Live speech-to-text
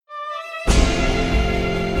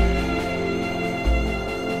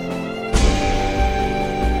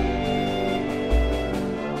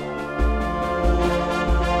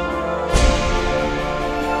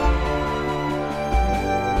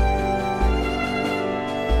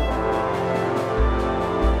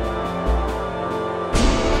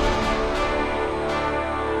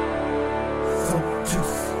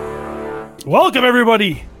Welcome,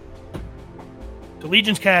 everybody, to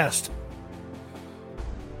Legion's Cast.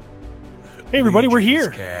 Hey, everybody, we're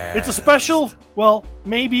here. It's a special, well,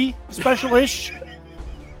 maybe special-ish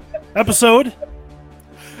episode.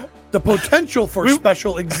 The potential for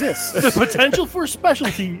special exists. The potential for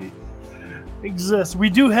specialty exists. We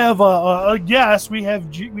do have a guest. We have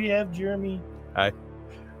Jeremy. Hi.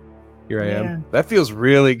 Here I am. Man. That feels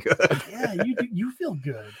really good. Yeah, you feel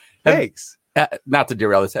good. Thanks. Not to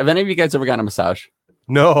derail this. Have any of you guys ever gotten a massage?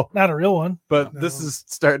 No, Not a real one. but No. this is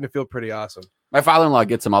starting to feel pretty awesome. My father-in-law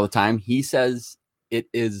gets them all the time. He says it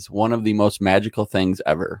is one of the most magical things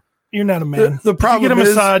ever. You're not a man. The If you problem get a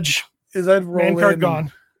massage. is I'd roll Man card in.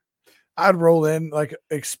 gone. I'd roll in like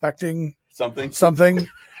expecting Something. something,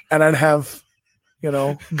 and I'd have,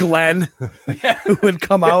 Glenn who would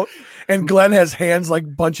come out, and Glenn has hands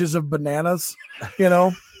like bunches of bananas,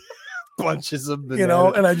 Bunches of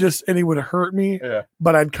bananas. and he would hurt me, Yeah.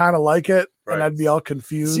 but I'd kind of like it, and Right. I'd be all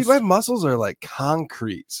confused. See, my muscles are like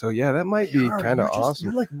concrete, so yeah, that might be kind of awesome.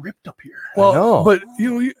 You're like ripped up here. well, know. but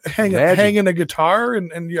you Imagine. hanging a guitar,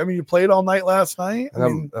 and you played all night last night.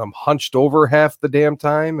 And I'm hunched over half the damn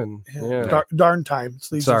time, and yeah. Darn time.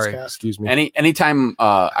 It's Legion's Sorry, Cast. excuse me. Anytime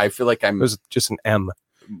I feel like It I'm was just an M.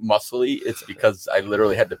 muscly, it's because I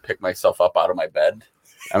literally had to pick myself up out of my bed.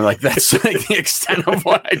 I'm like, that's like the extent of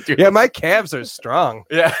what I do. Yeah, my calves are strong.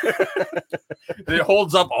 Yeah. It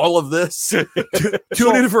holds up all of this.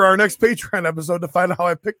 Tune in for our next Patreon episode to find out how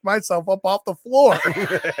I picked myself up off the floor.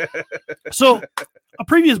 So, a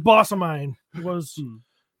previous boss of mine was,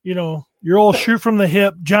 your old shoot from the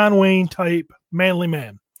hip, John Wayne type manly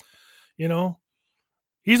man.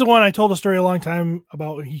 He's the one I told a story a long time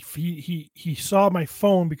about. He saw my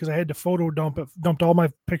phone because I had to dumped all my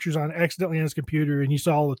pictures on accidentally on his computer, and he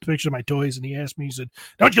saw all the pictures of my toys, and he asked me, he said,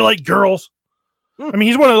 "Don't you like girls?" I mean,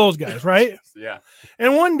 he's one of those guys, right? Yeah.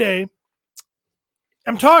 And one day,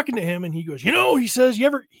 I'm talking to him, and he goes, he says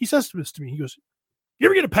this to me. He goes, "You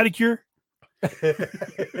ever get a pedicure?" A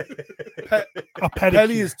pedicure.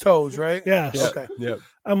 Petty his toes, right? Yes. Yeah. Okay. Yep.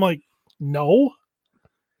 I'm like, no.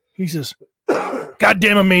 He says,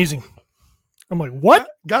 "Goddamn amazing." I'm like, what?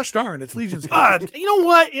 Gosh darn, it's Legion's God, you know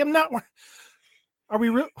what? I'm not. Are we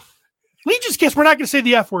real? Legion's Kiss, we're not going to say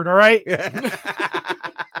the F word, all right?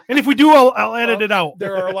 And if we do, I'll edit it out.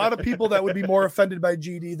 There are a lot of people that would be more offended by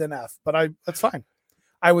GD than F, but that's fine.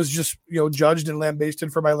 I was just, judged and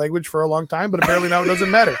lambasted for my language for a long time, but apparently now it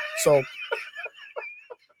doesn't matter. So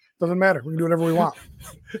doesn't matter. We can do whatever we want.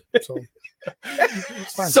 So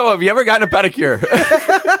it's fine. So have you ever gotten a pedicure?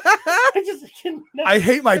 I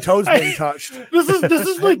hate my toes being touched. This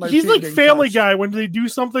is like My he's feet like being Family touched. Guy when they do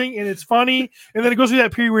something and it's funny, and then it goes through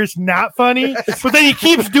that period where it's not funny, but then he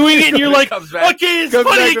keeps doing it, and you're like, Comes back. okay, it's Comes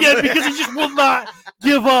funny back again to- because he just will not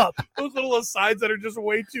give up. Those little asides that are just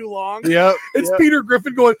way too long. Yep. It's yep. Peter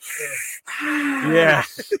Griffin going, Yeah.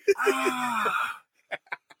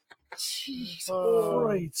 Jesus Oh.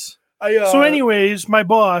 Christ. I, So, anyways, my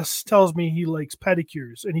boss tells me he likes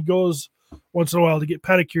pedicures, and he goes once in a while to get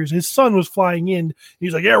pedicures. His son was flying in.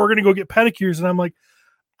 He's like, "Yeah, we're gonna go get pedicures," and I'm like,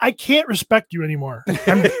 "I can't respect you anymore.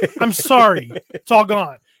 I'm sorry. It's all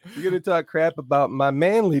gone." You're gonna talk crap about my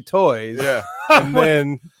manly toys. Yeah. And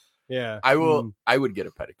then yeah. I would get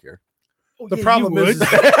a pedicure. the Yeah, problem you is, would.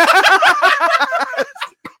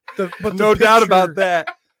 but No doubt about picture-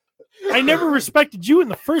 that. I never respected you in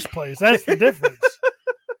the first place. That's the difference.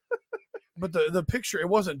 But the picture, it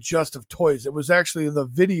wasn't just of toys. It was actually the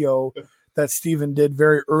video that Steven did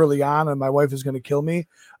very early on, and my wife is going to kill me,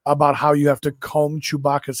 about how you have to comb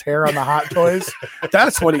Chewbacca's hair on the hot toys.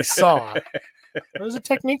 That's what he saw. There's a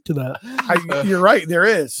technique to that. You're right, there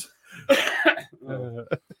is. All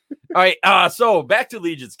right. So back to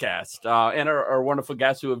Legion's Cast and our wonderful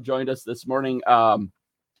guests who have joined us this morning.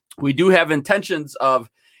 We do have intentions of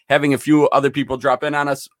having a few other people drop in on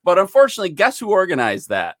us, but unfortunately, guess who organized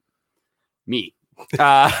that? Me.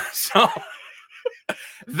 So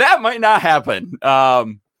that might not happen.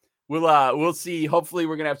 We'll see. Hopefully,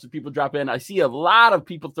 we're gonna have some people drop in. I see a lot of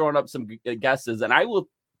people throwing up some guesses, and I will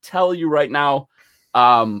tell you right now,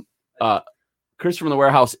 Chris from the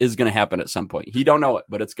warehouse is gonna happen at some point. He don't know it,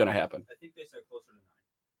 but it's gonna happen. I think they said closer to 9.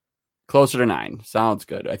 Closer to 9. Sounds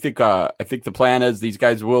good. I think the plan is these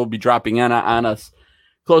guys will be dropping in on us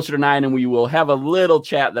closer to 9, and we will have a little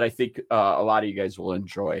chat that I think a lot of you guys will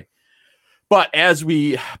enjoy. But as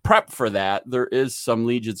we prep for that, there is some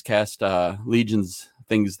Legion's Cast Legions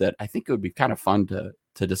things that I think it would be kind of fun to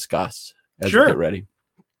discuss as Sure. we get ready.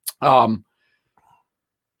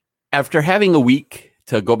 After having a week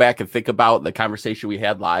to go back and think about the conversation we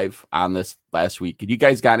had live on this last week, did you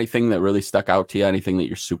guys got anything that really stuck out to you? Anything that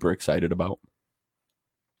you're super excited about?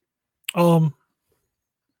 Cornboy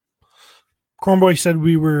said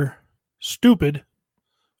we were stupid,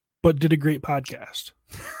 but did a great podcast.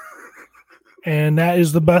 And that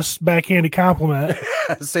is the best backhanded compliment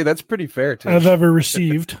Say that's pretty fair too. I've ever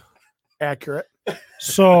received. Accurate.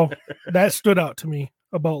 So that stood out to me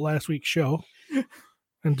about last week's show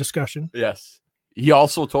and discussion. Yes. He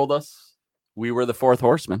also told us we were the fourth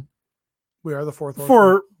horseman. We are the fourth horseman.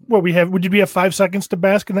 For what we have, would we have 5 seconds to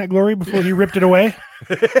bask in that glory before he ripped it away?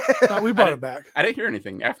 No, we brought it back. I didn't hear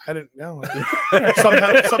anything. I didn't know.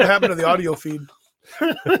 Something happened to the audio feed.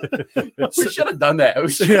 We should have done that. We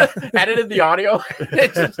should have edited the audio.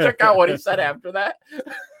 It just took out what he said after that.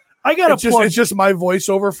 I got It's to plug. just my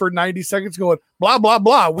voiceover for 90 seconds going blah blah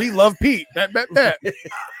blah. We love Pete. That.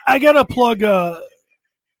 I got to plug. I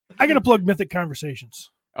got to plug Mythic Conversations.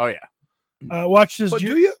 Oh, yeah. Watch this. But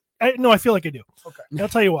do you? No, I feel like I do. Okay. I'll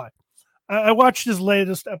tell you why. I watched his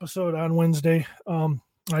latest episode on Wednesday. I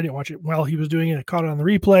didn't watch it while he was doing it. I caught it on the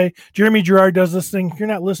replay. Jeremy Gerard does this thing. If you're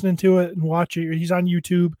not listening to it and watch it, he's on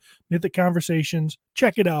YouTube, Mythic Conversations.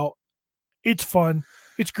 Check it out. It's fun.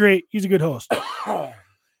 It's great. He's a good host.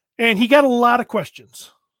 And he got a lot of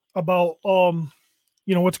questions about,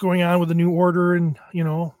 what's going on with the New Order and,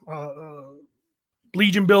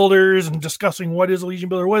 Legion builders and discussing what is a Legion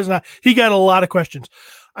builder, what is not. He got a lot of questions.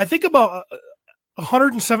 I think about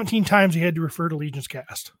 117 times he had to refer to Legion's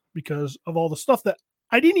cast because of all the stuff that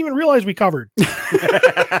I didn't even realize we covered. because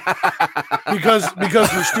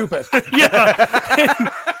we're stupid. Yeah.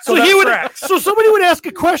 So so somebody would ask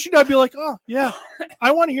a question, I'd be like, oh yeah,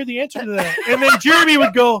 I want to hear the answer to that. And then Jeremy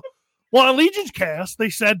would go, well, on Legion's cast, they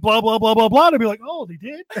said blah blah blah blah blah. And I'd be like, oh, they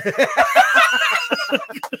did.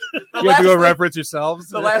 You have to go reference yourselves.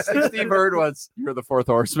 The last thing Steve heard was, you're the fourth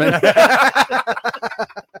horseman.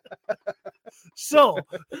 So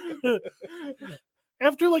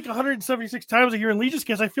after like 176 times a year in Legion's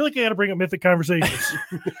cast, I feel like I got to bring up Mythic Conversations.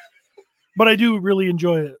 But I do really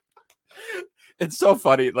enjoy it. It's so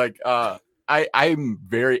funny. Like, I'm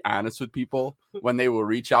very honest with people when they will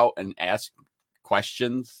reach out and ask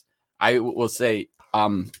questions. I will say,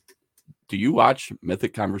 do you watch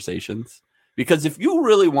Mythic Conversations? Because if you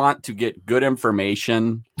really want to get good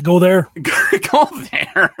information, Go there. go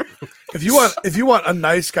there. If you want a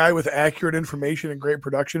nice guy with accurate information and great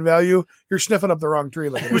production value, you're sniffing up the wrong tree.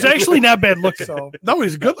 It was actually not bad looking. So no,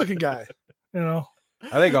 he's a good looking guy.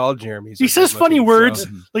 I think all Jeremy's. He are says good funny looking, words, so-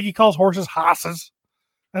 like he calls horses hosses.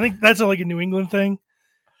 I think that's like a New England thing.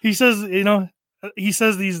 He says,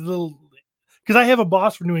 these little, because I have a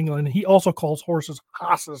boss from New England, and he also calls horses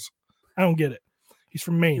hosses. I don't get it. He's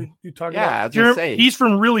from Maine. You talking Yeah, I about was gonna say. He's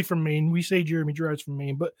really from Maine. We say Jeremy Gerard's from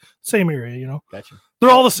Maine, but same area, Gotcha. They're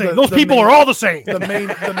all the same. Those the people Maine- are all the same. the main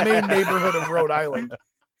neighborhood of Rhode Island.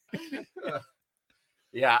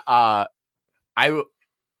 Yeah.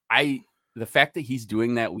 The fact that he's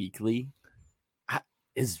doing that weekly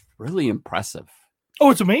is really impressive. Oh,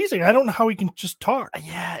 it's amazing. I don't know how he can just talk.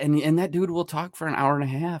 Yeah, and that dude will talk for an hour and a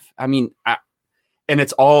half. I mean, and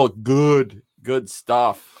it's all good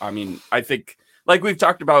stuff. I mean, I think, like we've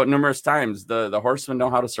talked about numerous times, the horsemen know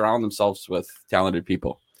how to surround themselves with talented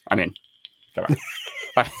people. I mean, come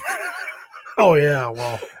on. Oh yeah,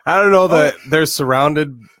 well, I don't know that they're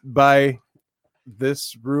surrounded by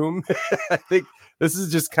this room. I think this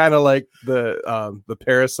is just kind of like the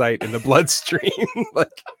parasite in the bloodstream. Like,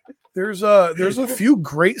 There's a few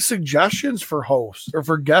great suggestions for hosts or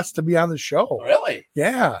for guests to be on the show. Really?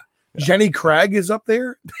 Yeah. Jenny Craig is up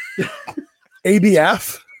there.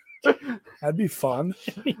 ABF. That'd be fun.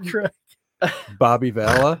 Bobby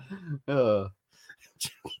Vela, Uh,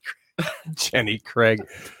 Jenny Craig.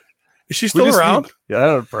 Is she We still just around? need- yeah, I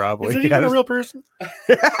don't probably. is it even a real person?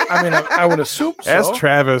 I mean, I would assume so. Ask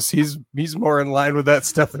Travis. He's more in line with that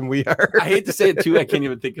stuff than we are. I hate to say it too. I can't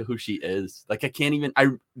even think of who she is. Like, I can't even. I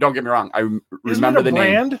don't get me wrong. I Isn't remember it a the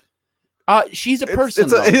name. brand? She's a person.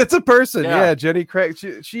 It's a person. Yeah. Yeah. Jenny Craig.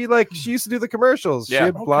 She used to do the commercials. Yeah. She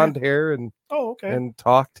had Okay. blonde hair and Oh, okay.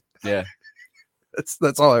 talked. Yeah.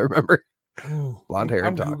 That's all I remember. Ooh. Blonde hair I'm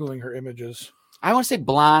and talked. Googling her images. I want to say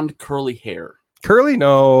blonde, curly hair. Curly?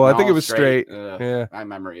 No, I think No, it was straight. Ugh, Yeah. my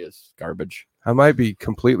memory is garbage. I might be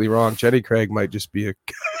completely wrong. Jenny Craig might just be a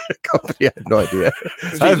company. I have no idea.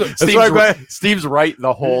 Steve's right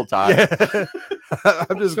the whole time. Yeah.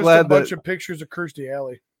 I'm just Just a glad bunch that of pictures of Kirstie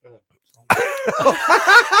Alley.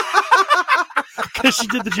 Because she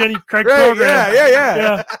did the Jenny Craig Right, program.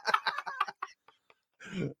 yeah.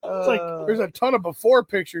 It's like, There's a ton of before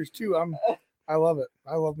pictures too. I love it.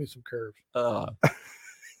 I love me some curves.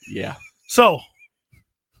 Yeah. So,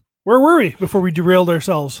 where were we before we derailed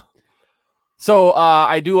ourselves? So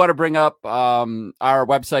I do want to bring up our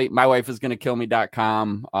website,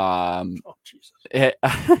 mywifeisgonnaKillMe.com. Oh, Jesus. It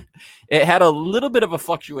had a little bit of a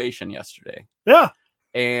fluctuation yesterday. Yeah.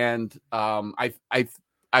 And I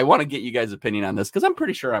want to get you guys' opinion on this because I'm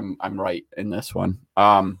pretty sure I'm right in this one.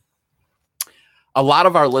 A lot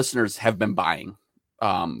of our listeners have been buying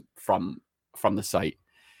from the site.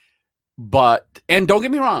 And don't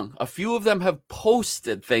get me wrong, a few of them have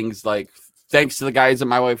posted things like, thanks to the guys that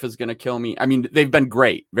My Wife Is Gonna Kill Me. I mean, they've been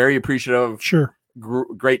great, very appreciative. Sure.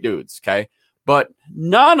 Great dudes. Okay. But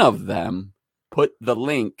none of them put the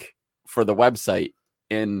link for the website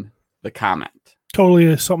in the comment. Totally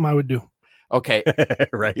is something I would do. Okay.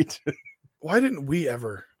 Right. Why didn't we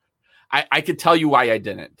ever? I could tell you why I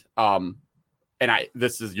didn't. And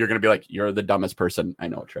you're going to be like, you're the dumbest person I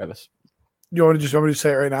know, Travis. You want me to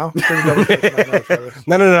say it right now?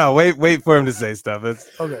 No. Wait for him to say stuff. It's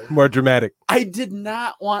Okay. more dramatic. I did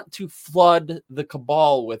not want to flood the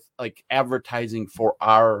cabal with like advertising for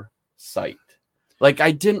our site. Like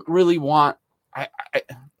I didn't really want.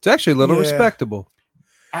 It's actually a little Yeah. respectable.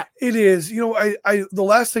 It is. You know, I the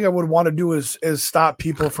last thing I would want to do is stop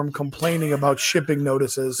people from complaining about shipping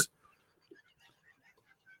notices.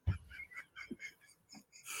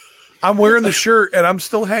 I'm wearing the shirt and I'm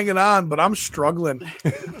still hanging on, but I'm struggling.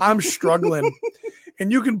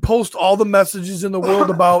 And you can post all the messages in the world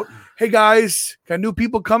about, hey guys, got new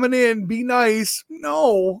people coming in, be nice.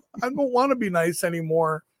 No, I don't want to be nice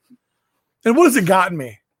anymore. And what has it gotten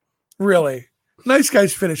me? Really? Nice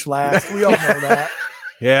guys finish last. We all know that.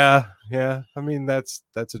 Yeah. I mean, that's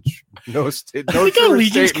a no think on true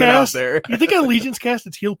Legion's statement out cast, there. you think on Legion's cast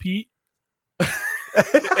it's Heel Pete?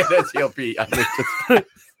 That's LP.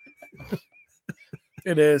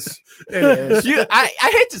 It is. I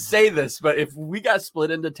hate to say this, but if we got split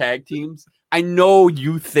into tag teams, I know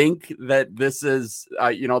you think that this is,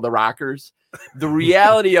 the Rockers. The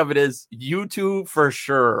reality of it is you two for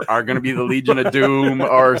sure are going to be the Legion of Doom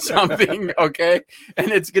or something. Okay.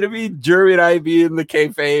 And it's going to be Jeremy and I being the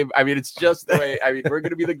kayfabe. I mean, it's just the way, we're going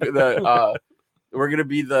to be we're going to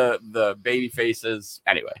be the baby faces.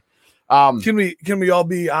 Anyway. Can we all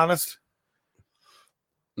be honest?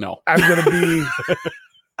 No. I'm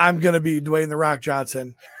gonna be Dwayne The Rock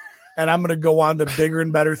Johnson, and I'm gonna go on to bigger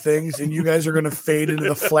and better things, and you guys are gonna fade into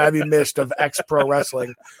the flabby mist of ex-pro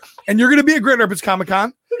wrestling, and you're gonna be at Grand Rapids Comic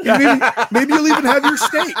Con. Maybe you'll even have your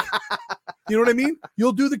steak. You know what I mean?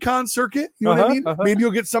 You'll do the con circuit. You know what I mean? Maybe you'll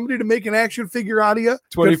get somebody to make an action figure out of you.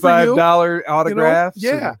 $25 autographs.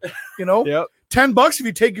 You know? Yep. $10 if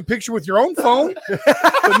you take a picture with your own phone.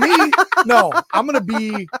 But me, no, I'm gonna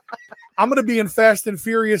be in Fast and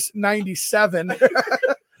Furious 97,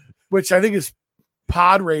 which I think is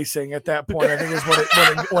pod racing at that point. I think is what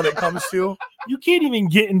it comes to. You can't even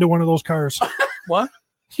get into one of those cars. What?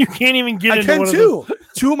 You can't even get into one of too. those.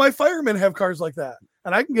 Two of my firemen have cars like that,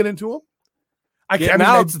 and I can get into them.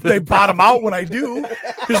 They bottom out when I do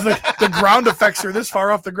because the ground effects are this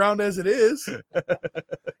far off the ground as it is.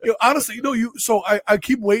 Honestly, so I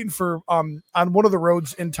keep waiting for on one of the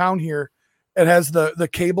roads in town here. It has the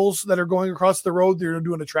cables that are going across the road. They're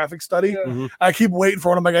doing a traffic study. Yeah. Mm-hmm. I keep waiting for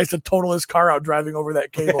one of my guys to total his car out driving over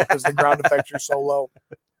that cable because the ground effects are so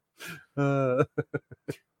low.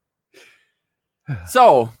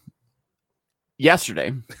 So yesterday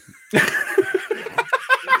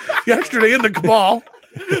in the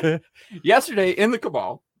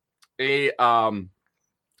cabal, a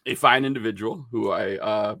fine individual who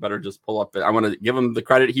I better just pull up. I want to give him the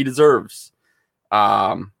credit he deserves.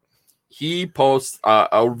 He posts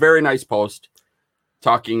a very nice post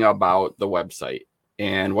talking about the website.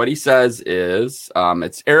 And what he says is,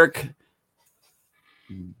 it's Eric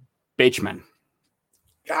Bachman.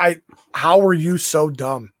 How are you so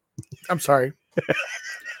dumb? I'm sorry.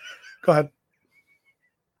 Go ahead.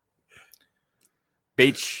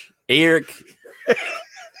 Eric.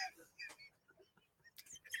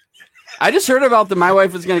 I just heard about the My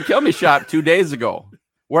Wife Is Gonna Kill Me shop 2 days ago,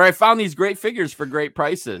 where I found these great figures for great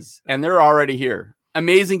prices, and they're already here.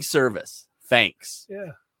 Amazing service. Thanks.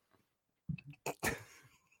 Yeah.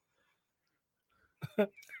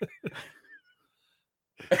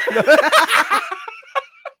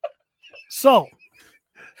 So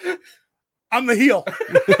I'm the heel.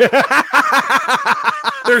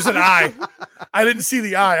 There's an I. I didn't see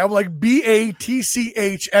the I. I'm like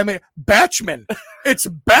Batchma. Batchman. It's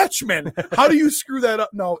Batchman. How do you screw that up?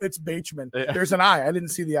 No, it's Bachman. There's an I. I didn't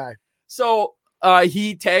see the I. So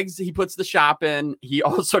he puts the shop in. He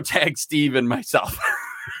also tags Steve and myself.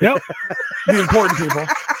 Yep. The important people.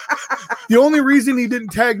 The only reason he didn't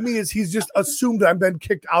tag me is he's just assumed I've been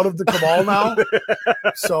kicked out of the cabal now.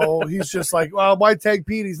 So he's just like, well, why tag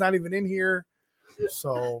Pete? He's not even in here.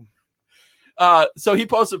 So So he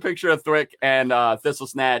posts a picture of Thrick and Thistle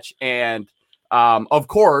Snatch, and of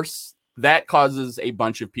course that causes a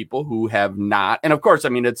bunch of people who have not, and of course, I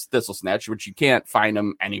mean it's Thistle Snatch, which you can't find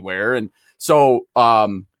them anywhere, and so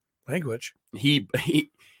language. he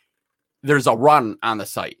there's a run on the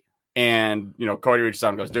site. And, Cody reaches out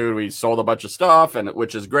and goes, dude, we sold a bunch of stuff, and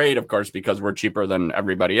which is great, of course, because we're cheaper than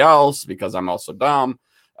everybody else, because I'm also dumb.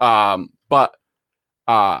 But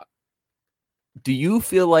do you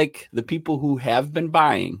feel like the people who have been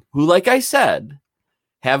buying, who, like I said,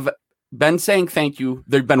 have been saying thank you,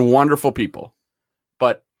 they've been wonderful people,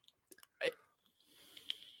 but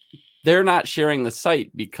they're not sharing the site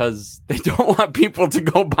because they don't want people to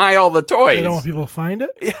go buy all the toys. They don't want people to find it?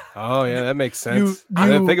 Oh, yeah, that makes sense. I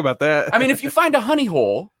didn't think about that. I mean, if you find a honey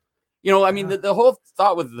hole, the whole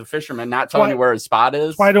thought with the fisherman not telling you where his spot is.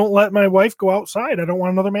 That's why I don't let my wife go outside. I don't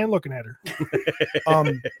want another man looking at her.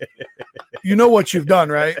 You know what you've done,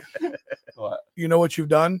 right? What? You know what you've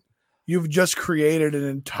done? You've just created an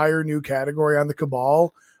entire new category on the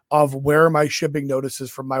Cabal of where my shipping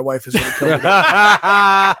notices from my wife is going to kill me.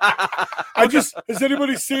 Has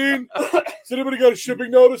anybody got a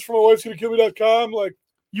shipping notice from my wife's going to kill me.com? Like,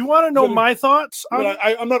 you want to know my thoughts?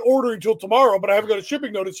 I'm not ordering till tomorrow, but I haven't got a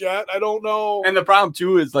shipping notice yet. I don't know. And the problem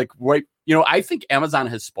too is I think Amazon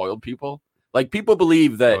has spoiled people. Like, people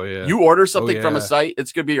believe that you order something from a site,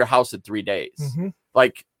 it's going to be your house in 3 days. Mm-hmm.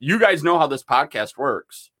 Like, you guys know how this podcast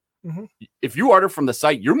works. Mm-hmm. If you order from the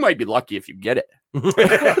site, you might be lucky if you get it.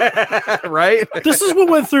 Right? This is what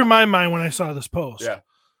went through my mind when I saw this post. Yeah.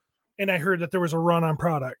 And I heard that there was a run on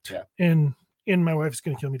product in my wife's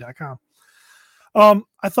gonna kill me.com.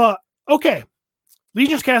 I thought, okay,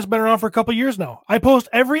 Legion's Cast has been around for a couple years now. I post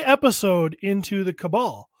every episode into the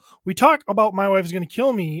Cabal. We talk about My Wife's Gonna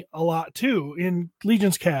Kill Me a lot too in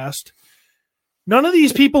Legion's Cast. None of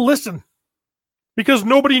these people listen because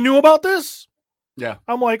nobody knew about this. Yeah.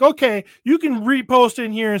 I'm like, okay, you can repost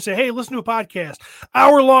in here and say, hey, listen to a podcast,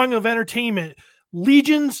 hour long of entertainment,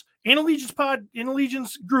 Legions, in a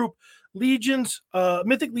Legions group, Legions,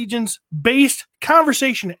 Mythic Legions based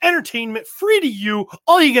conversation, entertainment, free to you.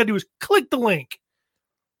 All you got to do is click the link.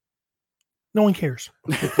 No one cares.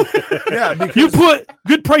 Yeah, because you put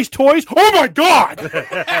good price toys. Oh my God.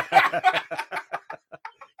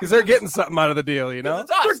 Because they're getting something out of the deal, you know? It's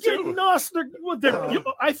us, They're getting us.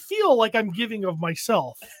 I feel like I'm giving of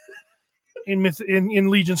myself in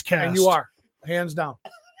Legion's Cast. And you are, hands down.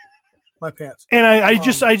 My pants. And I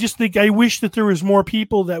just think I wish that there was more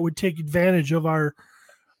people that would take advantage of our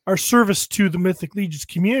service to the Mythic Legions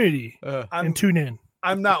community and tune in.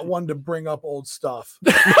 I'm not one to bring up old stuff.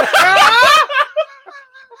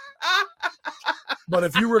 But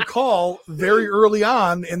if you recall, very early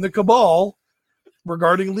on in the Cabal,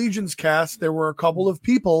 regarding Legion's Cast, there were a couple of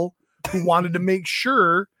people who wanted to make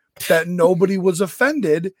sure that nobody was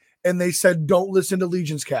offended, and they said, don't listen to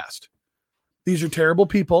Legion's Cast. These are terrible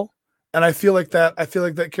people. And I feel like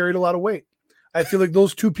that carried a lot of weight. I feel like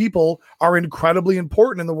those two people are incredibly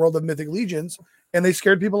important in the world of Mythic Legions, and they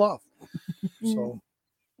scared people off. So,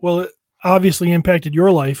 well, it obviously impacted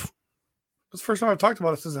your life. it's the first time I've talked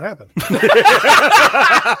about it since it happened.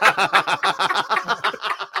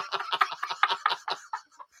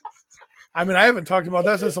 I mean, I haven't talked about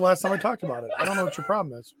that since the last time I talked about it. I don't know what your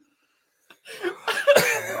problem is.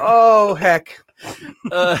 Oh, heck.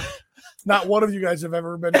 Not one of you guys have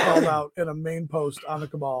ever been called out in a main post on the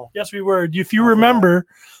Cabal. Yes, we were. If you remember,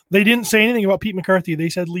 they didn't say anything about Pete McCarthy. They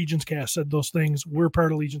said Legion's Cast said those things. We're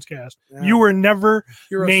part of Legion's Cast. Yeah. You were never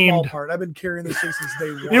You're named. A small part. I've been carrying this thing since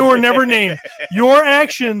day one. You were never named. Your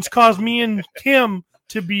actions caused me and Tim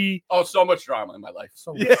to be. Oh, so much drama in my life.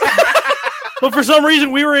 So But for some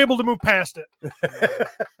reason, we were able to move past it.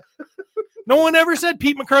 No one ever said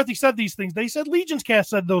Pete McCarthy said these things. They said Legion's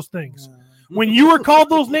Cast said those things. When you were called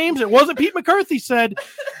those names, it wasn't Pete McCarthy said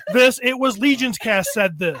this. It was Legion's Cast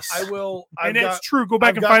said this. I will. And it's true. Go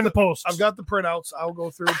back and find the posts. I've got the printouts. I'll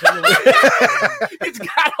go through and take a look. It's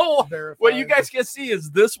got what you guys can see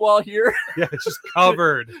is this wall here. Yeah, it's just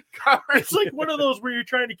covered. It's like one of those where you're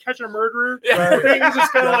trying to catch a murderer. Yeah. Things.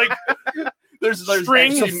 It's kind of like there's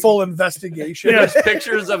strings. It's a full investigation. Yeah. There's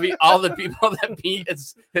pictures of all the people that Pete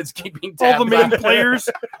is keeping tabs all the main on. players.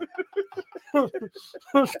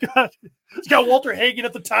 It's got Walter Hagen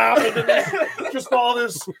at the top, and then just all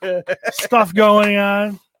this stuff going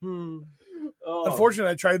on. Oh.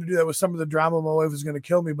 Unfortunately, I tried to do that with some of the drama. My wife was going to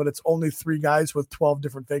kill me, but it's only 3 guys with 12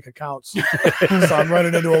 different fake accounts. So I'm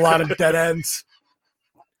running into a lot of dead ends.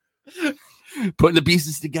 Putting the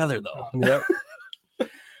pieces together, though.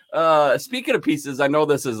 Yep. Speaking of pieces, I know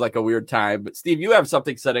this is like a weird time, but Steve, you have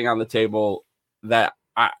something sitting on the table that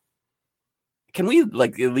can we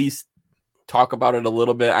like at least talk about it a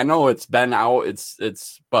little bit? I know it's been out.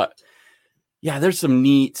 But yeah, there's some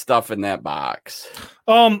neat stuff in that box.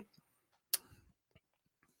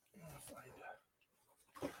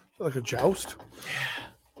 Like a joust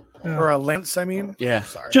or a lance. I mean, Yeah.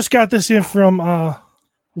 sorry. Just got this in from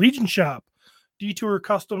Legion Shop, Detour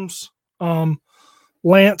Customs,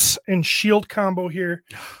 Lance and Shield combo here.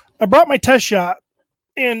 I brought my test shot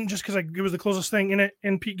in just because it was the closest thing in it.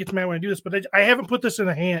 And Pete gets mad when I do this, but I haven't put this in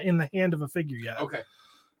the hand of a figure yet. Okay.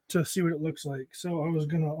 To see what it looks like. So I was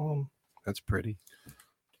gonna That's pretty.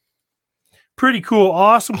 pretty cool,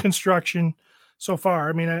 awesome construction so far.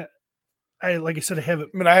 I mean, I like I said, I haven't.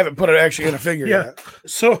 I haven't put it actually in a figure Yeah. yet.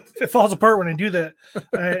 So if it falls apart when I do that,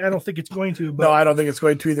 I don't think it's going to. But No, I don't think it's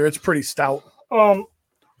going to either. It's pretty stout.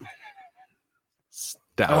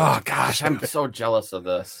 Stout. Oh gosh, I'm so jealous of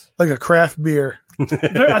this. Like a craft beer.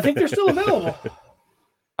 I think they're still available.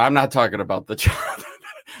 I'm not talking about the joust.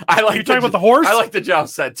 I like You're talking about the horse? I like the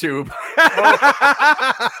joust set too.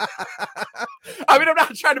 I mean, I'm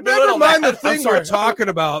not trying to belittle Never mind that. the thing we're talking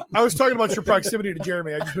about. I was talking about your proximity to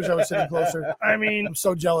Jeremy. I just wish I was sitting closer. I mean, I'm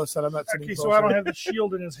so jealous that I'm not sitting okay, closer. so I don't have the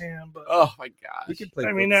shield in his hand, but Oh my gosh, You can play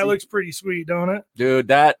I mean that footsie. looks pretty sweet, don't it? dude,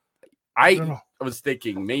 that I don't know. I was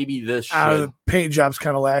thinking maybe this should. The paint job's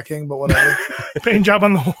kind of lacking, but whatever. Paint job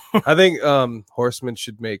on the I think Horsemen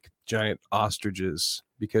should make giant ostriches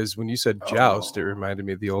because when you said joust, it reminded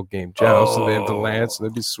me of the old game Joust, and they have the lance, and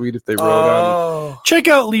it'd be sweet if they rode on. Check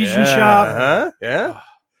out Legion Shop. Huh? Yeah.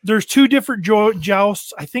 There's two different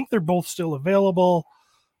jousts. I think they're both still available.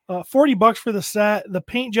 $40 for the set. The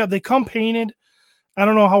paint job, they come painted. I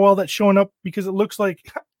don't know how well that's showing up because it looks like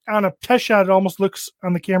on a test shot, it almost looks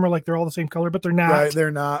on the camera like they're all the same color, but they're not. Right,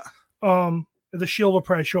 they're not. The shield will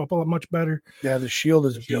probably show up a lot much better. Yeah, the shield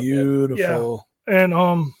is shield, yeah. beautiful. And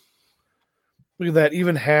Look at that.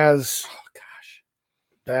 Even has. Oh gosh,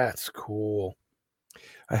 That's cool.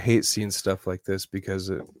 I hate seeing stuff like this because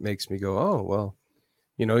it makes me go, oh, well,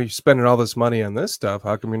 you're spending all this money on this stuff.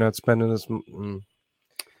 How come you're not spending this?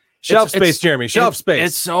 Shelf space, Jeremy. Shelf space.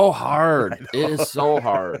 It's so hard. It is so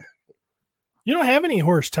hard. you don't have any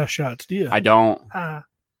horse test shots, do you? I don't.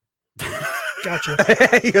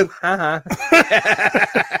 Gotcha. He goes, "Ha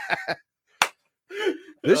ha."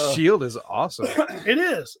 This shield is awesome. It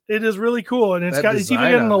is. It is really cool, and it's That even design got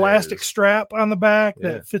an on there elastic is- strap on the back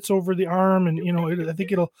Yeah. that fits over the arm, and I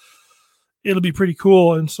think it'll be pretty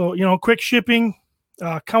cool. And so quick shipping,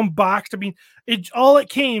 come boxed. I mean, all it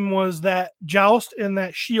came was that joust and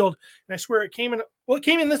that shield, and I swear it came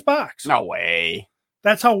in this box. No way.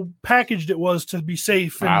 That's how packaged it was to be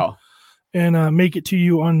safe and, Wow. and make it to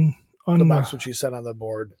you The box what she said on the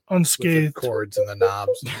board with the unscathed. cords and the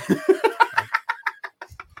knobs.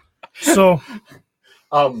 So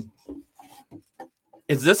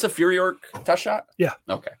Is this a Fury York test shot? Yeah.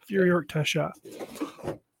 Okay. Fury York test shot.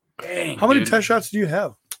 Dang, How many dude. test shots do you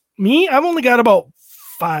have? Me, I've only got about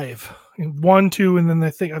 5. 1, 2, and then I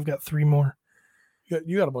think I've got 3 more.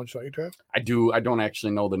 You got a bunch, don't you, Trav? I do. I don't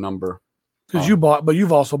actually know the number. Because you bought, but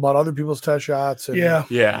you've also bought other people's test shots. And Yeah.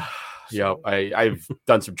 Yeah. Yep. I've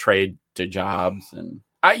done some trade to jobs, and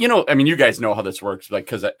you guys know how this works. Like,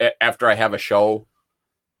 because after I have a show,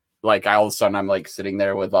 like all of a sudden I'm like sitting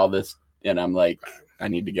there with all this, and I'm like, I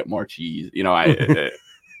need to get more cheese. Did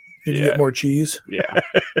you get more cheese? Yeah.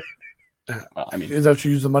 Well, I mean, Is that what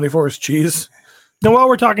you use the money for? Is cheese? Now, while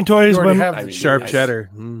we're talking toys, You already when have I the mean, Sharp I- cheddar.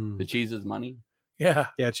 the cheese is money. Yeah.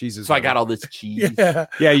 Yeah, cheese is. So I got all this cheese. Yeah.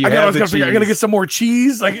 Yeah, you I have the was gonna I gotta get cheese. some more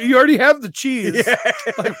cheese. Like you already have the cheese.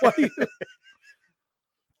 Like what?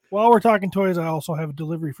 while we're talking toys, I also have a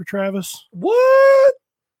delivery for Travis. What?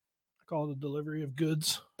 I call it a delivery of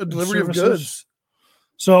goods. A and delivery of services. goods.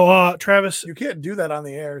 So, Travis, You can't do that on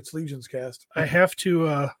the air. It's Legion's cast. I have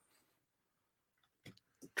to.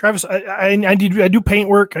 Travis, I do paint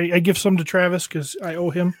work. I give some to Travis because I owe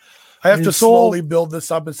him. I have to His soul- slowly build this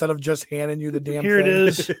up instead of just handing you the damn Here it thing.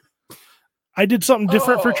 is. I did something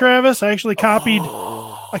different for Travis. I actually copied.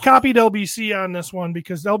 I copied LBC on this one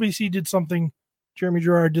because LBC did something. Jeremy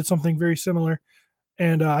Gerard did something very similar,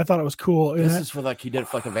 and I thought it was cool. And This is for he did it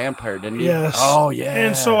for like a vampire, didn't he? Yes. Oh yeah.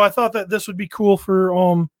 and so I thought that this would be cool for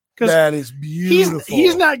because That is beautiful.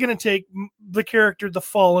 he's not going to take the character the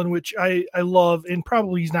Fallen, which I love, and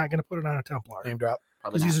probably he's not going to put it on a Templar name drop.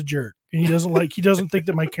 Probably because not. he's a jerk and he doesn't think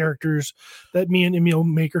that my characters that me and Emil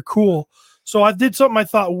make are cool. So I did something I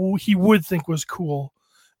thought he would think was cool,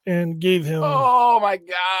 and gave him. Oh my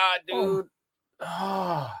god, dude.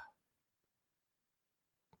 Oh.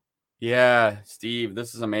 Yeah, Steve,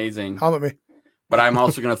 this is amazing. How about me? But I'm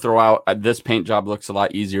also going to throw out this paint job looks a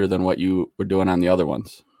lot easier than what you were doing on the other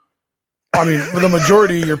ones. I mean, for the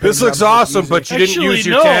majority of your This paint looks jobs look awesome, easy. but you didn't Actually, use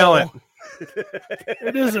your no. talent.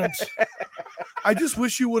 It isn't. I just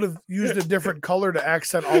wish you would have used a different color to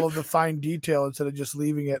accent all of the fine detail instead of just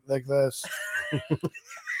leaving it like this.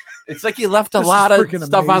 It's like you left a This is lot of freaking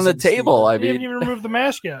stuff on the amazing, Steve. table. I You haven't mean, even removed the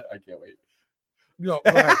mask yet. I can't wait. No,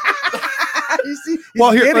 go ahead. He's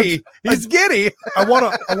Well, here, giddy. He's giddy. I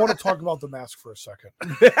want to talk about the mask for a second.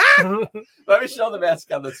 Let me show the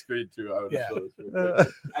mask on the screen too. I would Yeah. show this real quick.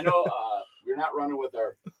 I know we're not running with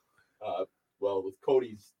our with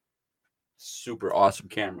Cody's super awesome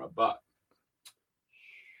camera, but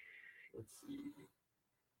let's see.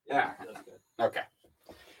 Yeah, that's good. Okay.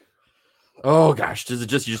 Oh gosh, does it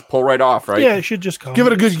just you just pull right off, right? Yeah, it should just come. Give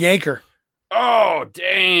it a good yanker. Oh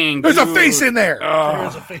dang! There's a dude. face in there.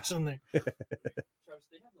 There's a Oh. face in there.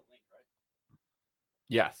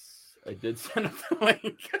 Yes, I did send him the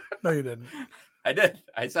link. No, you didn't. I did.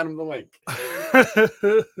 I sent him the link. So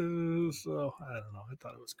I don't know. I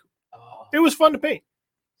thought it was cool. Oh, It was fun to paint.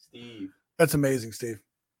 Steve. That's amazing, Steve.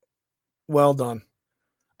 Well done.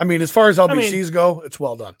 I mean, as far as LBCs go, it's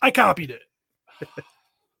well done. I copied it.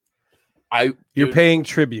 You're dude, paying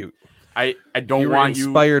tribute. I don't You were want you.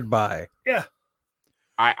 inspired by.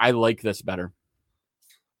 I like this better.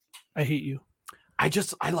 I hate you. I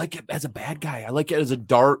like it as a bad guy. I like it as a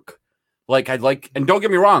dark, and don't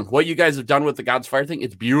get me wrong, what you guys have done with the God's Fire thing,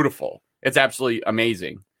 it's beautiful. It's absolutely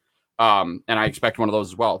amazing. And I expect one of those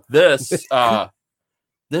as well. This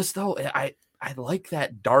though, I like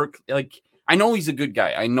that dark, like I know he's a good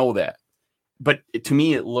guy. I know that. But to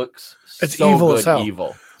me, it looks It's so evil good, as hell.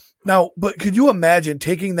 evil. Now, but could you imagine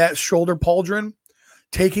taking that shoulder pauldron,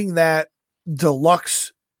 taking that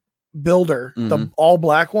deluxe builder, the all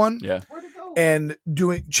black one, Yeah. and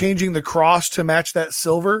changing the cross to match that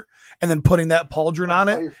silver, and then putting that pauldron on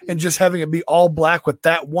it, and just having it be all black with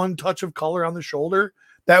that one touch of color on the shoulder?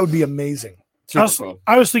 That would be amazing.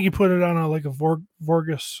 I was thinking put it on a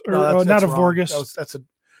Vorgus or No, not a wrong. Vorgus. That's a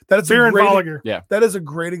Baron great, Volliger. that is a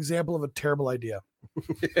great example of a terrible idea.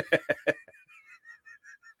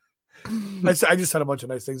 I just said a bunch of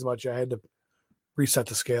nice things about you. I had to reset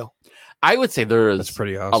the scale. I would say there That's is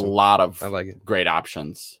pretty a awesome. lot of I like it. great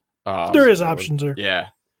options. There is options there Yeah.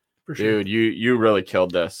 for sure. Dude, you really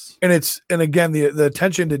killed this. And again, the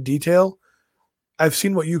attention to detail. I've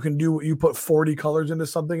seen what you can do. You put 40 colors into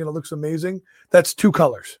something and it looks amazing. That's 2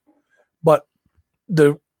 colors, but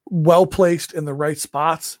the well placed in the right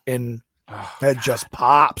spots, and that just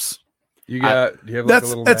pops. You got. Do you have like a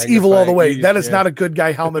little That's evil all the way. magnifying- That is yeah. not a good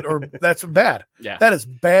guy helmet, or that's bad. Yeah. That is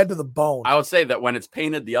bad to the bone. I would say that when it's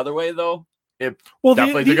painted the other way, though, Well,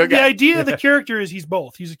 definitely the good the guy. idea of the character is he's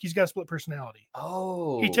both. He's got a split personality.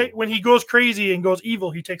 oh, When he goes crazy and goes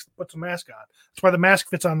evil, he puts a mask on. That's why the mask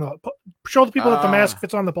fits on show the people that the mask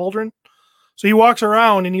fits on the pauldron. So he walks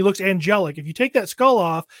around and he looks angelic. If you take that skull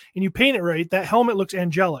off and you paint it right, that helmet looks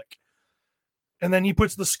angelic. And then he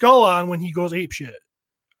puts the skull on when he goes ape shit.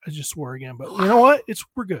 I just swore again, but you know what?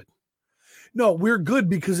 We're good. No, we're good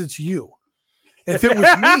because it's you. If it was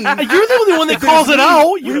me, You're the only one that if it calls was it me,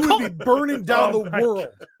 out. we You would be burning down Oh the my world.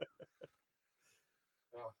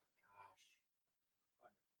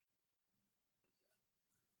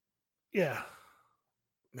 Yeah.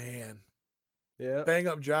 Man, Yeah. bang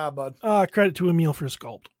up job, bud. Credit to Emil for his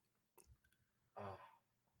sculpt.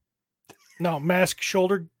 No, mask,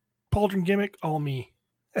 shoulder, pauldron gimmick, all me.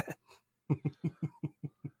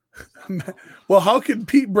 Well, how can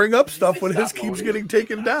Pete bring up stuff when his keeps getting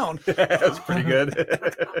taken down? That's pretty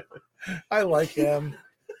good. I like him.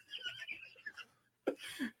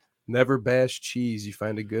 Never bash cheese. You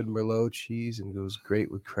find a good Merlot cheese and it goes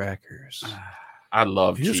great with crackers. I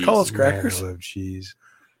love You cheese. just call us Man, crackers? I love cheese.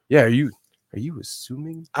 Yeah, are you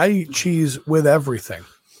assuming? I eat cheese with everything.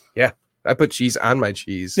 I put cheese on my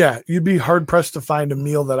cheese. Yeah, you'd be hard pressed to find a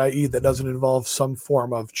meal that I eat that doesn't involve some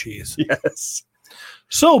form of cheese. Yes.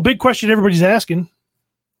 So, big question everybody's asking.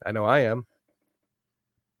 I know I am.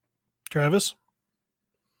 Travis?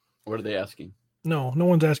 What are they asking? No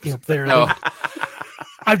one's asking up there. No.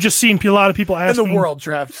 I've just seen a lot of people In asking the world,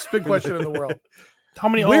 Travis. Big question in the world. how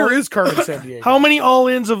many Where is Carmen Sandiego? how many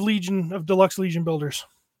all-ins of Deluxe Legion builders?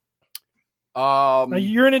 Now,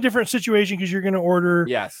 you're in a different situation because you're going to order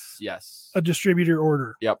Yes. a distributor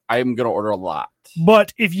order. Yep. I'm gonna order a lot.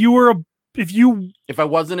 But if If I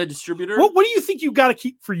wasn't a distributor, what do you think you got to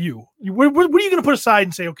keep for you? What are you going to put aside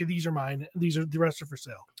and say, okay, these are mine. These are the rest are for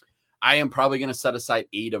sale. I am probably gonna set aside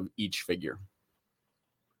 8 of each figure.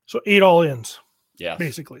 So 8 all-ins, Yes.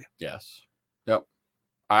 basically. Yes. Yep.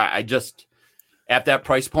 I just at that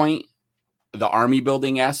price point, the army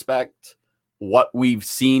building aspect, what we've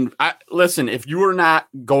seen. Listen, if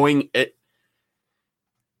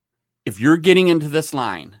if you're getting into this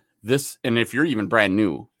line, and if you're even brand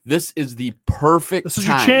new, this is the perfect This is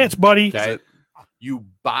time, your chance, buddy. Okay? You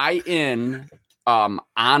buy in on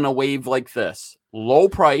a wave like this, low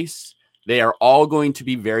price. They are all going to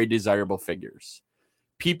be very desirable figures.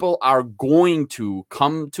 People are going to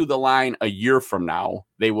come to the line a year from now.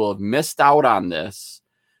 They will have missed out on this.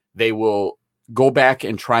 They will go back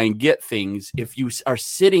and try and get things. If you are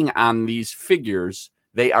sitting on these figures,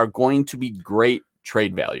 they are going to be great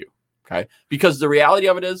trade value. Okay. Because the reality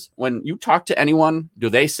of it is, when you talk to anyone, do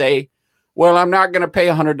they say, well, I'm not going to pay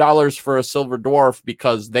 $100 for a silver dwarf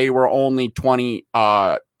because they were only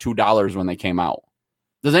 $22 when they came out?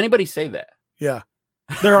 Does anybody say that? Yeah.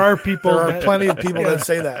 There are people. There are plenty of people that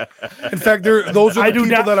say that. In fact, those are the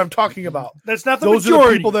people that I'm talking about. That's not the those majority. are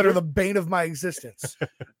the people that are the bane of my existence.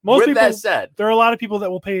 Most With people, that said, there are a lot of people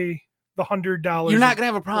that will pay the $100. you're not going to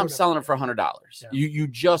have a problem selling it for $100. Yeah. You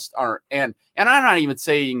just aren't. And I'm not even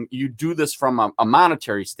saying you do this from a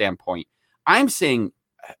monetary standpoint. I'm saying,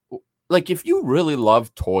 like, if you really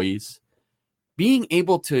love toys, being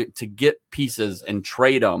able to get pieces and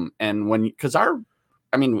trade them, and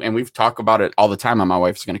and we've talked about it all the time on My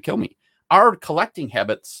Wife's Gonna Kill Me. Our collecting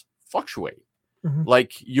habits fluctuate. Mhm.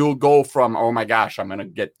 Like, you'll go from, oh my gosh, I'm gonna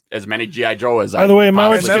get as many G.I. Joe as By the way, My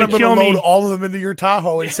And Wife's then Gonna I'm going to Kill load Me. all of them into your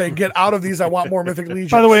Tahoe and say, get out of these. I want more Mythic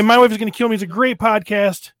Legions. By the way, My Wife is Gonna Kill Me is a great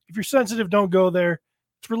podcast. If you're sensitive, don't go there.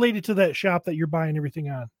 It's related to that shop that you're buying everything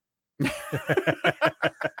on.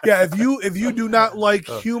 yeah, if you do not like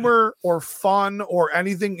humor or fun or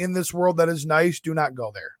anything in this world that is nice, do not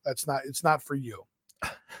go there. It's not for you.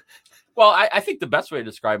 Well, I think the best way to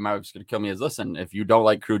describe My Wife's Gonna Kill Me is, listen, if you don't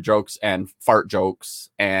like crude jokes and fart jokes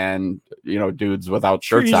and, dudes without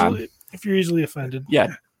shirts on, if you're easily offended,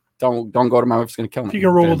 yeah, don't go to My Wife's Gonna Kill Me. if you can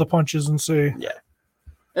roll with the punches and say,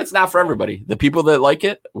 It's not for everybody. The people that like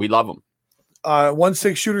it, we love them.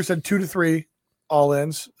 1-6 shooter said 2 to 3 all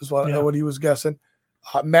ins is what he was guessing.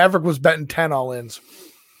 Maverick was betting 10 all ins.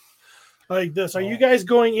 like this. Are you guys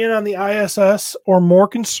going in on the ISS or more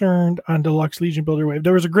concerned on Deluxe Legion Builder Wave?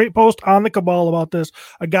 There was a great post on the Cabal about this.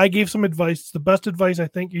 A guy gave some advice. It's the best advice, I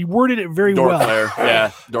think. He worded it very well.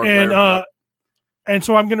 And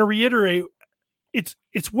so I'm going to reiterate. It's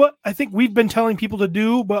what I think we've been telling people to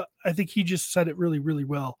do, but I think he just said it really, really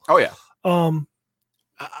well. Oh yeah.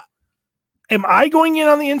 Am I going in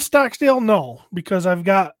on the in-stock sale? No, because I've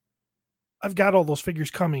got all those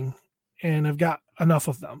figures coming, and I've got enough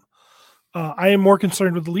of them. I am more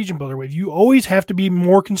concerned with the Legion Builder Wave. You always have to be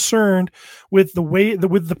more concerned with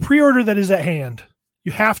with the pre-order that is at hand.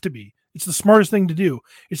 You have to be. It's the smartest thing to do.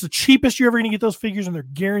 It's the cheapest you're ever going to get those figures, and they're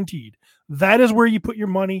guaranteed. That is where you put your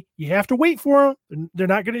money. You have to wait for them. They're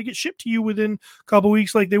not going to get shipped to you within a couple of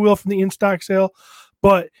weeks like they will from the in-stock sale.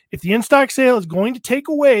 But if the in-stock sale is going to take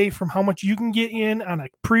away from how much you can get in on a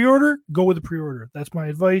pre-order, go with the pre-order. That's my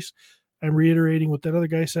advice. I'm reiterating what that other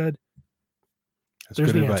guy said. That's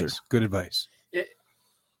There's good the advice. answer. Good advice.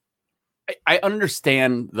 I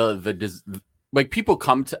understand like people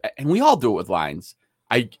come to, and we all do it with lines.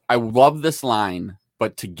 I love this line,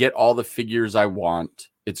 but to get all the figures I want,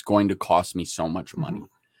 it's going to cost me so much money.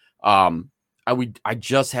 I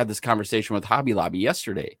just had this conversation with Hobby Lobby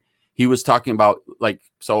yesterday. He was talking about,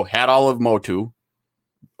 had all of Motu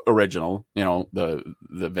original, the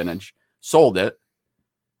vintage, sold it,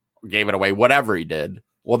 gave it away, whatever he did.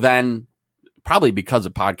 Well, then probably because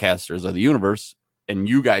of Podcasters of the Universe and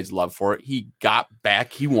you guys' love for it, he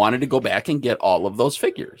wanted to go back and get all of those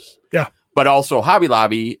figures. Yeah. But also Hobby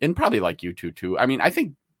Lobby, and probably like you two too. I mean, I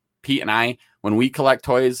think Pete and I, when we collect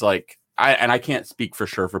toys, I can't speak for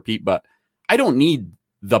sure for Pete, but I don't need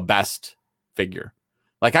the best figure.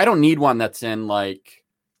 I don't need one that's in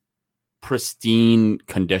pristine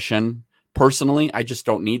condition. Personally, I just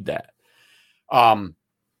don't need that.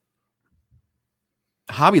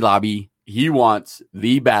 Hobby Lobby, he wants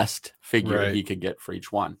the best figure he could get for each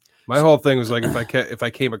one. My whole thing was if I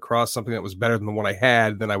came across something that was better than the one I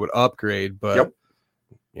had, then I would upgrade. But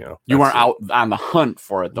you weren't out on the hunt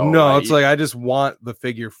for it though. No, right? it's I just want the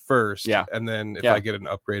figure first. Yeah. And then if I get an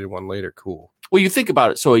upgraded one later, cool. Well, you think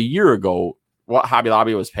about it. So a year ago, what Hobby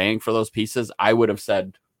Lobby was paying for those pieces, I would have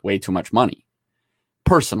said way too much money.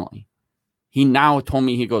 Personally, he now told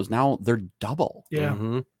me, he goes, now they're double. Yeah.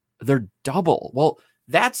 Mm-hmm. They're double. Well,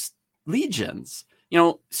 that's Legions.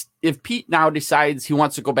 If Pete now decides he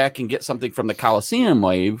wants to go back and get something from the Coliseum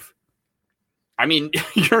wave, I mean,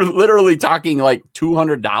 you're literally talking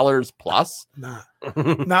 $200 plus.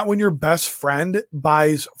 Not when your best friend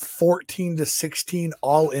buys 14 to 16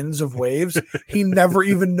 all-ins of waves. He never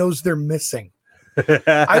even knows they're missing.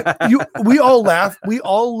 We all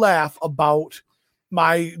laugh about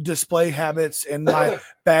my display habits and my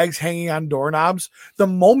bags hanging on doorknobs. The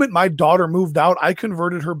moment my daughter moved out, I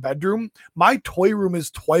converted her bedroom. My toy room is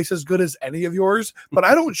twice as good as any of yours, but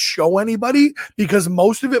I don't show anybody because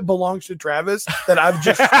most of it belongs to Travis that I've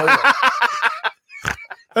just stolen.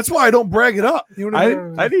 That's why I don't brag it up. You know what I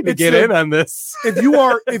mean? I need to get in on this. If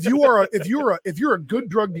you're a good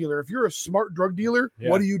drug dealer, if you're a smart drug dealer,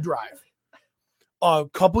 what do you drive? A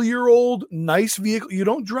couple-year-old nice vehicle. You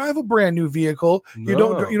don't drive a brand new vehicle. You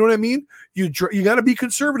don't. You know what I mean? You got to be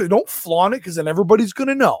conservative. Don't flaunt it because then everybody's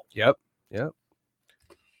gonna know. Yep.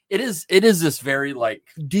 It is this very like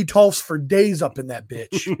Detolfs for days up in that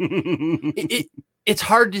bitch. It's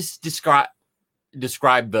hard to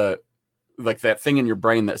describe the like that thing in your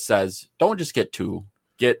brain that says don't just get 2,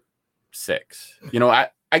 get 6. You know,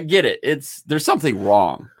 I get it. There's something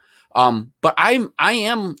wrong. But I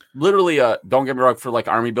am literally don't get me wrong, for like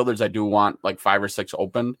army builders, I do want like 5 or 6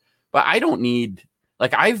 opened, but I don't need,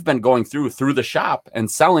 like, I've been going through the shop and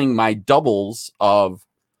selling my doubles of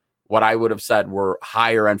what I would have said were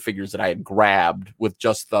higher end figures that I had grabbed with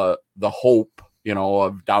just the hope, you know,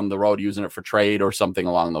 of down the road using it for trade or something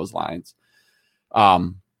along those lines.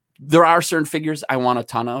 There are certain figures I want a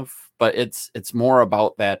ton of, but it's more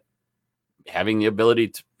about that having the ability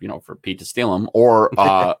to, you know, for Pete to steal them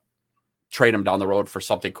or trade them down the road for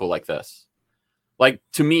something cool like this. Like,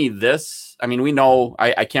 to me, this, I mean, we know,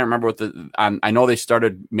 I can't remember what I know they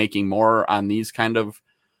started making more on these kind of,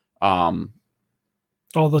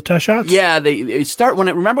 all the test shots. Yeah, they start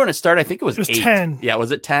remember when it started, I think it was 8. 10. Yeah,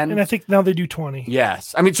 was it 10? And I think now they do 20.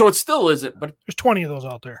 Yes. I mean, so it still isn't, but there's 20 of those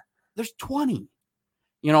out there. There's 20.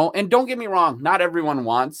 You know, and don't get me wrong, not everyone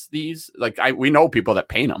wants these. Like, we know people that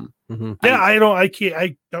paint them. Mm-hmm. Yeah,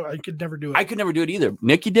 I could never do it. I could never do it either.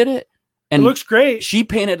 Nikki did it. And it looks great. She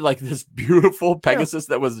painted like this beautiful Pegasus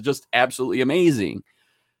that was just absolutely amazing.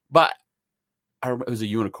 But it was a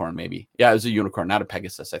unicorn, maybe. Yeah, it was a unicorn, not a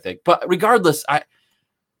Pegasus, I think. But regardless,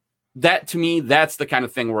 that to me, that's the kind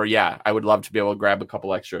of thing where, yeah, I would love to be able to grab a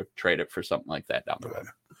couple extra, trade it for something like that down the road.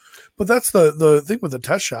 But that's the thing with the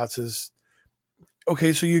test shots is,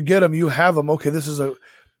 okay, so you get them, you have them. Okay,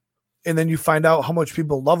 and then you find out how much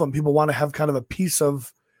people love them. People want to have kind of a piece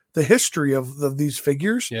of the history of these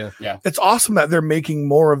figures. Yeah. It's awesome that they're making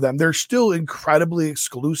more of them. They're still incredibly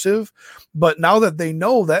exclusive, but now that they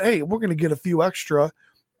know that, hey, we're going to get a few extra,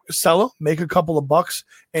 sell them, make a couple of bucks,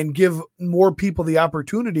 and give more people the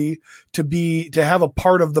opportunity to have a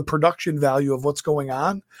part of the production value of what's going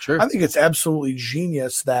on. Sure. I think it's absolutely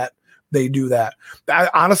genius that they do that.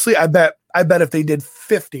 Honestly, I bet if they did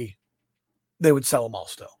 50, they would sell them all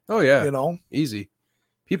still. Oh yeah. You know, easy.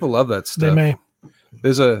 People love that stuff. They may.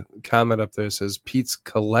 There's a comment up there that says Pete's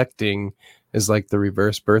collecting is like the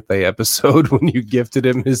reverse birthday episode when you gifted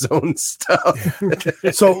him his own stuff.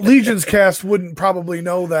 So Legion's Cast wouldn't probably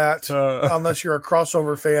know that unless you're a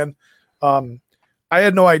crossover fan. I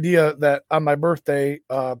had no idea that on my birthday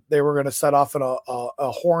they were going to set off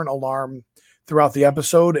a horn alarm throughout the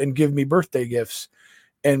episode and give me birthday gifts.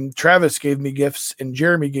 And Travis gave me gifts, and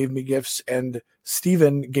Jeremy gave me gifts, and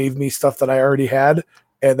Steven gave me stuff that I already had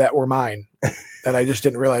and that were mine. And I just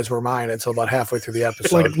didn't realize were mine until about halfway through the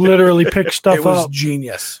episode. Like literally picked stuff it was up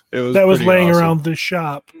genius. That was laying around the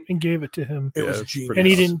shop and gave it to him. It was genius. And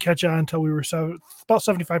he didn't catch on until we were about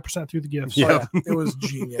 75% through the gifts. Yeah. It was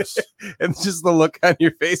genius. And just the look on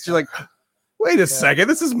your face, you're like, wait a second,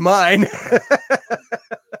 this is mine.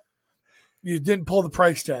 You didn't pull the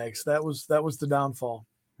price tags. That was the downfall.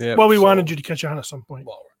 Yeah. Well, we wanted you to catch on at some point.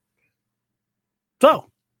 So,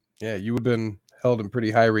 yeah, you have been held in pretty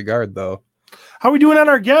high regard, though. How are we doing on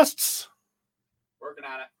our guests? Working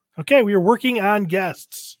on it. Okay, we are working on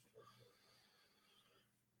guests.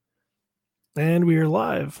 And we are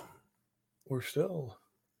live. We're still.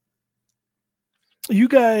 You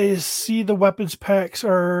guys see the weapons packs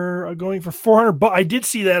are going for $400, but I did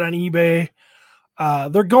see that on eBay.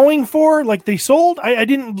 They're going for, like, they sold. I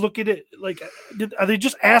didn't look at it. Like, are they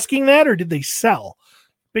just asking that, or did they sell?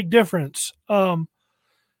 Big difference.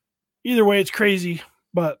 Either way, it's crazy.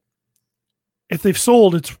 But if they've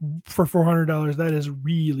sold, it's for $400. That is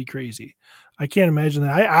really crazy. I can't imagine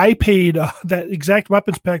that. I paid that exact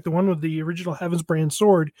weapons pack, the one with the original Heavens brand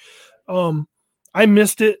sword. I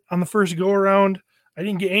missed it on the first go around. I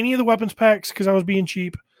didn't get any of the weapons packs because I was being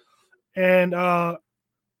cheap, and I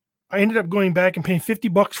ended up going back and paying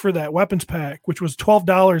 $50 for that weapons pack, which was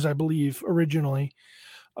 $12, I believe, originally.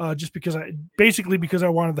 Just because I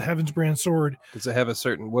wanted the Heavens brand sword. Does it have a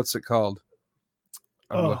certain, what's it called?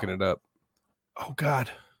 I'm looking it up. Oh God.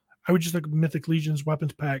 I would just look at Mythic Legion's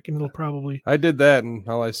weapons pack and it'll probably. I did that, and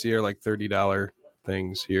all I see are like $30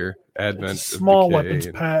 things here. Advent. Small weapons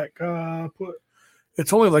pack.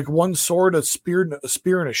 It's only like one sword, a spear,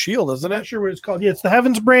 and a shield, isn't I'm not it? sure what it's called. Yeah, it's the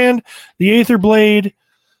Heaven's Brand, the Aether Blade.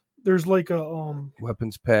 There's like a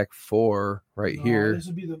Weapons pack 4 right here. This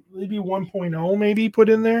would be maybe 1.0 maybe put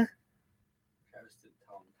in there.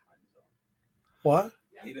 What?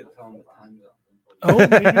 Oh,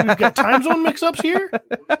 maybe we've got time zone mix-ups here.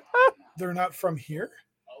 They're not from here?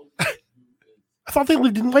 I thought they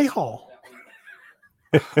lived in Whitehall.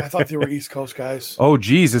 I thought they were East Coast guys. Oh,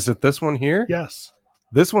 geez, is it this one here? Yes.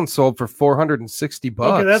 This one sold for $460.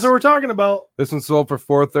 Okay, that's what we're talking about. This one sold for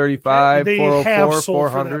 $435, They $404, have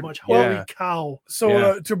sold for that $400. much. Holy Yeah. cow! So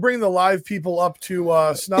Yeah. to bring the live people up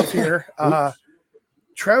to snuff here,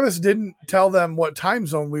 Travis didn't tell them what time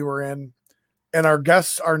zone we were in, and our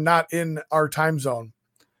guests are not in our time zone.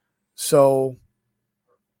 So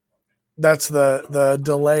that's the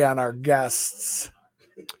delay on our guests.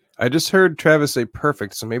 I just heard Travis say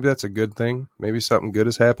perfect, so maybe that's a good thing. Maybe something good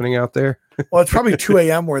is happening out there. Well, it's probably 2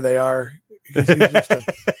 a.m. where they are.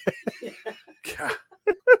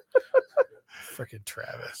 Freaking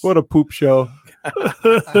Travis. What a poop show.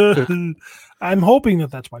 I'm hoping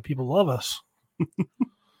that that's why people love us.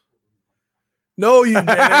 No, you didn't.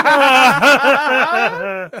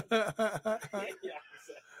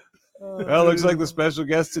 Well, looks like the special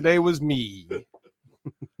guest today was me.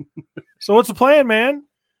 So what's the plan, man?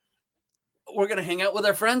 We're gonna hang out with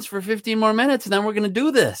our friends for 15 more minutes, and then we're gonna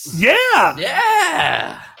do this. Yeah.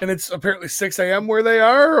 Yeah. And it's apparently 6 a.m. where they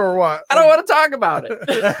are, or what? I don't want to talk about it.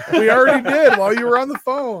 We already did while you were on the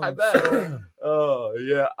phone. I bet. Oh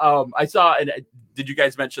yeah. I saw. And did you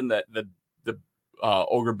guys mention that the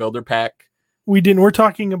Ogre Builder pack? We didn't. We're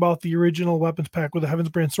talking about the original weapons pack with the Heaven's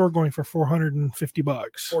Brand sword going for $450.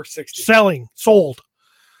 460. Sold.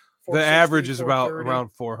 The average is about 430.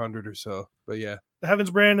 around 400 or so. But yeah. The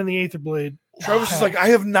Heaven's Brand and the Aether Blade. Travis is like, I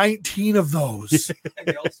have 19 of those.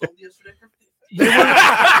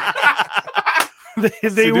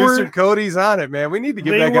 They were Producer Cody's on it, man. We need to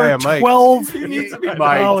give they that guy were a mic. 12. He needs to be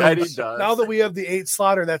dollars. mic'd. Eddie does. Now that we have the 8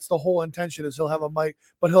 slaughter, that's the whole intention is he'll have a mic,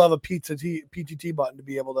 but he'll have a PTT button to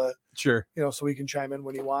be able to, Sure. so he can chime in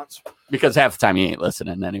when he wants. Because half the time he ain't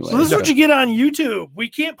listening anyway. So this is what you get on YouTube. We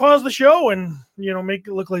can't pause the show and make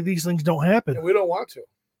it look like these things don't happen. And we don't want to.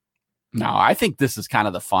 No, I think this is kind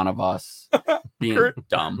of the fun of us being Kurt-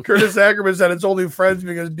 dumb. Curtis Ackerman said it's only friends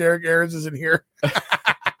because Derek Aarons isn't here.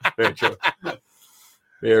 Very true.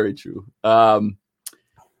 Very true.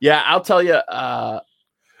 Yeah, I'll tell you. I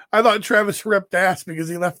thought Travis ripped ass because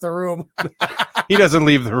he left the room. He doesn't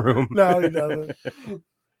leave the room. No, he doesn't.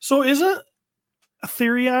 So isn't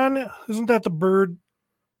Therion, isn't that the bird?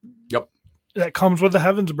 Yep. That comes with the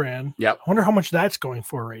Heaven's Brand. Yep. I wonder how much that's going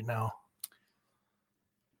for right now.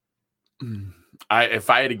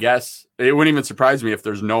 If I had to guess, it wouldn't even surprise me if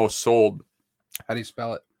there's no sold. How do you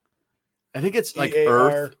spell it? I think it's like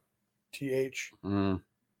Earth. THYON.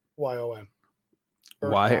 Why?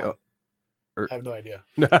 I have no idea.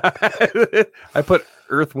 I put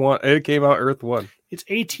Earth 1. It came out Earth 1. It's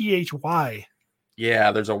ATHY.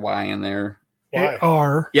 Yeah, there's a Y in there. Why?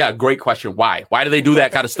 AR. Yeah, great question. Why? Why do they do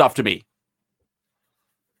that kind of stuff to me?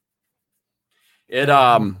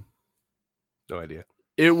 No idea.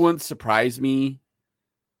 It wouldn't surprise me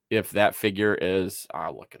if that figure is.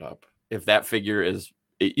 I'll look it up. If that figure is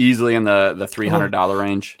easily in the $300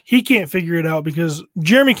 range. He can't figure it out because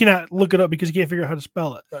Jeremy cannot look it up because he can't figure out how to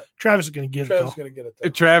spell it. Right. Travis is going to get Travis is it. Though. going to get it.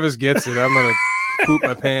 If Travis gets it, I'm going to poop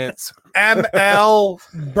my pants.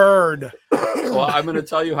 ML Bird. Well, I'm going to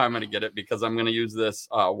tell you how I'm going to get it because I'm going to use this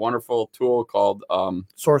wonderful tool called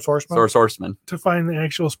Source Horseman. Source Horseman. To find the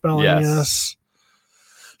actual spelling. Yes. Yes.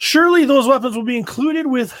 Surely those weapons will be included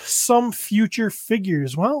with some future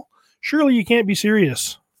figures. Well, surely you can't be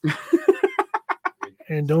serious.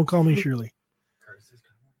 And don't call me Shirley.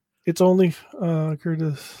 It's only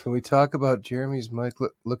Curtis. Can we talk about Jeremy's mic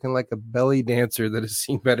looking like a belly dancer that has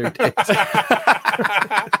seen better days?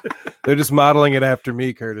 They're just modeling it after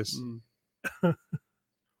me, Curtis.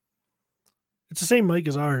 It's the same mic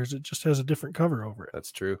as ours. It just has a different cover over it.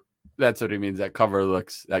 That's true. That's what he means. That cover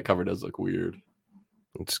does look weird.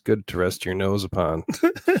 It's good to rest your nose upon.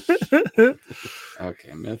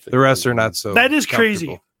 Okay, mythic. The rest are not so. That is crazy.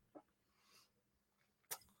 comfortable.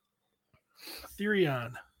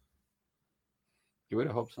 Therion. You would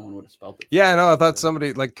have hoped someone would have spelled it. Yeah, I know. I thought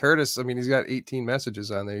somebody like Curtis. I mean, he's got 18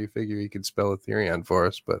 messages on there. You figure he could spell Ethereum for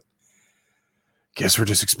us, but guess we're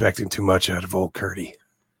just expecting too much out of old Curdy.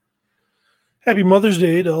 Happy Mother's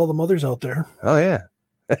Day to all the mothers out there. Oh yeah.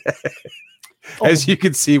 As you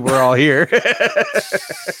can see, we're all here.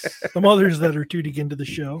 The mothers that are tuning into the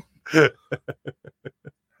show. Happy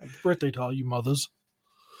birthday to all you mothers.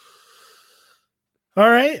 All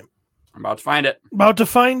right. I'm about to find it. About to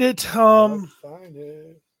find it. Find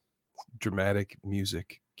it. Dramatic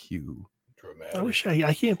music cue. I wish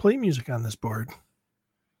I can't play music on this board.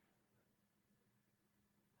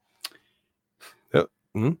 No.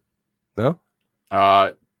 No.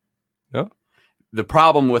 The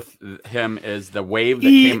problem with him is the wave that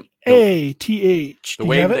came. EATH. The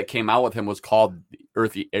wave that came out with him was called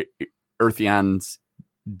Earthion's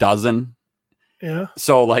dozen. Yeah.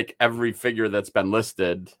 So like every figure that's been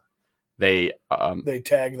listed, they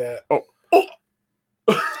tag that.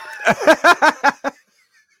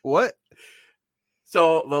 What?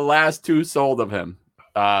 So the last two sold of him.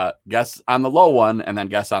 Guess on the low one and then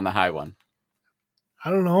guess on the high one. I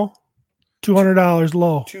don't know. $200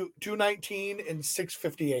 low. 219 and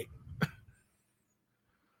 658.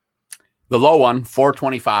 The low one,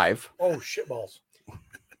 425. Oh, shitballs.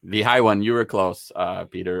 The high one, you were close,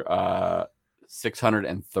 Peter.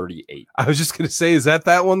 638. I was just gonna say, is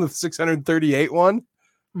that one, the 638 one?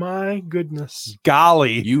 My goodness.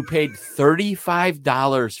 Golly. You paid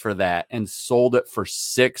 $35 for that and sold it for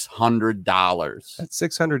 $600. That's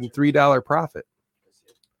 $603 profit.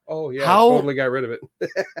 Oh yeah, How- totally got rid of it.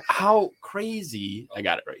 How crazy. I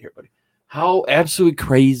got it right here, buddy. How absolutely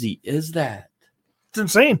crazy is that? It's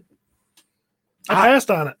insane. I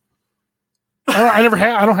passed on it. I never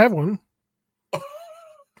had. I don't have one.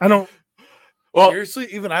 I don't. Well, Seriously,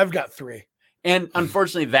 even I've got 3. and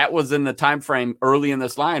unfortunately, that was in the time frame early in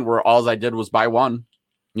this line where all I did was buy one.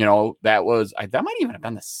 You know, that might even have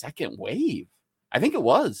been the second wave. I think it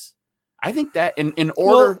was. I think that in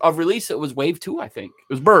order of release, it was wave 2. I think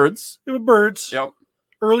it was birds. It was birds. Yep.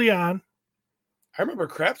 Early on, I remember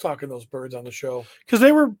crap talking those birds on the show. because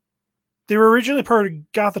they were originally part of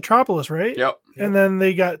Gothotropolis, right? Yep. And then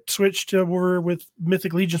they got switched over with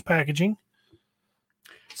Mythic Legions packaging.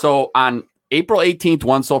 So on April 18th,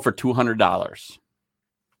 one sold for $200.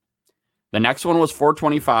 The next one was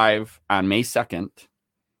 $425 on May 2nd,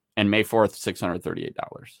 and May 4th, $638.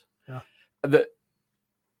 Yeah.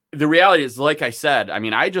 The reality is, like I said, I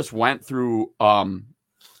mean, I just went through a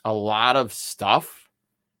lot of stuff,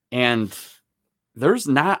 and there's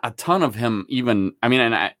not a ton of him even. I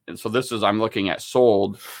mean, so this is, I'm looking at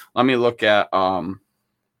sold. Let me look at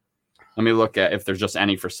if there's just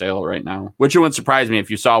any for sale right now, which it wouldn't surprise me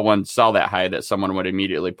if you saw one sell that high that someone would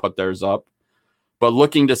immediately put theirs up. But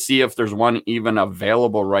looking to see if there's one even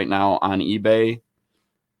available right now on eBay,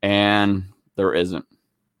 and there isn't.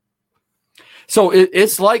 So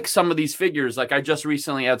it's like some of these figures. Like I just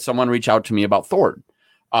recently had someone reach out to me about Thor.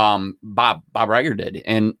 Bob Reiger did,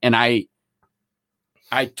 and I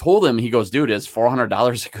told him, he goes, dude, is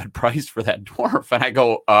 $400 a good price for that dwarf? And I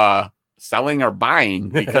go, selling or buying?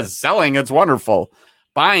 Because selling, it's wonderful.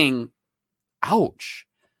 Buying, ouch.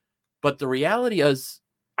 But the reality is,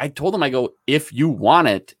 I told him, I go, if you want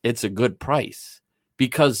it, it's a good price,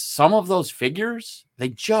 because some of those figures, they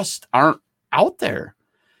just aren't out there.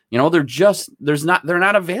 You know, they're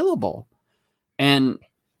not available. And,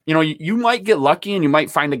 you know, you might get lucky and you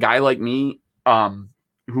might find a guy like me,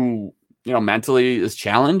 who, you know, mentally is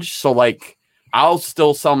challenged. So like, I'll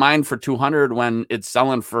still sell mine for 200 when it's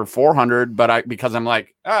selling for 400, because I'm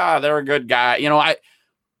like, they're a good guy. You know,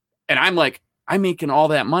 I'm like, I'm making all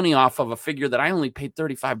that money off of a figure that I only paid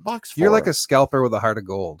 $35 for. You're like a scalper with a heart of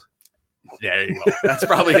gold. There you go. That's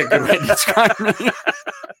probably a good way to describe me.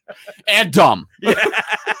 And dumb. Yeah.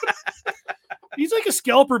 He's like a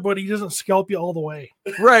scalper, but he doesn't scalp you all the way.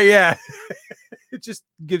 Right, yeah. It just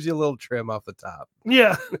gives you a little trim off the top.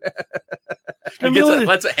 Yeah.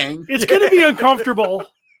 Let's hang. It's going to be uncomfortable,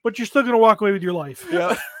 but you're still going to walk away with your life.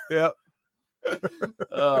 Yeah, yeah.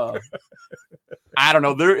 I don't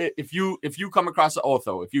know. If you come across the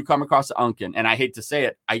Otho, if you come across the Unkin, and I hate to say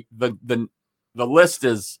it, the list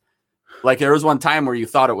is like, there was one time where you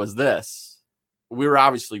thought it was this. We were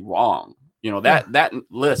obviously wrong. You know, that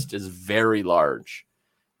list is very large,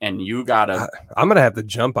 and you gotta. I'm gonna have to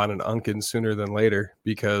jump on an Unkin sooner than later,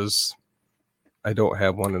 because I don't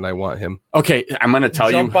have one and I want him. Okay, I'm gonna tell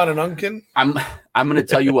Jump on an Unkin. I'm gonna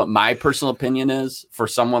tell you what my personal opinion is for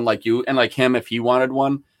someone like you and like him, if he wanted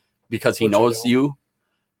one, because he knows you,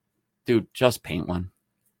 dude. Just paint one.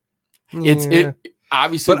 It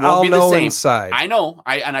obviously but won't I'll be the know same. inside. I know.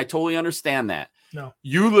 I totally understand that. No,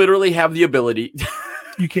 you literally have the ability.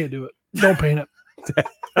 You can't do it. Don't paint it. You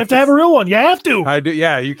have to have a real one. You have to. I do.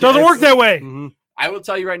 Yeah, you Doesn't work that way. Mm-hmm. I will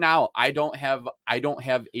tell you right now, I don't have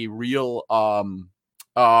a real oh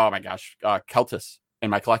my gosh, Keltis in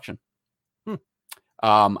my collection.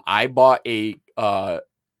 I bought a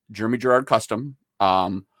Jeremy Gerard custom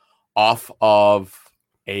off of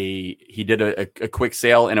he did a quick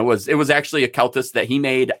sale, and it was actually a Keltis that he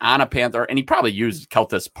made on a Panther, and he probably used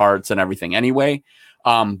Keltis parts and everything anyway.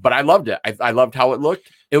 But I loved it. I loved how it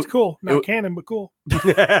looked. It's cool. Not canon, but cool.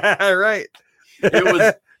 Right.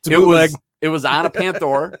 It was on a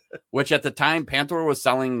Panther, which at the time Panther was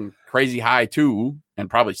selling crazy high too, and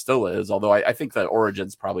probably still is. Although I think the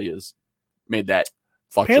Origins probably has made that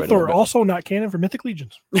fluctuate. Panther also not canon for Mythic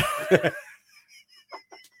Legions. That's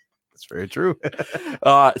very true.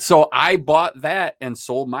 So I bought that and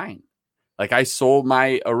sold mine. Like I sold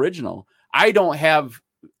my original. I don't have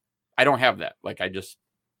that. Like I just.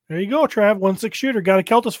 There you go, Trav. 1/6 shooter. Got a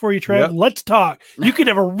Keltis for you, Trav. Yep. Let's talk. You can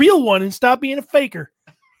have a real one and stop being a faker.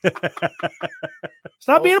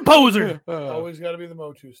 Stop being a poser. Always got to be the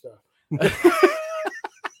Motu stuff.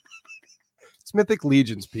 It's Mythic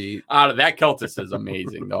Legions, Pete. That Keltis is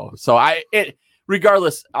amazing though. So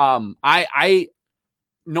regardless, I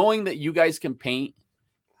knowing that you guys can paint,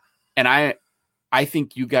 and I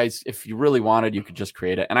think you guys, if you really wanted, you could just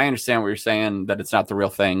create it. And I understand what you're saying, that it's not the real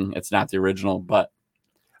thing, it's not the original, but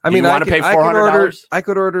I mean, want to pay $400. I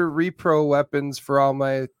could order repro weapons for all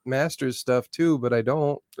my Masters stuff too, but I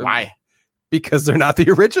don't. Why? Because they're not the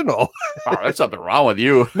original. Oh, there's something wrong with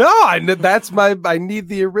you. No, I need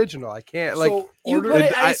the original. I can't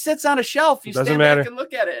It sits on a shelf. You Doesn't stand matter. back and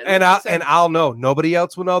look at it, and I'll know. Nobody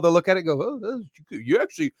else will know. They'll look at it and go, "Oh, you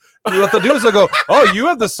actually." What they'll do is they'll go, "Oh, you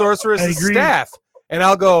have the sorceress staff," and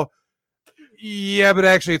I'll go, "Yeah, but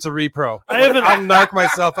actually, it's a repro." I'll knock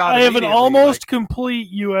myself out. I have an almost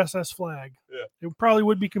complete USS flag. Yeah. It probably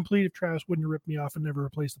would be complete if Travis wouldn't rip me off and never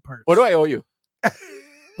replace the parts. What do I owe you?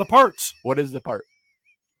 The parts. What is the part?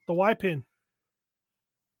 The Y pin.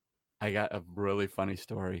 I got a really funny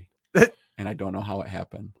story, and I don't know how it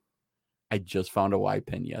happened. I just found a Y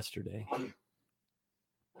pin yesterday.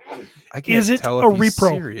 I can't Is it tell a if he's repro?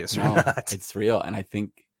 Serious or No, not. it's real, and I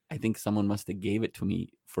think someone must have gave it to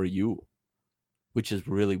me for you, which is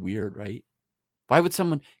really weird, right? Why would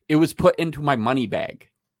someone? It was put into my money bag.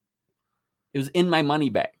 It was in my money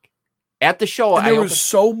bag at the show. And there was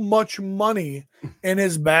so much money in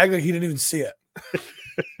his bag that he didn't even see it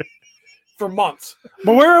for months.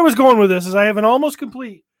 But where I was going with this is I have an almost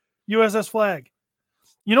complete USS flag.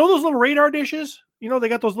 You know those little radar dishes? You know, they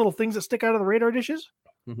got those little things that stick out of the radar dishes?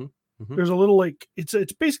 Mm-hmm. Mm-hmm. There's a little,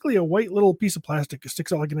 it's basically a white little piece of plastic that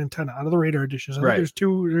sticks out like an antenna out of the radar dishes. I think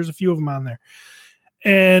there's a few of them on there.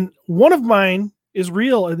 And one of mine is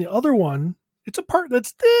real, and the other one, it's a part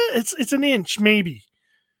that's, it's an inch maybe.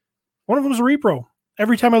 One of them is a repro.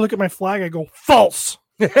 Every time I look at my flag, I go, false.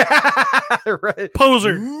 Right.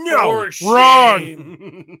 Poser. No.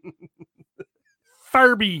 Wrong.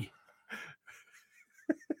 Farby.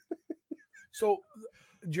 So,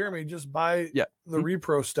 Jeremy, just buy the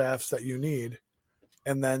repro staffs that you need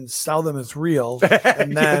and then sell them as real.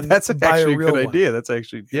 And then that's buy actually a real good one, idea. That's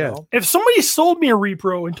actually, you know? If somebody sold me a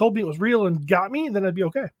repro and told me it was real and got me, then I'd be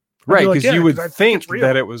okay. Right, like, because yeah, you would 'cause I think it's real.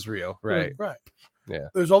 that it was real. Right. Right. Yeah.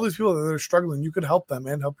 There's all these people that are struggling. You could help them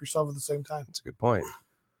and help yourself at the same time. That's a good point.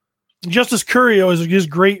 Justice Curio is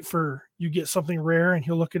great for you get something rare and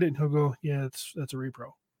he'll look at it and he'll go, yeah, that's a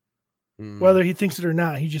repro. Whether he thinks it or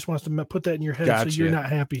not, he just wants to put that in your head so you're not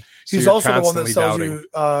happy. So He's you're also the one that sells constantly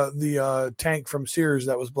you the tank from Sears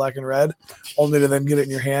that was black and red, only to then get it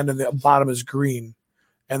in your hand and the bottom is green,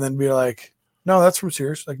 and then be like, "No, that's from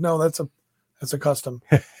Sears." Like, no, that's a custom.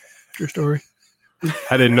 True story.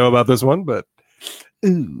 I didn't know about this one, but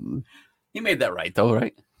He made that right, though,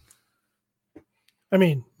 right? I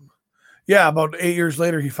mean, Yeah, about 8 years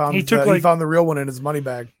later, he found He took, he like- found the real one in his money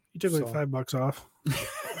bag. he took like So- $5 off.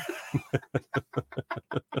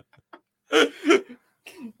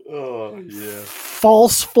 Oh yeah.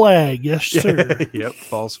 False flag, yes, sir. Yep,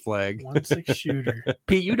 false flag. 1/6 shooter.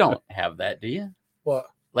 Pete, you don't have that, do you? What?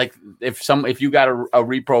 Like if you got a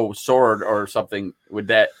repro sword or something, would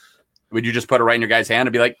you just put it right in your guy's hand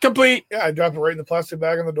and be like, complete? Yeah, I drop it right in the plastic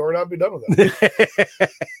bag on the door and I'll be done with it.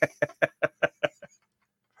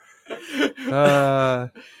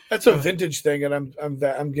 That's a vintage thing, and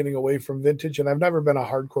I'm getting away from vintage, and I've never been a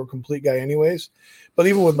hardcore complete guy, anyways. But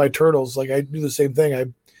even with my turtles, like I do the same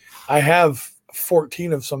thing. I have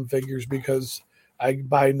 14 of some figures because I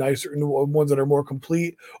buy nicer ones that are more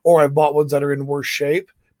complete, or I bought ones that are in worse shape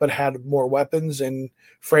but had more weapons and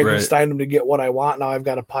Frankenstein them to get what I want. Now I've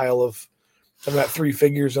got a pile of. I've got 3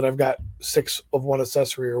 figures and I've got 6 of one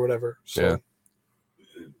accessory or whatever. So.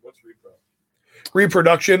 Yeah. What's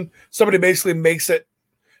reproduction? Somebody basically makes it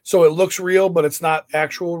so it looks real, but it's not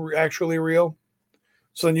actually real.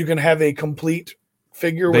 So then you can have a complete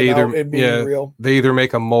figure without it being real. They either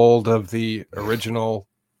make a mold of the original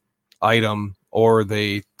item or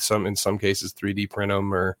they in some cases 3D print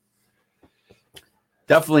them, or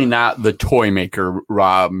definitely not the toy maker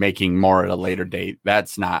making more at a later date.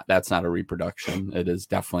 That's not a reproduction. It is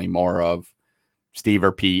definitely more of Steve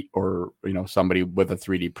or Pete or somebody with a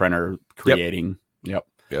 3D printer creating. Yep.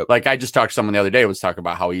 Like I just talked to someone the other day was talking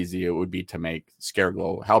about how easy it would be to make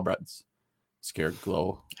Scareglow halberds.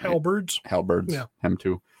 Halberds. Yeah. Him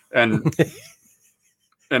too. And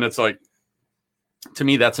and it's like, to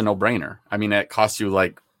me, that's a no-brainer. I mean, it costs you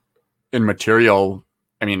like in material.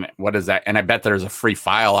 I mean, what is that? And I bet there's a free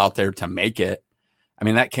file out there to make it. I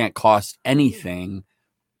mean, that can't cost anything,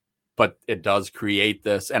 but it does create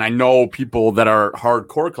this. And I know people that are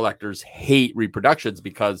hardcore collectors hate reproductions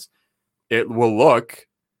because it will look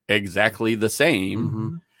exactly the same.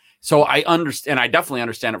 Mm-hmm. So I understand. I definitely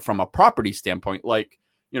understand it from a property standpoint. Like,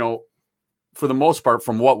 for the most part,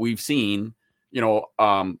 from what we've seen,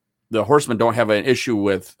 the Horsemen don't have an issue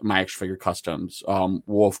with My Action Figure Customs,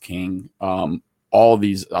 Wolf King, all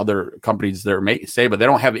these other companies that but they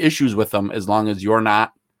don't have issues with them as long as you're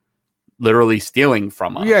not literally stealing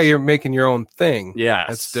from us. Yeah, you're making your own thing. Yeah,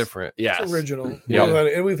 that's different. Yeah, it's original. Yeah,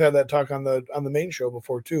 and we've had that talk on the main show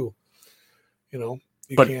before too. You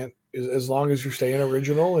can't, as long as you're staying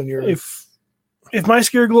original and you're. If my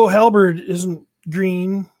Scareglow halberd isn't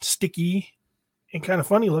green, sticky, and kind of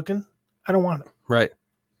funny looking, I don't want it. Right.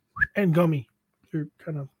 And gummy, they're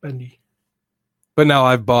kind of bendy. But now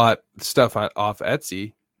I've bought stuff off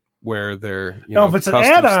Etsy where they're if it's an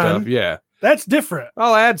add-on, yeah, that's different.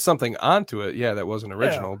 I'll add something onto it. Yeah, that wasn't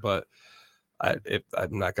original, but I'm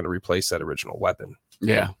not going to replace that original weapon.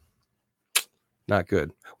 Yeah, not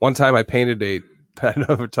good. One time I painted I don't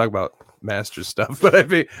know if we're talking about master stuff, but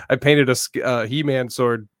I painted a He-Man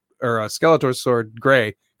sword or a Skeletor sword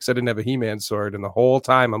gray because I didn't have a He-Man sword, and the whole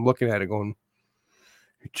time I'm looking at it going,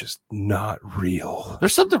 "You're just not real."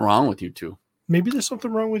 There's something wrong with you two. Maybe there's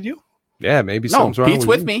something wrong with you. Yeah, maybe something's wrong. Pete's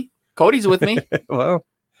with me. Cody's with me. Well,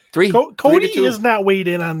 Cody is not weighed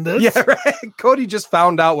in on this. Yeah, right. Cody just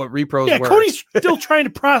found out what repros were. Cody's still trying to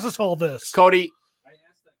process all this. Cody,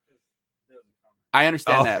 I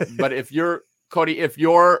understand that, but if your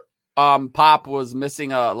pop was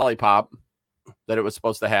missing a lollipop that it was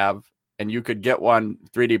supposed to have, and you could get one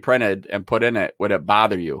 3D printed and put in it, would it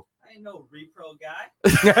bother you? No repro guy.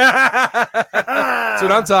 That's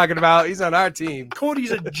what I'm talking about. He's on our team. Cody's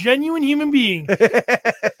a genuine human being.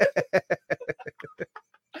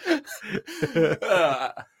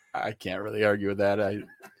 I can't really argue with that. I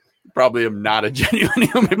probably am not a genuine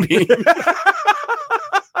human being.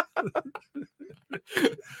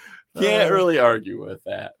 Can't really argue with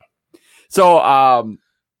that. So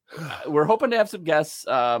we're hoping to have some guests.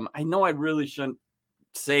 I know I really shouldn't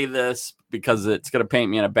say this because it's going to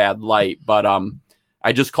paint me in a bad light, but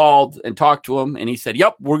I just called and talked to him and he said,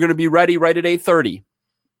 "Yep, we're going to be ready right at 8:30."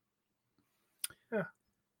 Yeah.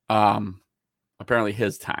 Apparently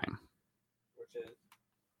his time, which is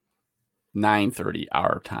 9:30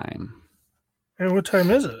 our time. And what time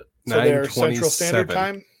is it? So they're Central Standard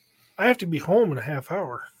Time. I have to be home in a half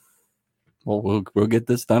hour. Well, we'll get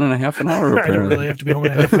this done in a half an hour. I don't really have to be home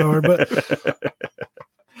in a half hour, but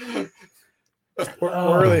where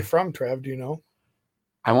are they from, Trev? Do you know?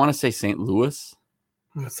 I want to say St. Louis.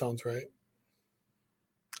 That sounds right.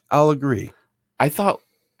 I'll agree. I thought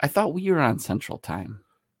we were on Central Time.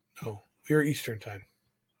 No, we're Eastern Time.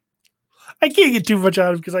 I can't get too much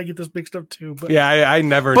out of it because I get this mixed up too. But yeah, I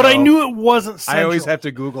never. But know. I knew it wasn't Central. I always have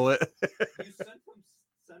to Google it. You sent from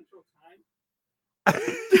Central Time?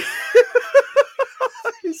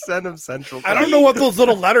 You send him Central I Time. don't know what those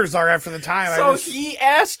little letters are after the time. So he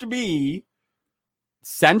asked me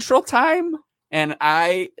Central Time, and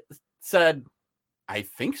I said, "I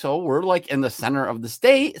think so. We're like in the center of the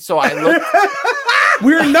state." So I looked.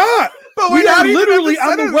 We're not. But We we're are not even literally at the on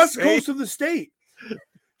center the of west the state. coast of the state.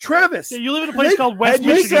 Travis, Yeah, you live in a place called West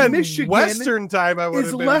Michigan. Michigan. Michigan Western Time, I would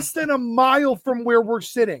is have been. less than a mile from where we're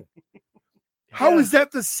sitting. How is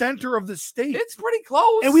that the center of the state? It's pretty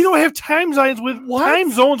close. And we don't have time zones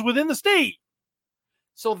within the state.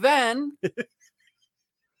 So then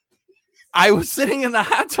I was sitting in the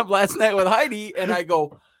hot tub last night with Heidi, and I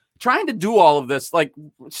go, trying to do all of this like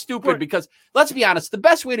stupid, Right. because let's be honest, the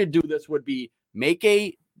best way to do this would be make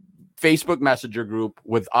a Facebook Messenger group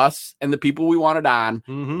with us and the people we wanted on.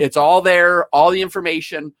 Mhm. It's all there, all the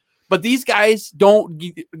information. But these guys don't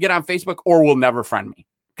get on Facebook or will never friend me.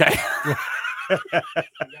 Okay.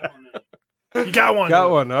 You got one. Got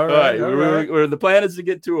one. All All right. right. All right. The plan is to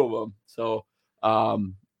get 2 of them. So,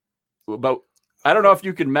 but I don't know if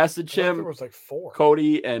you can message There him, was like 4.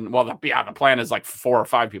 Cody, and the plan is like 4 or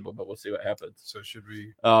 5 people, but we'll see what happens. So should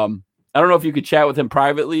we? I don't know if you could chat with him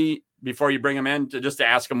privately before you bring him in to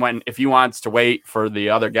ask him if he wants to wait for the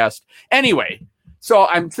other guest. Anyway, so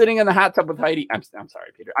I'm sitting in the hot tub with Heidi. I'm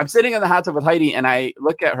sorry, Peter. I'm sitting in the hot tub with Heidi, and I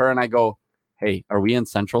look at her and I go, "Hey, are we in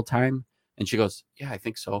Central Time?" And she goes, "Yeah, I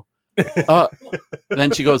think so."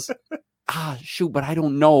 Then she goes, "Shoot, but I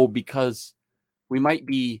don't know because we might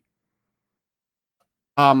be."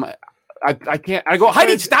 I can't. I go,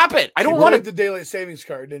 Heidi, stop it! I don't want the daylight savings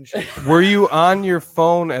card, didn't she? Were you on your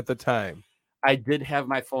phone at the time? I did have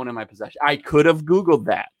my phone in my possession. I could have Googled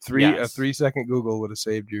that. A 3-second Google would have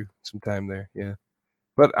saved you some time there. Yeah,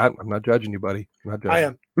 but I'm not judging you, buddy. I'm not judging. I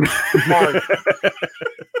am.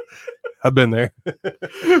 I've been there.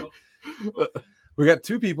 We got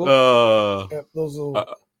 2 people. Oh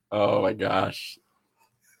my gosh!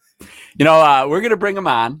 We're gonna bring them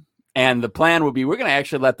on. And the plan would be we're going to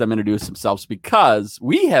actually let them introduce themselves because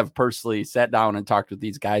we have personally sat down and talked with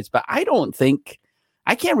these guys, but I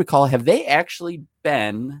can't recall, have they actually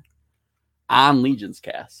been on Legion's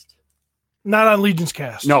Cast? Not on Legion's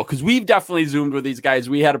Cast. No, because we've definitely Zoomed with these guys.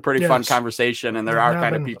 We had a pretty fun conversation, and there are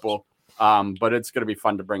kind of people, but it's going to be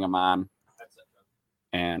fun to bring them on.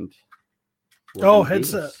 And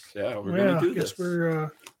headset. Yeah, we're going to do this.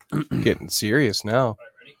 We're getting serious now.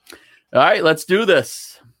 All right, let's do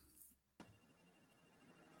this.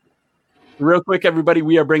 Real quick, everybody,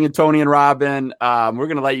 we are bringing Tony and Rob in. We're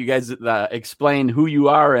going to let you guys explain who you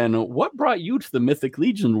are and what brought you to the Mythic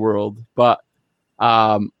Legion world. But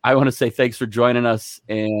I want to say thanks for joining us.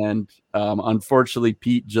 And unfortunately,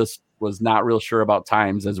 Pete just was not real sure about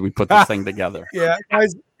times as we put this thing together. Yeah,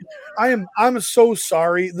 guys, I'm so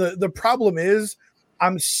sorry. The problem is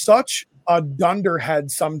I'm such a dunderhead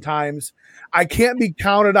sometimes. I can't be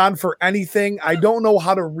counted on for anything. I don't know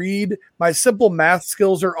how to read. My simple math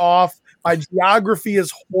skills are off. My geography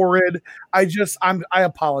is horrid. I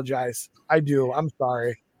apologize. I do. I'm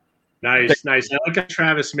sorry. Nice. I like how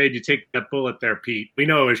Travis made you take that bullet there, Pete. We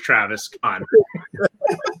know it was Travis. Come on.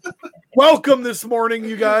 Welcome this morning,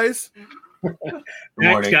 you guys.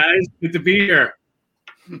 Thanks, guys. Good to be here.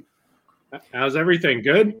 How's everything?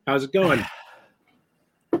 Good? How's it going?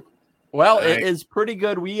 Well, it is pretty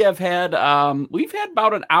good. We've had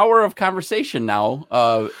about an hour of conversation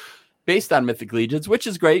now, based on Mythic Legions, which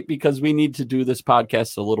is great because we need to do this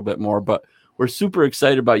podcast a little bit more. But we're super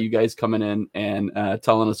excited about you guys coming in and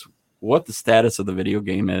telling us what the status of the video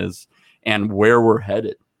game is and where we're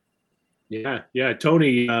headed. Yeah.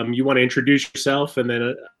 Tony, you want to introduce yourself and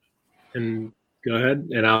then and go ahead,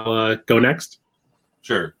 and I'll go next.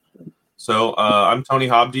 Sure. So I'm Tony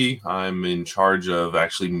Hobdy. I'm in charge of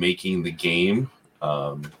actually making the game,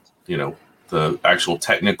 the actual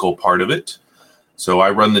technical part of it. So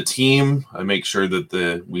I run the team. I make sure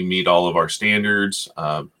that we meet all of our standards.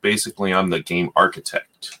 Basically, I'm the game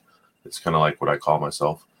architect. It's kind of like what I call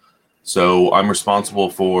myself. So I'm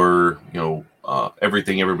responsible for,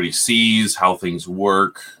 everything everybody sees, how things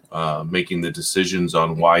work, making the decisions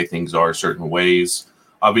on why things are certain ways.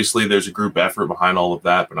 Obviously, there's a group effort behind all of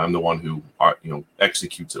that, but I'm the one who,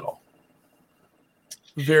 executes it all.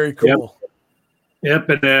 Very cool. Yep,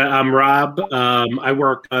 and I'm Rob. I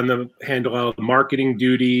work on handle all the marketing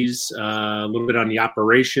duties, a little bit on the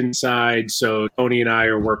operation side. So Tony and I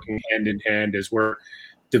are working hand in hand as we're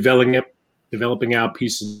developing out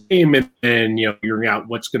pieces of the game and figuring out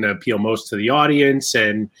what's going to appeal most to the audience,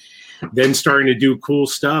 and then starting to do cool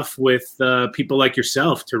stuff with people like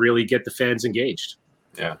yourself to really get the fans engaged.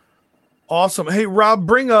 Yeah. Awesome. Hey, Rob,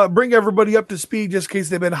 bring everybody up to speed just in case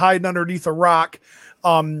they've been hiding underneath a rock.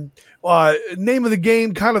 Name of the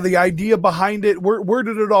game, kind of the idea behind it. Where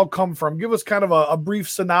did it all come from? Give us kind of a brief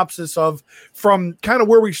synopsis from kind of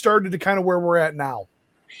where we started to kind of where we're at now.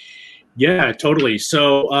 Yeah, totally.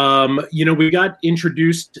 So, we got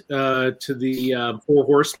introduced to the Four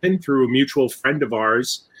Horsemen through a mutual friend of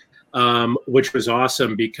ours, which was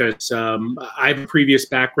awesome because I have a previous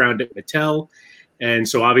background at Mattel. And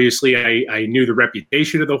so obviously I knew the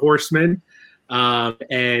reputation of the Horsemen.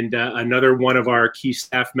 And another one of our key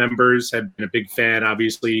staff members had been a big fan,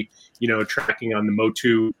 obviously, tracking on the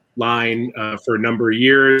Motu line for a number of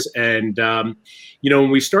years. And,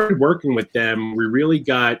 when we started working with them, we really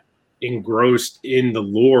got engrossed in the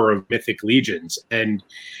lore of Mythic Legions. And,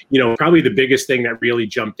 probably the biggest thing that really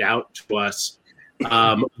jumped out to us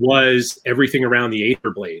was everything around the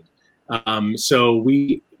Aether Blade. So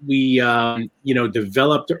we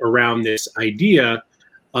developed around this idea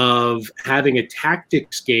of having a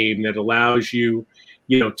tactics game that allows you,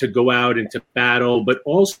 to go out into battle, but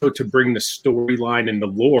also to bring the storyline and the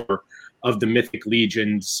lore of the Mythic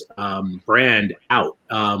Legions brand out,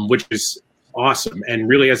 which is awesome and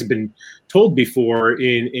really hasn't been told before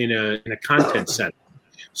in a content set.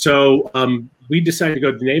 So we decided to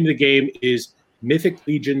go. The name of the game is Mythic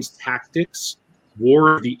Legions Tactics: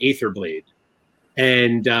 War of the Aetherblade,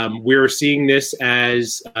 and we're seeing this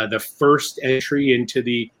as the first entry into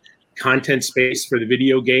the content space for the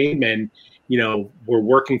video game. And we're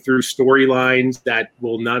working through storylines that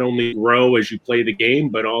will not only grow as you play the game,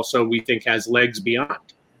 but also we think has legs beyond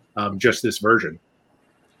just this version.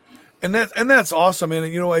 And that's awesome.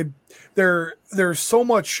 And there's so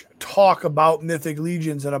much talk about Mythic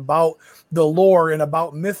Legions and about the lore and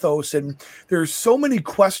about mythos, and there's so many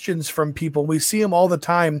questions from people. We see them all the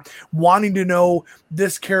time wanting to know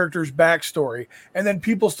this character's backstory, and then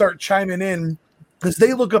people start chiming in because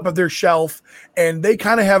they look up at their shelf and they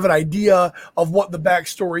kind of have an idea of what the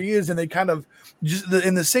backstory is, and they kind of just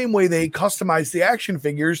in the same way they customize the action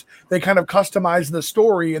figures, they kind of customize the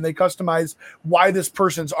story, and they customize why this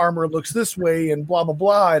person's armor looks this way and blah, blah,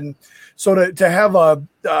 blah. And so to have a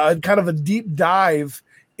kind of a deep dive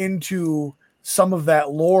into some of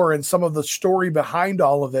that lore and some of the story behind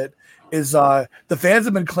all of it is the fans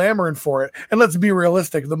have been clamoring for it. And let's be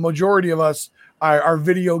realistic. The majority of us are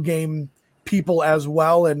video game people as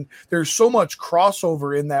well, and there's so much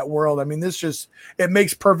crossover in that world. I mean, it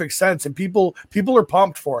makes perfect sense, and people are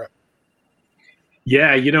pumped for it.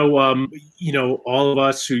 Yeah, all of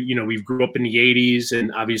us who we grew up in the 80s,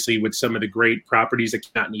 and obviously with some of the great properties that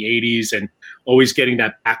came out in the 80s, and always getting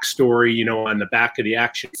that backstory on the back of the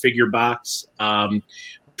action figure box,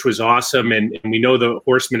 which was awesome. And we know the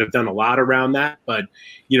Horsemen have done a lot around that, but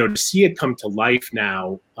to see it come to life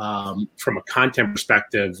now from a content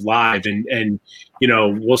perspective live, and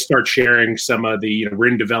we'll start sharing some of the we're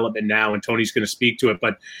in development now, and Tony's going to speak to it,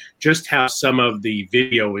 but just how some of the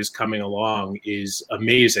video is coming along is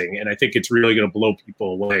amazing, and I think it's really going to blow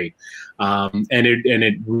people away. And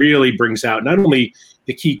it really brings out not only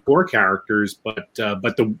the key core characters, but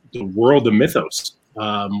the world of mythos,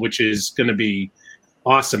 which is going to be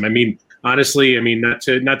awesome. I mean, honestly, not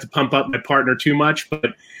to pump up my partner too much,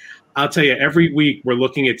 but I'll tell you, every week we're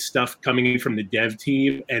looking at stuff coming in from the dev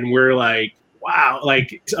team, and we're like, wow,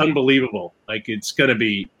 like it's unbelievable. Like it's going to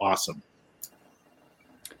be awesome.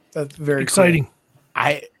 That's very exciting.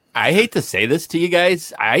 Cool. I hate to say this to you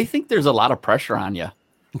guys. I think there's a lot of pressure on you.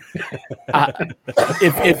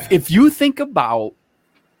 If you think about,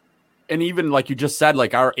 and even like you just said,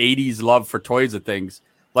 like our 80s love for toys and things,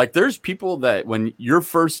 like there's people that when you're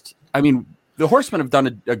first, the Horsemen have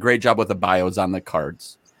done a great job with the bios on the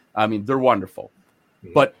cards. They're wonderful.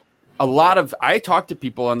 But I talk to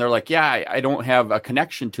people and they're like, yeah, I don't have a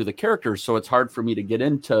connection to the characters, so it's hard for me to get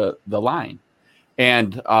into the line.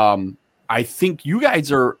 And I think you guys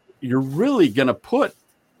you're really going to put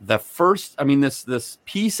the first, this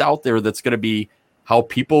piece out there that's going to be how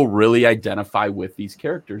people really identify with these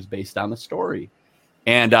characters based on the story.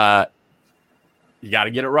 And you got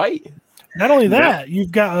to get it right. Not only that,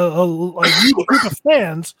 you've got a huge group of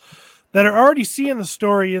fans that are already seeing the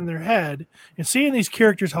story in their head and seeing these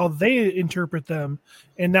characters, how they interpret them.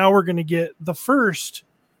 And now we're going to get the first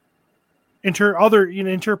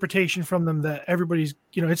interpretation from them that everybody's,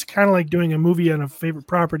 it's kind of like doing a movie on a favorite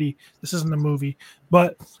property. This isn't a movie,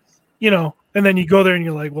 but, and then you go there and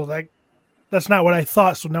you're like, well, that's not what I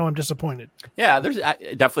thought. So now I'm disappointed. Yeah, there's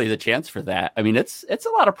definitely the chance for that. It's a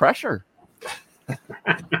lot of pressure.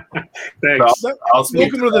 Thanks.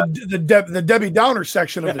 Welcome to the Debbie Downer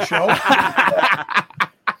section of the show.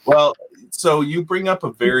 Well, so you bring up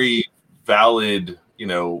a very valid,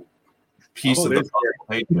 piece of the puzzle.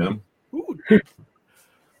 Hey, Jim.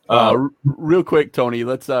 Real quick, Tony.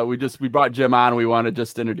 Let's we brought Jim on. We want to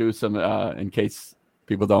just introduce him in case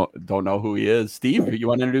people don't know who he is. Steve, you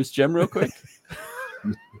want to introduce Jim real quick?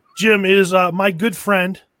 Jim is my good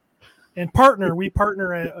friend and partner. We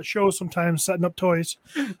partner at a show sometimes, setting up toys.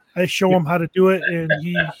 I show him how to do it, and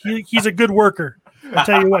he's a good worker. I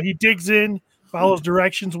tell you what, he digs in, follows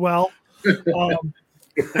directions well. Of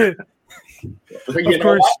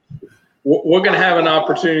course, we're going to have an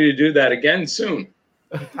opportunity to do that again soon.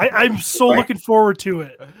 I'm so looking forward to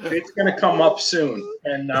it. It's going to come up soon,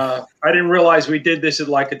 and I didn't realize we did this at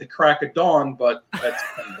the crack of dawn, but that's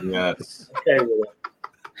yes. Okay with it.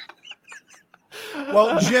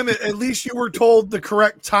 Well, Jim, at least you were told the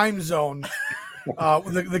correct time zone.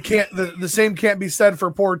 The same can't be said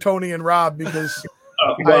for poor Tony and Rob because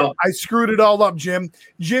I screwed it all up, Jim.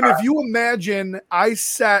 Jim, if you imagine, I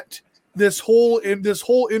set this whole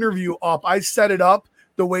interview up. I set it up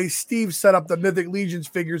the way Steve set up the Mythic Legions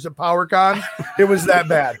figures at PowerCon. It was that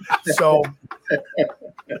bad. So,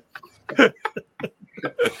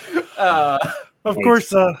 of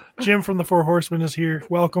course, Jim from the Four Horsemen is here.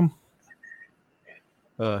 Welcome.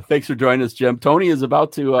 Thanks for joining us, Jim. Tony is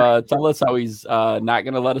about to tell us how he's not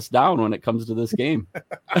going to let us down when it comes to this game.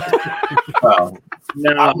 Well,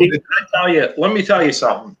 now, let me tell you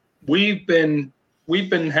something. We've been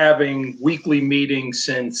having weekly meetings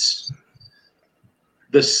since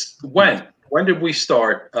this. When did we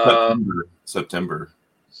start? September.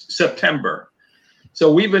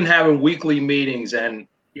 So we've been having weekly meetings, and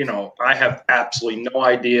I have absolutely no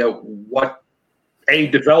idea what a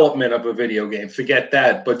development of a video game. Forget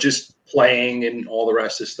that, but just playing and all the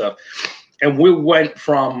rest of the stuff. And we went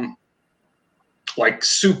from like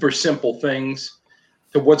super simple things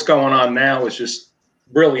to what's going on now is just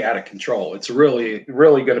really out of control. It's really,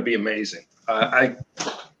 really going to be amazing. I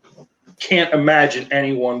can't imagine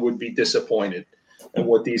anyone would be disappointed in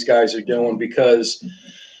what these guys are doing, because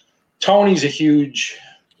Tony's a huge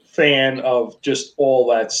fan of just all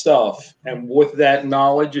that stuff. And with that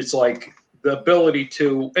knowledge, it's like the ability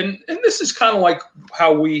to, and this is kind of like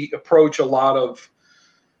how we approach a lot of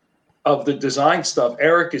the design stuff.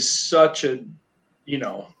 Eric is such a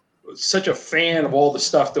fan of all the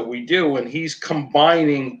stuff that we do, and he's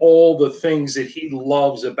combining all the things that he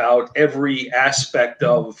loves about every aspect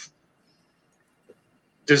of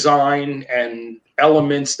design and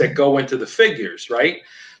elements that go into the figures, right?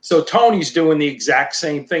 So Tony's doing the exact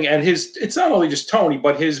same thing, and it's not only just Tony,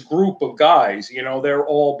 but his group of guys,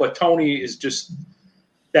 but Tony is just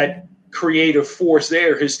that creative force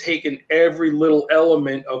there, has taken every little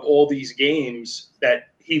element of all these games that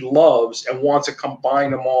he loves and wants to combine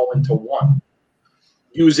them all into one,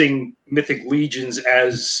 using Mythic Legions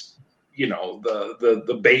as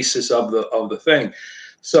the basis of the thing.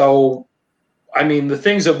 So I mean, the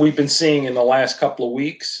things that we've been seeing in the last couple of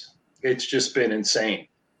weeks, it's just been insane.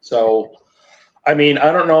 So I mean,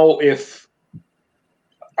 I don't know if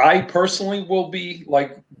I personally will be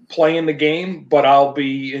like playing the game, but I'll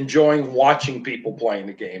be enjoying watching people playing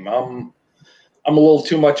the game. I'm a little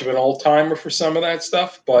too much of an old timer for some of that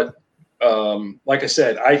stuff, but like I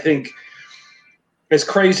said, I think as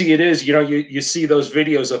crazy it is, you see those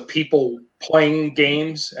videos of people playing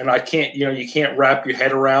games, and I can't, you can't wrap your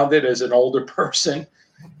head around it as an older person.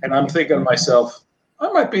 And I'm thinking to myself,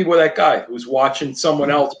 I might be with that guy who's watching someone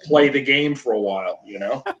else play the game for a while,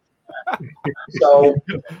 So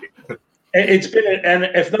it's been, and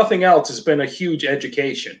if nothing else, it's been a huge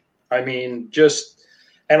education. I mean,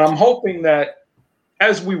 and I'm hoping that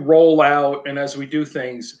as we roll out and as we do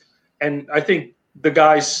things, and I think the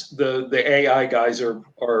guys, the AI guys are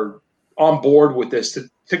on board with this,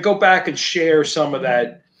 to go back and share some of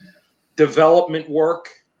that development work,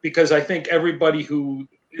 because I think everybody who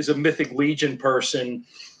is a Mythic Legion person,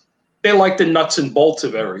 they like the nuts and bolts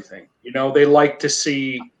of everything. They like to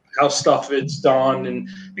see how stuff is done, and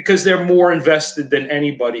because they're more invested than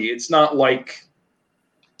anybody. It's not like,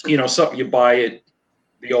 something you buy at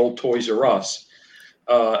the old Toys R Us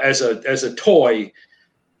as a toy.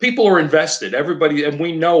 People are invested. Everybody, and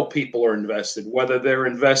we know people are invested, whether they're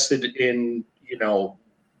invested in,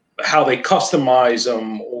 how they customize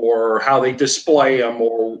them or how they display them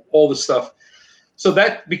or all the stuff. So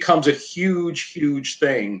that becomes a huge, huge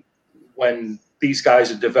thing when these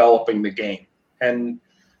guys are developing the game. And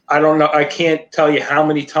I don't know, I can't tell you how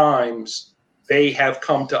many times they have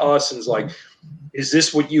come to us and is like, is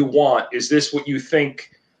this what you want? Is this what you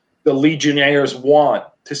think the Legionnaires want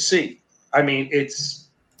to see? I mean, it's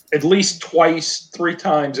at least twice, 3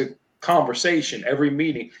 times a conversation, every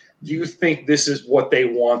meeting. Do you think this is what they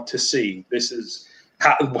want to see? This is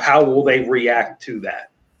how will they react to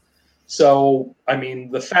that? So, I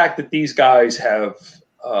mean, the fact that these guys have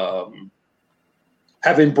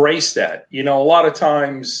embraced that, a lot of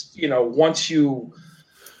times, once you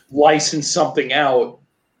license something out,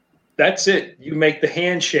 that's it. You make the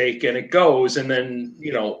handshake and it goes. And then,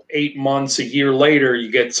 8 months, a year later,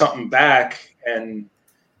 you get something back, and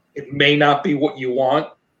it may not be what you want,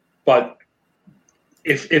 but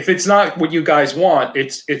if it's not what you guys want,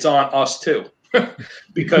 it's on us too,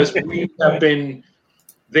 because we have been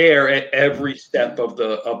there at every step of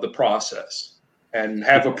the process and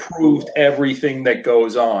have approved everything that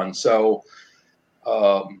goes on. So,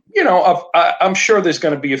 I'm sure there's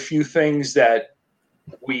going to be a few things that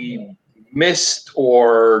we missed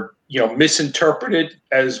or, misinterpreted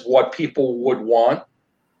as what people would want.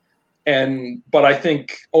 But I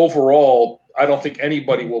think overall, I don't think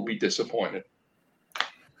anybody will be disappointed.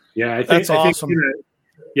 Yeah, I think that's awesome.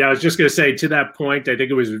 I was just going to say, to that point, I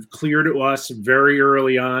think it was clear to us very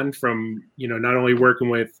early on from, not only working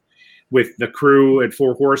with the crew at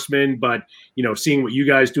Four Horsemen, but, seeing what you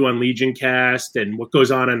guys do on Legion Cast and what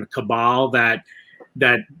goes on in the Cabal, that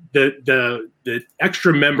that the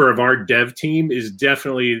extra member of our dev team is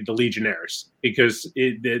definitely the Legionnaires, because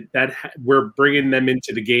we're bringing them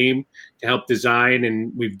into the game to help design,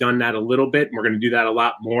 and we've done that a little bit, and we're going to do that a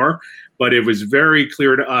lot more. But it was very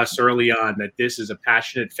clear to us early on that this is a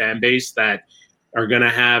passionate fan base that are going to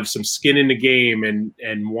have some skin in the game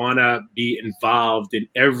and want to be involved in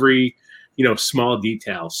every small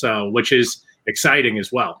detail. So, which is exciting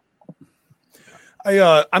as well.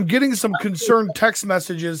 I'm getting some concerned text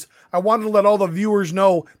messages. I wanted to let all the viewers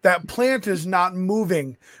know that plant is not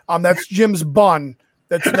moving. That's Jim's bun.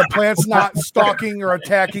 The plant's not stalking or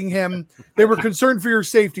attacking him. They were concerned for your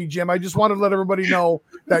safety, Jim. I just wanted to let everybody know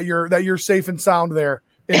that you're safe and sound there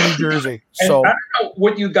in New Jersey. So, I don't know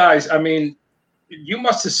what you guys. I mean, you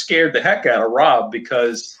must have scared the heck out of Rob,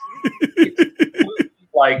 because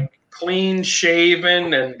like clean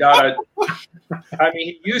shaven and got a. I mean,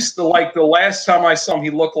 he used to, like, the last time I saw him, he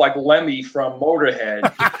looked like Lemmy from Motorhead.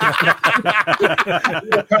 We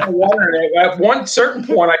were kind of wondering, at one certain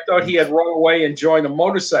point, I thought he had run away and joined a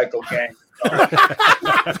motorcycle gang. I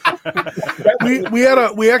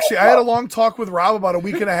had a long talk with Rob about a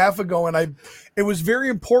week and a half ago, and it was very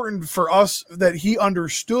important for us that he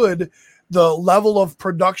understood the level of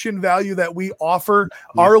production value that we offer,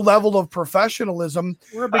 our level of professionalism.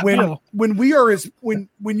 When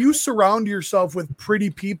you surround yourself with pretty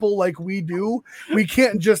people like we do, we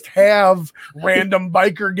can't just have random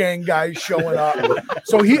biker gang guys showing up.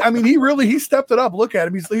 So he stepped it up. Look at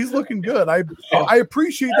him. He's looking good. I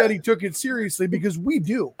appreciate that he took it seriously, because we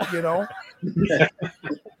do, I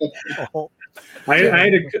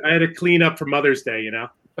had to clean up for Mother's Day,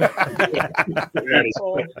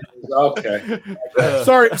 Okay.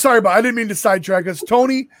 Sorry, but I didn't mean to sidetrack us.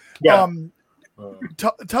 Tony, Yeah.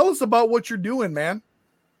 Tell us about what you're doing, man.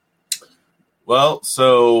 Well,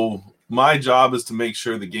 so my job is to make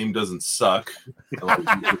sure the game doesn't suck.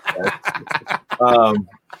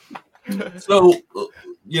 So,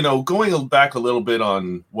 going back a little bit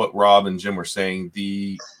on what Rob and Jim were saying,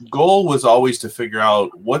 the goal was always to figure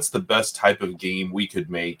out what's the best type of game we could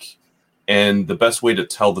make and the best way to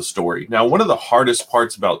tell the story. Now, one of the hardest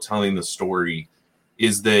parts about telling the story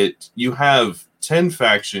is that you have 10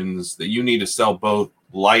 factions that you need to sell both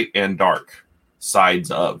light and dark sides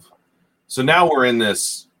of. So now we're in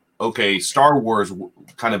this, Star Wars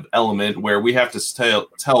kind of element where we have to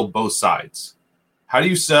tell both sides. How do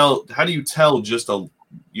you tell just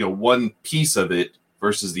one piece of it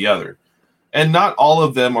versus the other? And not all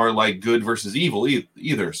of them are like good versus evil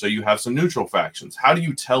either. So you have some neutral factions. How do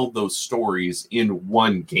you tell those stories in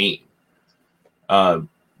one game?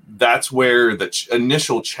 That's where the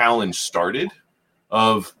initial challenge started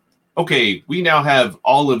of, we now have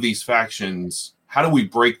all of these factions. How do we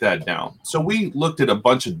break that down? So we looked at a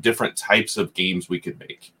bunch of different types of games we could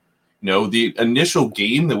make. The initial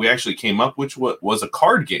game that we actually came up with was a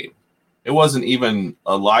card game. It wasn't even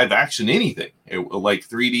a live action anything. Like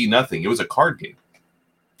 3D nothing. It was a card game.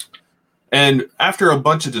 And after a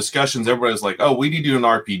bunch of discussions, everybody was like, we need to do an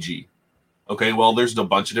RPG. Okay, well, there's a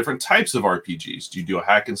bunch of different types of RPGs. Do you do a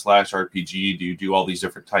hack and slash RPG? Do you do all these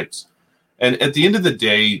different types? And at the end of the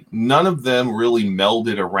day, none of them really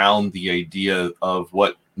melded around the idea of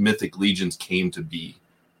what Mythic Legions came to be,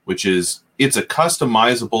 which is it's a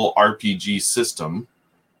customizable RPG system.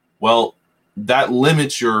 Well, that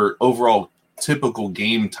limits your overall typical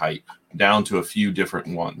game type down to a few different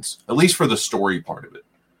ones, at least for the story part of it.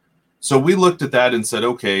 So we looked at that and said,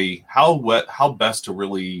 how best to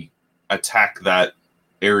really attack that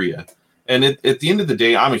area? And at the end of the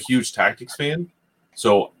day, I'm a huge tactics fan.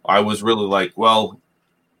 So I was really like,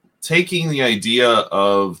 taking the idea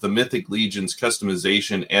of the Mythic Legions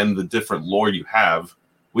customization and the different lore you have,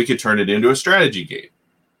 we could turn it into a strategy game.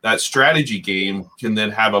 That strategy game can then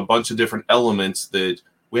have a bunch of different elements that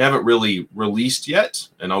we haven't really released yet,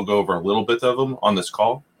 and I'll go over a little bit of them on this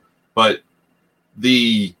call. But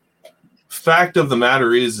the fact of the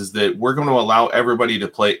matter is that we're going to allow everybody to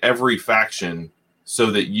play every faction so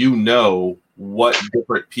that what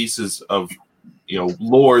different pieces of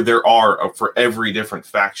lore there are for every different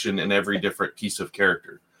faction and every different piece of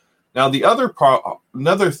character. Now, the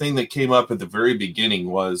another thing that came up at the very beginning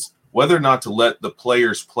was whether or not to let the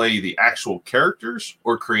players play the actual characters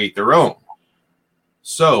or create their own.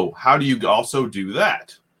 So how do you also do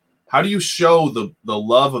that? How do you show the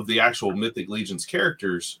love of the actual Mythic Legions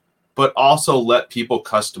characters, but also let people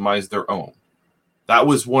customize their own? That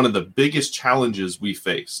was one of the biggest challenges we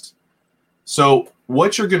faced. So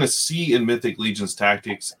what you're going to see in Mythic Legions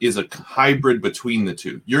Tactics is a hybrid between the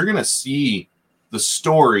two. You're going to see the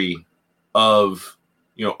story of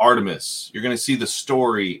Artemis. You're going to see the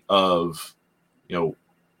story of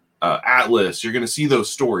Atlas. You're going to see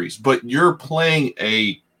those stories, but you're playing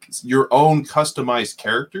your own customized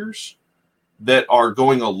characters that are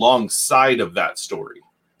going alongside of that story.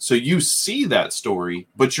 So you see that story,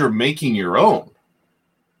 but you're making your own.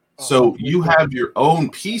 So you have your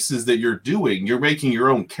own pieces that you're doing. You're making your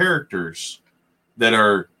own characters that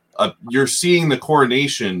are, you're seeing the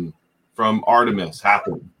coronation from Artemis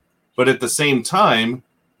happen. But at the same time,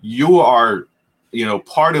 you are,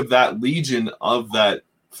 part of that legion of that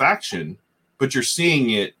faction, but you're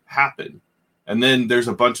seeing it happen. And then there's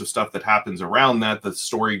a bunch of stuff that happens around that the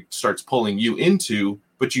story starts pulling you into,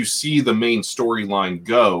 but you see the main storyline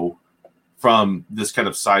go from this kind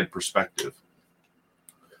of side perspective.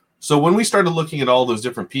 So when we started looking at all those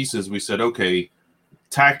different pieces, we said, okay,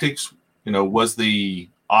 tactics, was the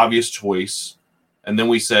obvious choice. And then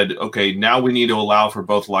we said, okay, now we need to allow for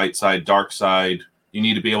both light side, dark side. You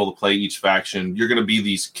need to be able to play each faction. You're going to be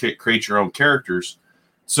these create your own characters.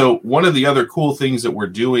 So one of the other cool things that we're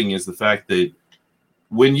doing is the fact that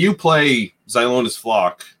when you play Zylonis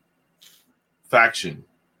Flock faction,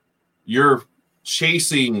 you're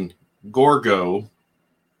chasing Gorgo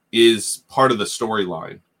is part of the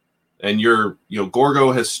storyline. And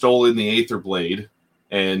Gorgo has stolen the Aether Blade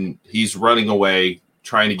and he's running away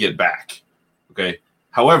trying to get back. Okay.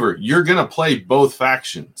 However, you're going to play both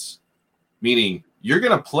factions, meaning you're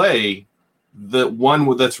going to play the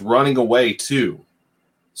one that's running away too.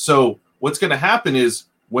 So what's going to happen is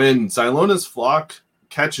when Zylonis Flock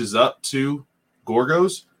catches up to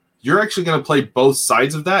Gorgos, you're actually going to play both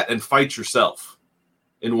sides of that and fight yourself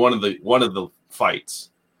in one of the fights.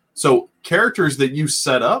 So characters that you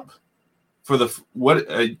set up for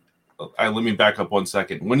let me back up 1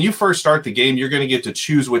 second. When you first start the game, you're going to get to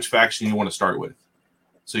choose which faction you want to start with.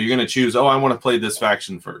 So you're going to choose, I want to play this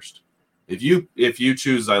faction first. If you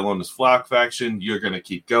choose Zylonis Flock faction, you're going to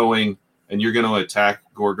keep going and you're going to attack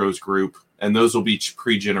Gorgo's group, and those will be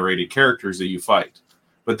pre-generated characters that you fight.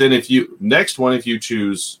 But then if you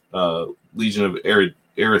choose Legion of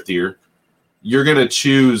Arethyr, you're going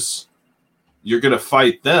to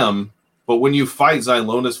fight them. But when you fight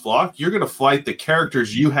Zylonis Flock, you're going to fight the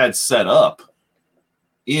characters you had set up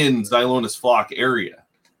in Zylonis Flock area.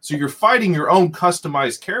 So you're fighting your own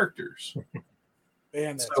customized characters.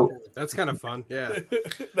 Man, that's kind of fun. Yeah.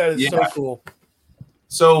 That is so cool.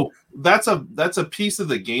 So that's a piece of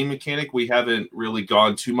the game mechanic we haven't really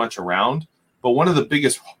gone too much around. But one of the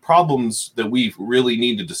biggest problems that we really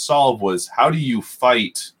needed to solve was how do you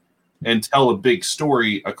fight and tell a big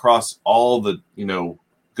story across all the,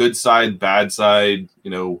 good side, bad side,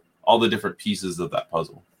 all the different pieces of that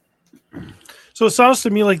puzzle. So it sounds to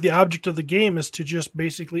me like the object of the game is to just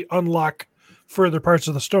basically unlock further parts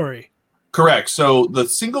of the story. Correct. So the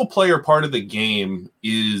single player part of the game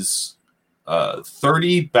is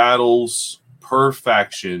 30 battles per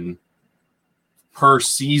faction per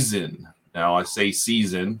season. Now I say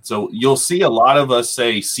season. So you'll see a lot of us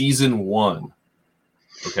say season 1.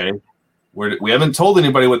 Okay. We haven't told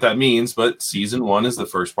anybody what that means, but season 1 is the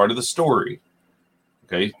first part of the story.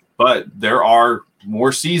 Okay. But there are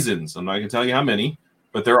more seasons. I'm not going to tell you how many,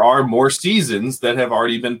 but there are more seasons that have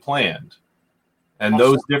already been planned. And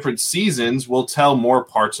those different seasons will tell more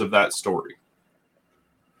parts of that story.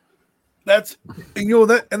 That's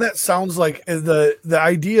that sounds like the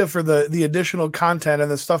idea for the additional content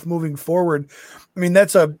and the stuff moving forward. I mean,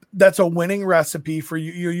 that's a winning recipe for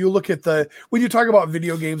you. You look at when you talk about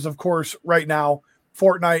video games, of course, right now,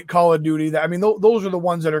 Fortnite, Call of Duty, those are the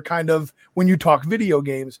ones that are kind of when you talk video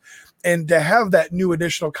games, and to have that new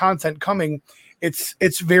additional content coming,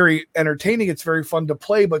 it's very entertaining. It's very fun to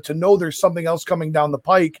play, but to know there's something else coming down the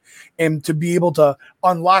pike and to be able to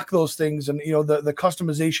unlock those things and, the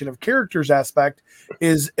customization of characters aspect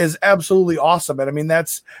is absolutely awesome. And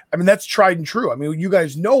that's tried and true. I mean, you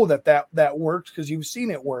guys know that works because you've seen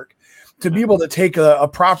it work. To be able to take a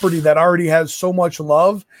property that already has so much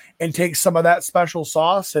love and take some of that special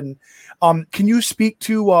sauce. And can you speak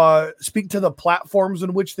to the platforms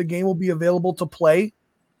in which the game will be available to play?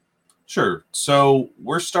 Sure. So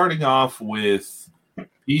we're starting off with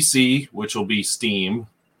PC, which will be Steam,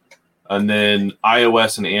 and then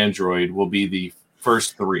iOS and Android will be the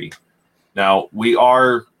first 3. Now, we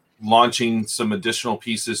are launching some additional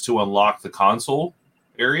pieces to unlock the console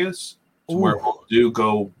areas. So where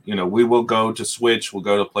we will go to Switch, we'll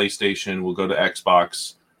go to PlayStation, we'll go to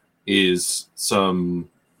Xbox, is some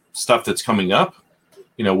stuff that's coming up.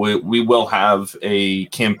 We will have a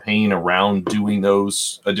campaign around doing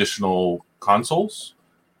those additional consoles,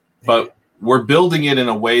 but we're building it in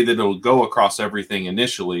a way that it'll go across everything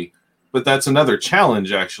initially. But that's another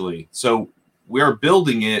challenge, actually. So we're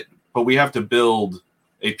building it, but we have to build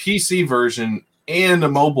a PC version and a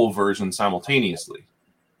mobile version simultaneously.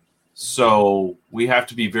 So we have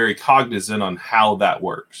to be very cognizant on how that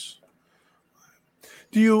works.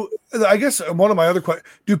 I guess one of my other questions,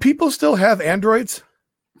 do people still have Androids?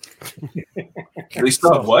 They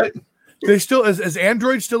still have what? They still, is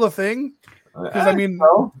Android still a thing? Because I mean,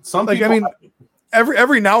 some people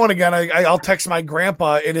every now and again, I'll text my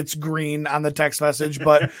grandpa and it's green on the text message,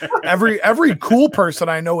 but every cool person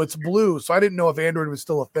I know it's blue. So I didn't know if Android was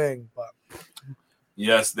still a thing. But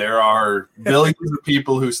yes, there are billions of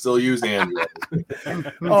people who still use Android.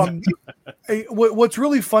 What's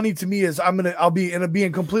really funny to me is I'll be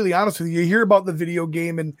being completely honest with you. You hear about the video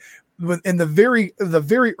game, and in the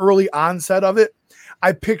very early onset of it,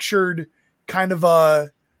 I pictured kind of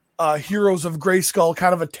a Heroes of Grayskull,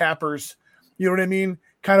 kind of a Tappers. You know what I mean?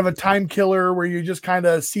 Kind of a time killer where you just kind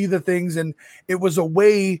of see the things, and it was a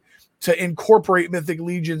way to incorporate Mythic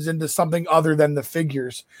Legions into something other than the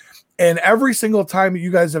figures. And every single time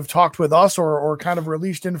you guys have talked with us or kind of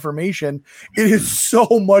released information, it is so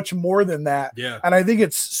much more than that. Yeah. And I think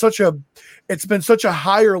it's been such a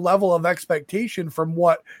higher level of expectation from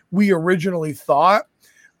what we originally thought.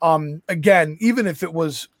 Again, even if it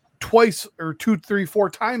was twice or 2, 3, 4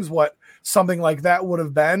 times what something like that would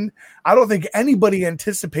have been, I don't think anybody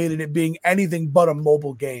anticipated it being anything but a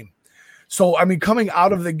mobile game. So, I mean, coming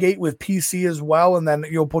out of the gate with PC as well, and then,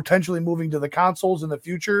 potentially moving to the consoles in the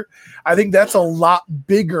future, I think that's a lot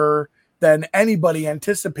bigger than anybody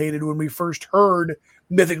anticipated when we first heard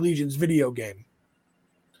Mythic Legions video game.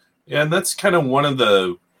 Yeah, and that's kind of one of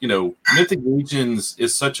the, Mythic Legions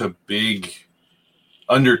is such a big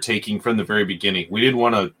undertaking from the very beginning. We didn't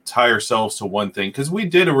want to tie ourselves to one thing, because we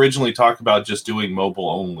did originally talk about just doing mobile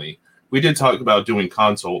only. We did talk about doing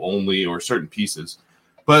console only or certain pieces,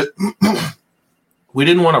 but we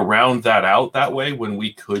didn't want to round that out that way when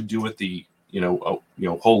we could do it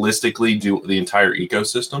holistically, do the entire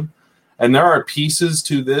ecosystem. And there are pieces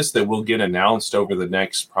to this that will get announced over the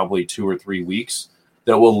next probably 2 or 3 weeks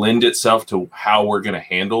that will lend itself to how we're going to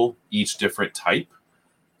handle each different type.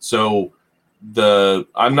 So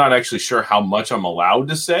I'm not actually sure how much I'm allowed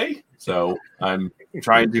to say, so I'm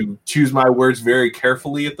trying to choose my words very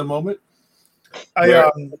carefully at the moment.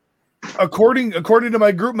 According to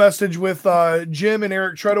my group message with Jim and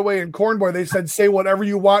Eric Treadaway and Cornboy, they said, say whatever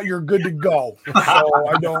you want, you're good to go. So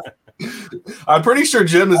I don't. I'm pretty sure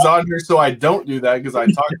Jim is on here, so I don't do that because I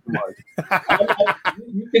talk too much.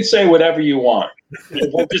 You can say whatever you want.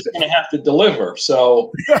 We're just going to have to deliver.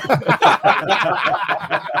 So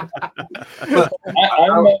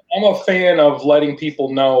I'm a fan of letting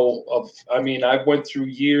people know I went through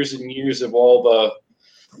years and years of all the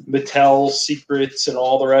Mattel secrets and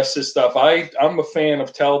all the rest of the stuff. I'm a fan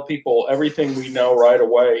of tell people everything we know right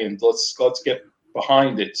away, and let's get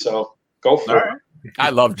behind it. So go for it.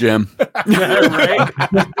 I love Jim. Right?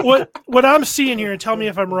 What I'm seeing here, and tell me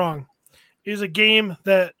if I'm wrong, is a game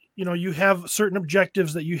that you have certain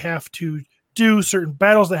objectives that you have to do, certain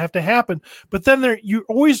battles that have to happen, but then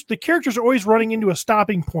the characters are always running into a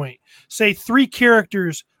stopping point. Say 3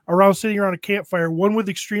 characters sitting around a campfire, one with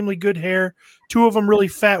extremely good hair, 2 of them really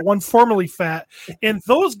fat, one formerly fat, and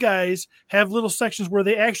those guys have little sections where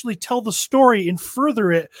they actually tell the story and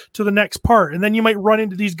further it to the next part. And then you might run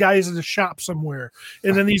into these guys in a shop somewhere,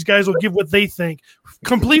 and then these guys will give what they think,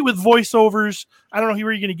 complete with voiceovers. I don't know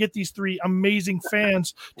where you're going to get these 3 amazing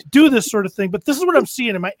fans to do this sort of thing, but this is what I'm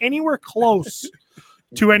seeing. Am I anywhere close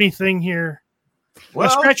to anything here? Well,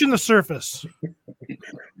 I'm scratching the surface.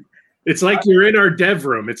 It's like you're in our dev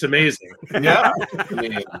room. It's amazing. Yeah.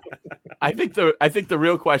 I think the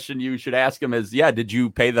real question you should ask him is, did you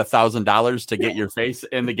pay the $1,000 to get your face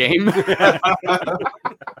in the game?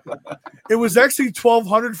 It was actually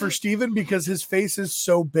 $1,200 for Steven because his face is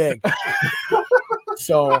so big.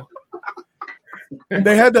 So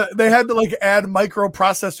they had to like add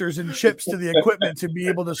microprocessors and chips to the equipment to be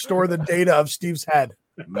able to store the data of Steve's head.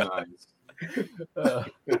 Nice.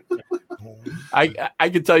 I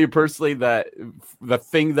can tell you personally that the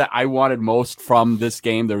thing that I wanted most from this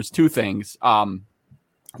game, there was 2 things.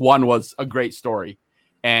 One was a great story,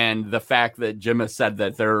 and the fact that Jim has said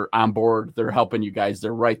that they're on board, they're helping you guys,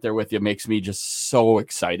 they're right there with you, makes me just so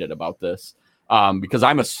excited about this. Because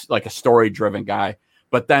I'm a story-driven guy.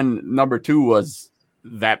 But then number 2 was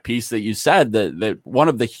that piece that you said that one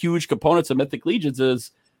of the huge components of Mythic Legions is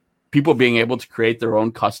people being able to create their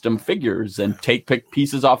own custom figures and pick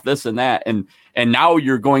pieces off this and that. And now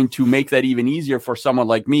you're going to make that even easier for someone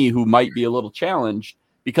like me who might be a little challenged,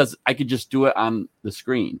 because I could just do it on the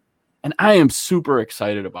screen. And I am super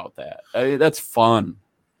excited about that. That's fun.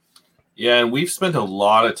 Yeah, and we've spent a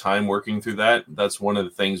lot of time working through that. That's one of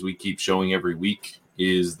the things we keep showing every week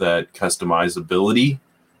is that customizability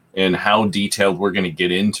and how detailed we're going to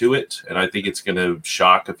get into it. And I think it's going to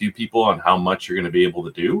shock a few people on how much you're going to be able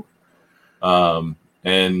to do.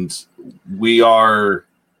 And we are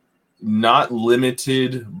not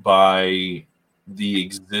limited by the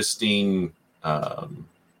existing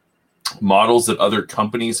models that other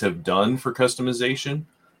companies have done for customization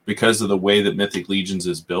because of the way that Mythic Legions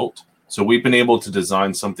is built. So we've been able to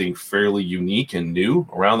design something fairly unique and new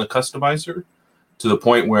around the customizer to the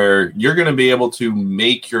point where you're going to be able to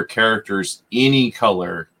make your characters any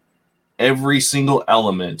color, every single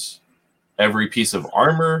element, every piece of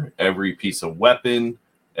armor, every piece of weapon,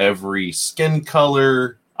 every skin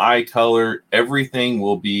color, eye color, everything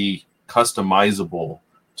will be customizable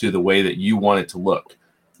to the way that you want it to look.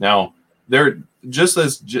 Now, there, just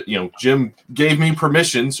as Jim gave me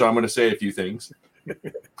permission, so I'm going to say a few things.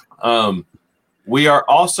 We are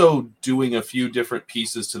also doing a few different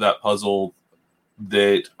pieces to that puzzle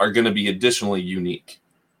that are going to be additionally unique.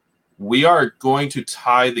 We are going to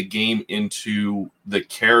tie the game into the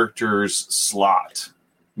character's slot.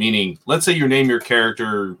 Meaning, let's say you name your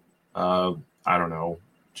character, I don't know,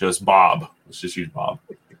 just Bob. Let's just use Bob.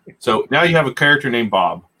 So now you have a character named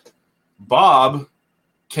Bob. Bob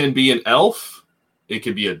can be an elf. It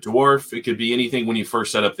could be a dwarf. It could be anything when you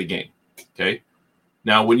first set up the game. Okay.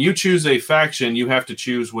 Now, when you choose a faction, you have to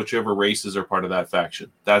choose whichever races are part of that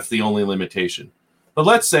faction. That's the only limitation. But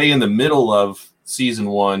let's say in the middle of season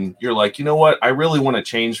 1, you're like, you know what? I really want to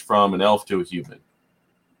change from an elf to a human.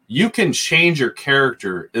 You can change your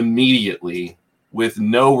character immediately with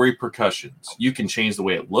no repercussions. You can change the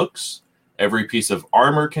way it looks. Every piece of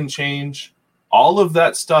armor can change. All of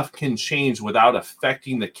that stuff can change without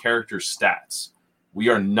affecting the character's stats. We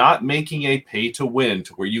are not making a pay to win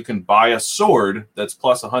to where you can buy a sword that's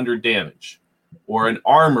plus 100 damage or an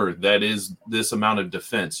armor that is this amount of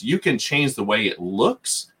defense. You can change the way it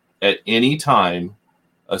looks at any time,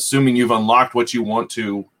 assuming you've unlocked what you want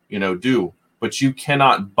to, do, but you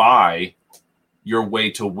cannot buy your way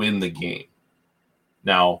to win the game.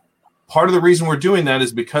 Now, part of the reason we're doing that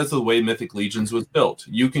is because of the way Mythic Legions was built.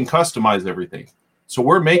 You can customize everything. So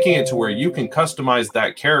we're making it to where you can customize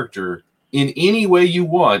that character in any way you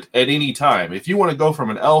want at any time. If you want to go from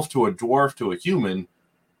an elf to a dwarf to a human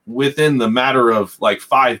within the matter of like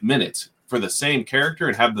 5 minutes for the same character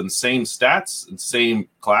and have the same stats and same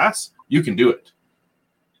class, you can do it.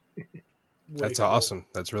 That's awesome.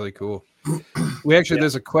 That's really cool. We actually,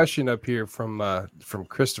 there's a question up here from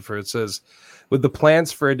Christopher. It says, with the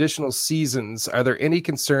plans for additional seasons, are there any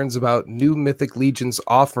concerns about new Mythic Legions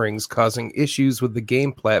offerings causing issues with the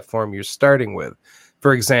game platform you're starting with?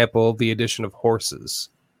 For example, the addition of horses.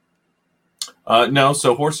 No,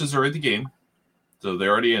 so horses are in the game. So they're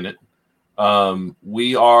already in it.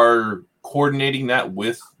 We are coordinating that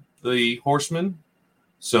with the horsemen.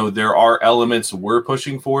 So there are elements we're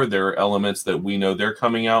pushing for. There are elements that we know they're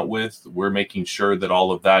coming out with. We're making sure that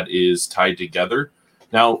all of that is tied together.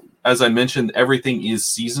 Now, as I mentioned, everything is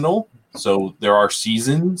seasonal. So there are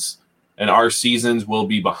seasons, and our seasons will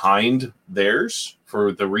be behind theirs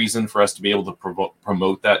for the reason for us to be able to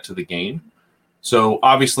promote that to the game. So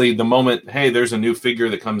obviously the moment, hey, there's a new figure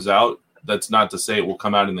that comes out, that's not to say it will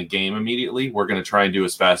come out in the game immediately. We're going to try and do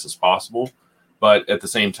as fast as possible. But at the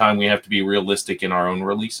same time, we have to be realistic in our own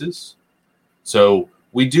releases. So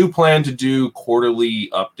we do plan to do quarterly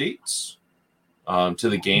updates to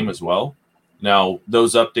the game as well. Now,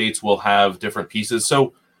 those updates will have different pieces.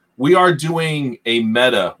 So we are doing a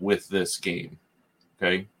meta with this game.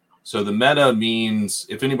 Okay. So the meta means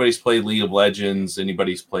if anybody's played League of Legends,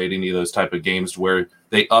 anybody's played any of those type of games where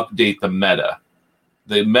they update the meta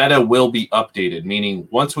will be updated, meaning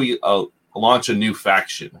once we launch a new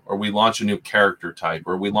faction or we launch a new character type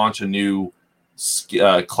or we launch a new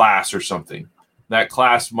class or something, that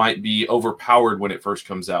class might be overpowered when it first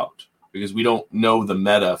comes out because we don't know the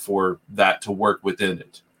meta for that to work within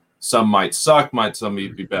it. Some might suck, some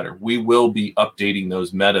might be better. We will be updating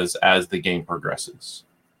those metas as the game progresses.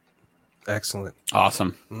 Excellent.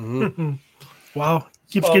 Awesome. Mm-hmm. Wow.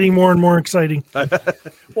 Keeps getting more and more exciting.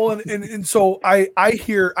 Well, and so I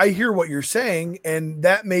hear what you're saying, and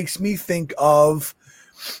that makes me think of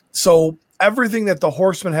everything that the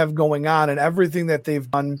Horsemen have going on and everything that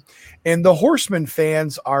they've done, and the Horsemen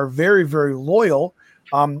fans are very, very loyal.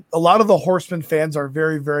 A lot of the Horsemen fans are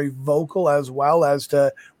very, very vocal as well as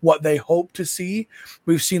to what they hope to see.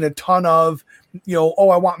 We've seen a ton of, I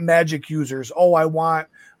want magic users. Oh, I want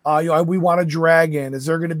we want a dragon. Is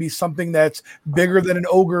there going to be something that's bigger than an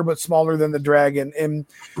ogre but smaller than the dragon? And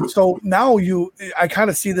so now I kind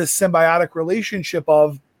of see this symbiotic relationship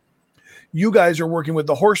of you guys are working with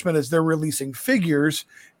the Horsemen as they're releasing figures,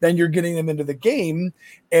 then you're getting them into the game.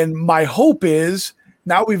 And my hope is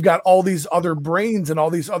now we've got all these other brains and all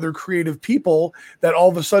these other creative people that all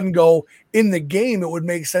of a sudden go, in the game, it would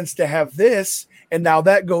make sense to have this. And now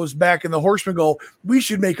that goes back and the Horsemen go, we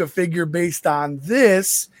should make a figure based on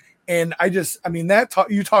this. And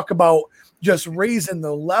you talk about just raising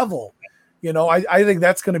the level. You know, I think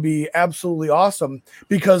that's going to be absolutely awesome,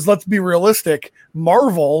 because let's be realistic.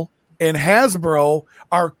 Marvel and Hasbro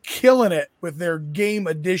are killing it with their game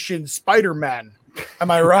edition Spider-Man. Am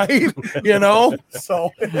I right? You know, so,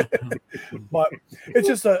 but it's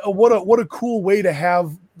just what a cool way to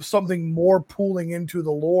have something more pooling into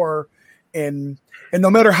the lore, and no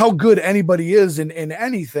matter how good anybody is in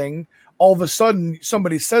anything, all of a sudden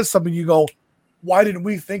somebody says something, you go, why didn't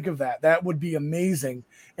we think of that? That would be amazing.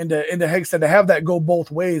 And to have that go both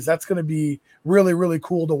ways, that's going to be really, really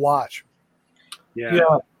cool to watch. Yeah.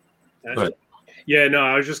 Yeah, no,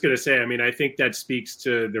 I was just going to say, I mean, I think that speaks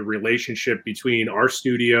to the relationship between our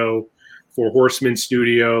studio, For Horsemen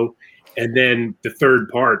Studio, and then the third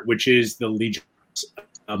part, which is the Legion.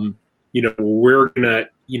 You know, we're going to,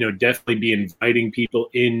 you know, definitely be inviting people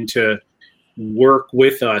in to work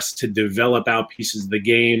with us to develop out pieces of the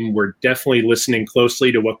game. We're definitely listening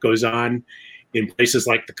closely to what goes on in places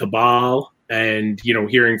like the Cabal, and, you know,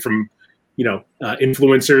 hearing from, you know,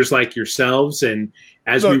 influencers like yourselves. And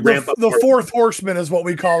as we ramp up, the fourth horseman is what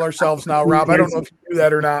we call ourselves now, Rob. I don't know if you do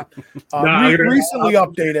that or not. Recently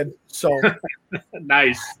updated. So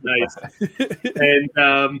nice.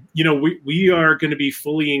 And, you know, we are going to be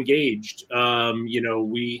fully engaged. You know,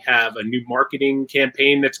 we have a new marketing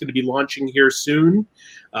campaign that's going to be launching here soon,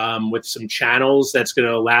 with some channels that's going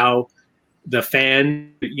to allow the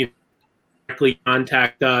fan, you know, directly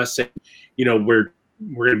contact us. And, you know, we're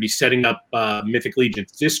going to be setting up Mythic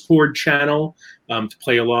Legion's Discord channel to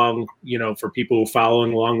play along, you know, for people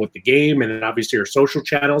following along with the game, and then obviously our social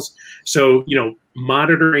channels. So, you know,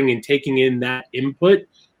 monitoring and taking in that input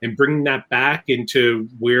and bringing that back into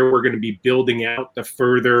where we're going to be building out the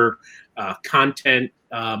further content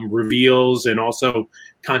reveals and also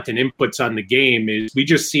content inputs on the game, is we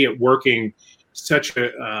just see it working such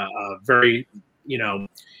a very, you know,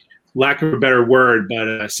 lack of a better word, but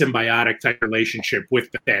a symbiotic type relationship with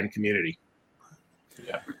the fan community.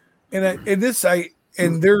 Yeah.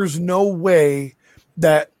 And there's no way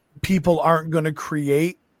that people aren't going to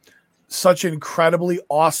create such incredibly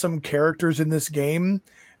awesome characters in this game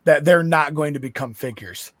that they're not going to become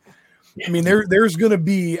figures. Yeah. I mean, there's going to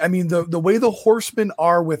be, I mean, the way the Horsemen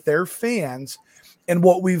are with their fans and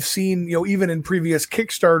what we've seen, you know, even in previous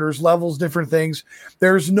Kickstarters, levels, different things,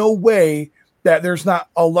 there's no way that there's not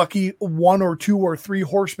a lucky 1 or 2 or 3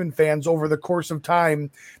 Horsemen fans over the course of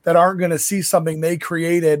time that aren't going to see something they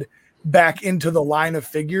created back into the line of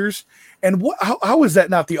figures. And how is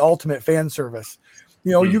that not the ultimate fan service?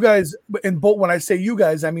 You know, you guys, and both, when I say you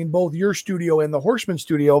guys, I mean both your studio and the Horsemen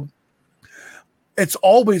studio, it's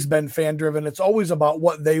always been fan driven. It's always about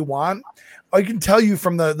what they want. I can tell you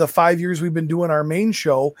from the 5 years we've been doing our main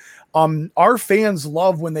show, our fans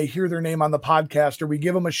love when they hear their name on the podcast, or we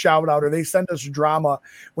give them a shout out, or they send us drama.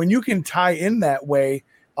 When you can tie in that way,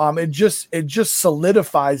 it just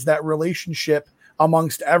solidifies that relationship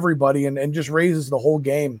amongst everybody and just raises the whole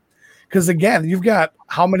game. Because again, you've got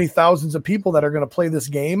how many thousands of people that are going to play this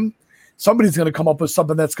game. Somebody's going to come up with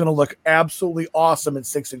something that's going to look absolutely awesome in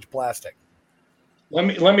 6-inch plastic.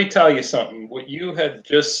 Let me tell you something. What you had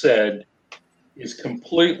just said is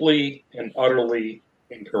completely and utterly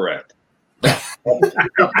incorrect.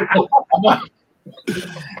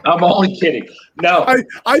 I'm only kidding. No,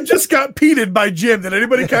 I just got peated by Jim. Did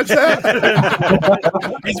anybody catch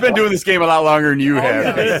that? He's been doing this game a lot longer than you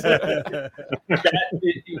have.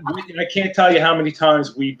 I can't tell you how many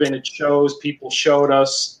times we've been at shows. People showed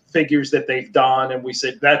us figures that they've done, and we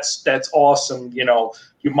said, "That's awesome." You know,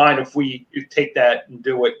 you mind if we take that and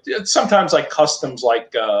do it? It's sometimes like customs,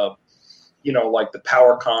 like you know, like the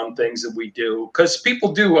PowerCon things that we do, because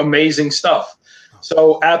people do amazing stuff.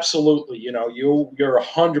 So absolutely, you know, you're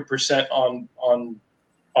 100% on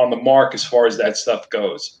the mark as far as that stuff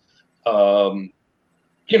goes.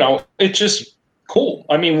 You know, it's just cool.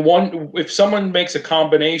 I mean, if someone makes a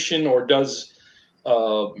combination or does,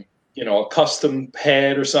 you know, a custom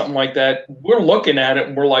head or something like that, we're looking at it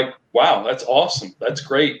and we're like, wow, that's awesome. That's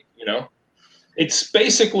great. You know, it's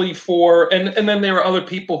basically for, and then there are other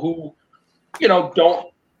people who, you know,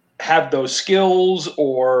 don't have those skills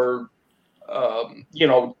or, you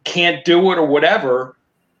know, can't do it or whatever.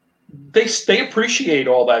 They appreciate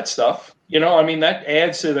all that stuff. You know, I mean, that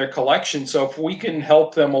adds to their collection. So if we can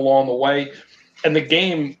help them along the way, and the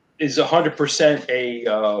game is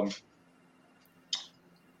 100%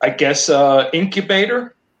 I guess,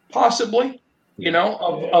 incubator, possibly,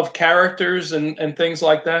 of characters and things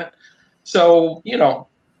like that. So,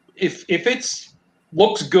 if it's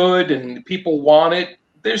looks good and people want it,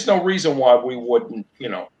 there's no reason why we wouldn't,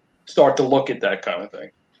 start to look at that kind of thing.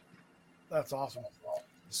 That's awesome.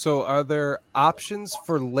 So are there options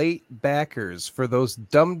for late backers for those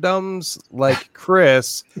dum-dums like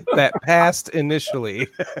Chris that passed initially?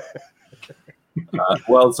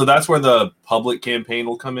 Well, so that's where the public campaign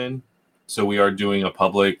will come in. So we are doing a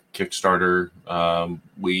public Kickstarter.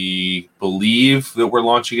 We believe that we're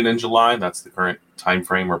launching it in July. That's the current time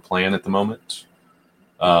frame or plan at the moment.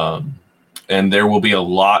 And there will be a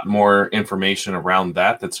lot more information around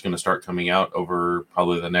that's going to start coming out over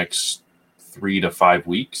probably the next 3 to 5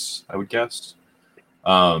 weeks, I would guess.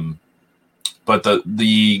 But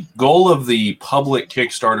the goal of the public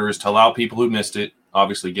Kickstarter is to allow people who missed it,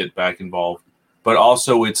 obviously, get back involved. But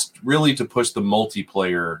also it's really to push the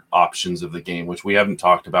multiplayer options of the game, which we haven't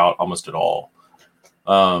talked about almost at all.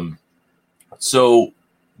 So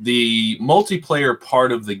the multiplayer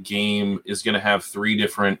part of the game is going to have three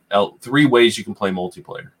ways you can play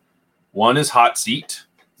multiplayer. One is Hot Seat,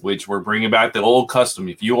 which we're bringing back the old custom.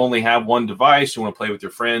 If you only have one device, you want to play with your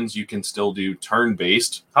friends, you can still do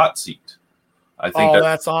turn-based Hot Seat. I think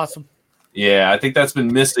that's awesome. Yeah, I think that's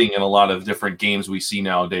been missing in a lot of different games we see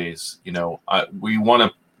nowadays. We want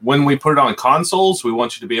to, when we put it on consoles, we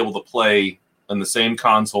want you to be able to play on the same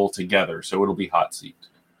console together. So it'll be Hot Seat.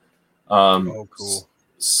 Cool.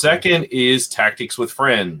 Second is Tactics with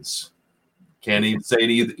Friends. Can't even say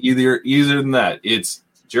it easier than that. It's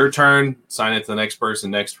your turn, sign it to the next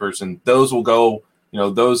person. Those will go,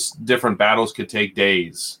 those different battles could take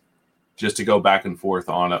days just to go back and forth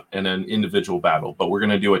in an individual battle. But we're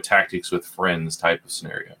going to do a Tactics with Friends type of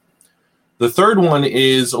scenario. The third one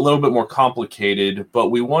is a little bit more complicated, but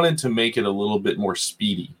we wanted to make it a little bit more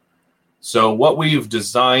speedy. So what we've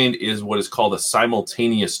designed is what is called a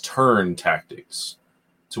simultaneous turn tactics,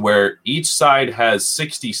 to where each side has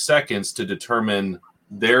 60 seconds to determine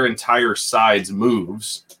their entire side's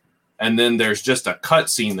moves, and then there's just a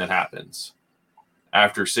cutscene that happens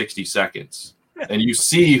after 60 seconds. And you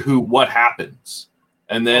see what happens.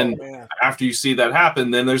 And then after you see that happen,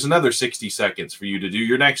 then there's another 60 seconds for you to do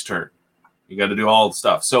your next turn. You got to do all the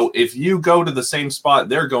stuff. So if you go to the same spot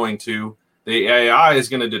they're going to, the AI is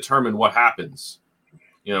going to determine what happens.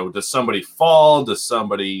 Does somebody fall? Does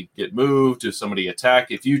somebody get moved? Does somebody attack?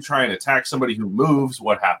 If you try and attack somebody who moves,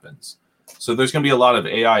 what happens? So there's going to be a lot of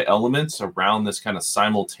AI elements around this kind of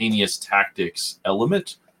simultaneous tactics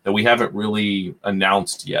element that we haven't really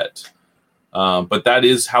announced yet. But that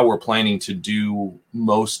is how we're planning to do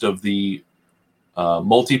most of the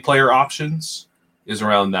multiplayer options, is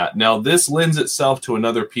around that. Now, this lends itself to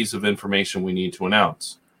another piece of information we need to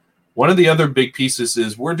announce. One of the other big pieces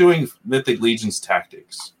is we're doing Mythic Legion's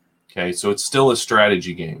Tactics. Okay, so it's still a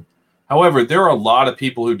strategy game. However, there are a lot of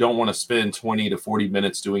people who don't want to spend 20 to 40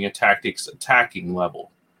 minutes doing a tactics attacking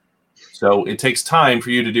level. So it takes time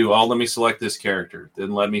for you to do, let me select this character.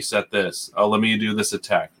 Then let me set this. Let me do this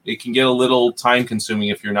attack. It can get a little time consuming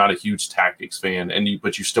if you're not a huge tactics fan,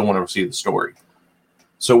 but you still want to see the story.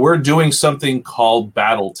 So we're doing something called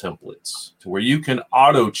battle templates, to where you can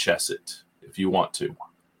auto chess it if you want to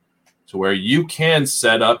where you can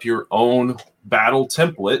set up your own battle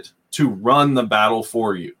template to run the battle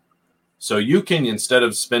for you. So you can, instead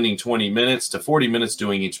of spending 20 minutes to 40 minutes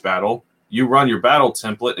doing each battle, you run your battle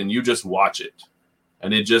template and you just watch it.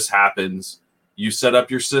 And it just happens. You set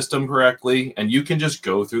up your system correctly and you can just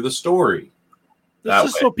go through the story. This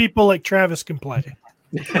is so people like Travis can play.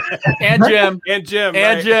 And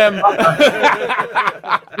Jim.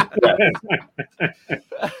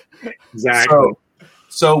 Exactly.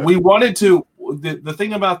 So we wanted to, the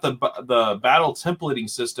thing about the battle templating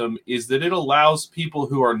system is that it allows people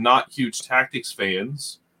who are not huge tactics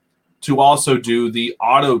fans to also do the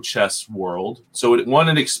auto chess world. So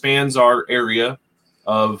it expands our area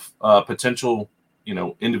of potential,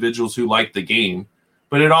 individuals who like the game,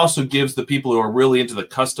 but it also gives the people who are really into the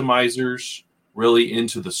customizers, really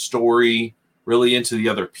into the story, really into the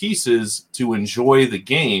other pieces to enjoy the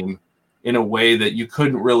game in a way that you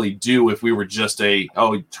couldn't really do if we were just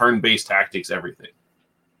turn-based tactics, everything.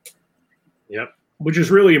 Yep. Which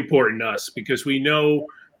is really important to us because we know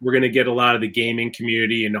we're going to get a lot of the gaming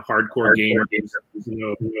community and the hardcore gamers,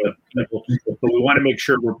 people, but we want to make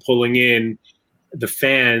sure we're pulling in the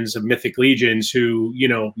fans of Mythic Legions who,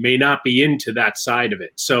 may not be into that side of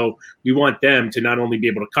it. So we want them to not only be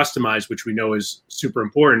able to customize, which we know is super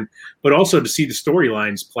important, but also to see the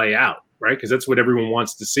storylines play out. Right, because that's what everyone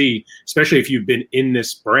wants to see, especially if you've been in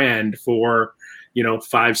this brand for,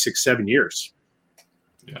 5, 6, 7 years.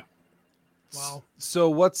 Yeah. Wow. So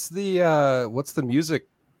what's the music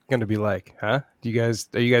going to be like, huh? Are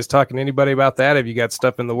you guys talking to anybody about that? Have you got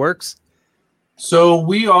stuff in the works? So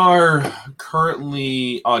we are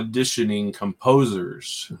currently auditioning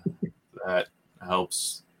composers. That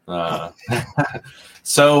helps.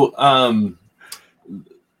 So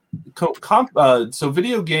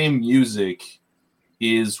video game music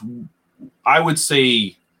is, I would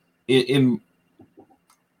say, in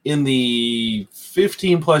the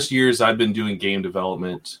 15 plus years I've been doing game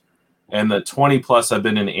development and the 20 plus I've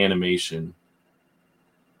been in animation,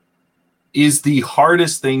 is the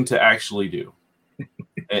hardest thing to actually do.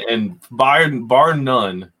 And bar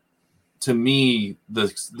none, to me,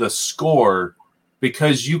 the score,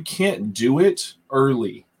 because you can't do it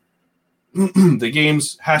early. The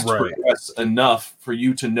games has to progress enough for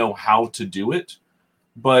you to know how to do it.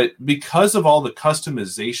 But because of all the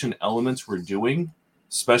customization elements we're doing,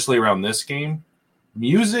 especially around this game,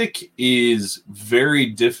 music is very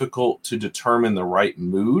difficult to determine the right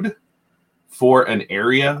mood for an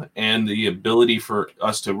area and the ability for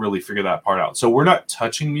us to really figure that part out. So we're not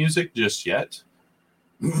touching music just yet.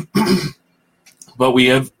 But we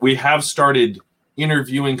have started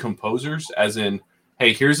interviewing composers, as in,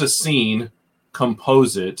 hey, here's a scene,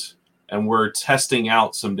 compose it, and we're testing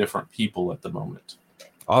out some different people at the moment.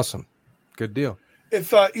 Awesome. Good deal.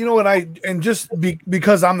 If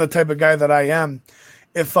because I'm the type of guy that I am,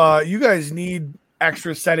 if you guys need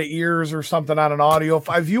extra set of ears or something on an audio,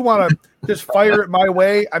 if you want to just fire it my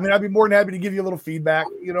way, I mean, I'd be more than happy to give you a little feedback,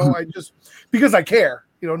 I just, because I care,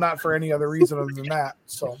 not for any other reason other than that.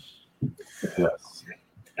 So yes,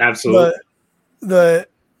 absolutely.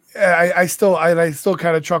 I still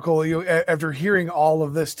kind of chuckle after hearing all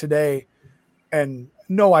of this today, and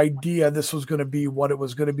no idea this was going to be what it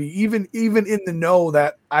was going to be, even in the know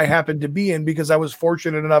that I happened to be in, because I was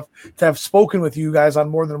fortunate enough to have spoken with you guys on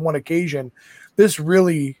more than one occasion. This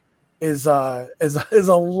really is a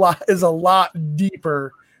lot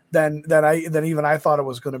deeper than even I thought it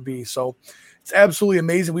was going to be. So it's absolutely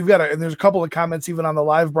amazing. And there's a couple of comments even on the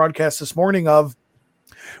live broadcast this morning of,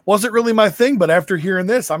 wasn't really my thing, but after hearing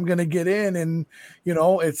this, I'm going to get in, and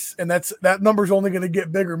that number's only going to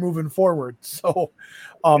get bigger moving forward. So,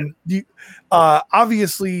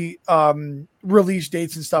 obviously, release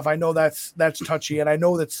dates and stuff, I know that's touchy, and I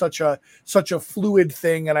know that's such a fluid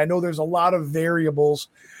thing, and I know there's a lot of variables.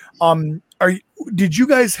 Did you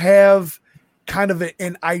guys have kind of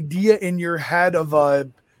an idea in your head of a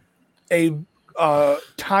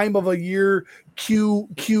time of a year,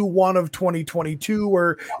 Q1 of 2022,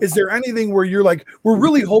 or is there anything where you're like, we're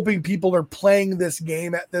really hoping people are playing this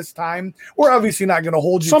game at this time? We're obviously not going to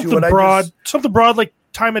hold you something to it. Something broad, like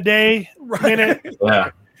time of day, minute,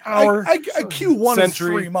 hour. Q1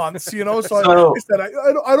 century. is 3 months, So I said,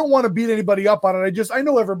 I don't want to beat anybody up on it. I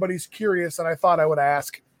know everybody's curious, and I thought I would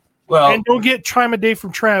ask. Well, and don't get time of day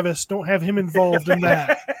from Travis. Don't have him involved in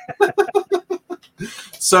that.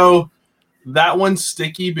 So that one's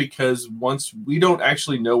sticky, because once we don't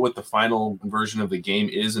actually know what the final version of the game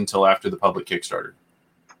is until after the public Kickstarter.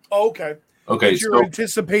 Oh, okay. Okay. But you're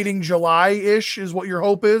anticipating July-ish is what your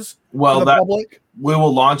hope is? Well, for the public? We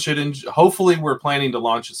will launch it hopefully we're planning to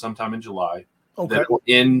launch it sometime in July. Okay. That will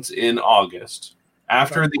end in August.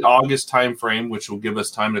 After the August timeframe, which will give us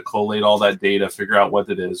time to collate all that data, figure out what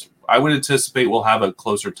it is, I would anticipate we'll have a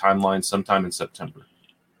closer timeline sometime in September.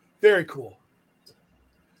 Very cool.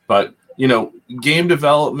 But game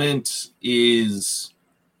development is,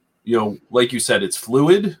 like you said, it's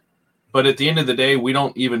fluid, but at the end of the day, we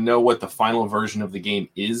don't even know what the final version of the game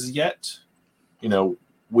is yet.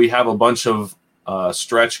 We have a bunch of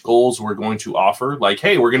stretch goals we're going to offer, like,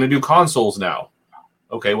 hey, we're going to do consoles now.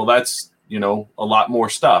 Okay, well, that's, a lot more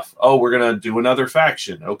stuff. Oh, we're going to do another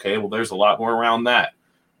faction. Okay, well, there's a lot more around that.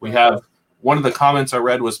 We have, one of the comments I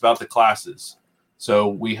read was about the classes. So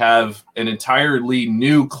we have an entirely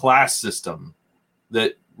new class system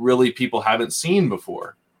that really people haven't seen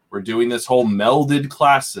before. We're doing this whole melded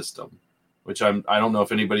class system, which I don't know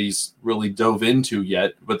if anybody's really dove into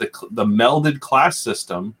yet, but the melded class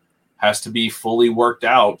system has to be fully worked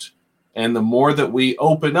out. And the more that we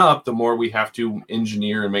open up, the more we have to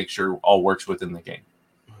engineer and make sure all works within the game.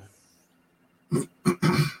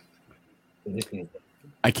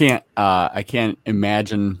 I can't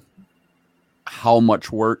imagine how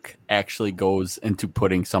much work actually goes into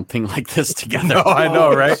putting something like this together. No, I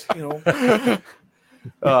know, right?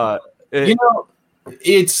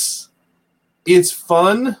 It's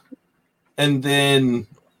fun, and then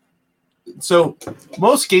so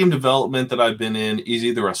most game development that I've been in is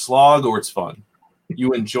either a slog or it's fun.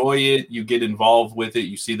 You enjoy it, you get involved with it,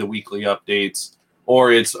 you see the weekly updates,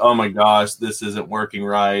 or it's, oh my gosh, this isn't working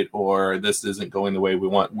right, or this isn't going the way we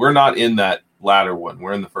want. We're not in that latter one.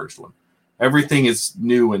 We're in the first one. Everything is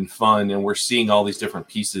new and fun, and we're seeing all these different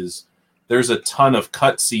pieces. There's a ton of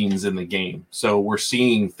cutscenes in the game, so we're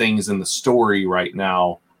seeing things in the story right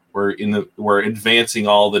now. We're advancing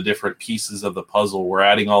all the different pieces of the puzzle. We're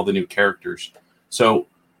adding all the new characters. So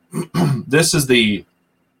this is the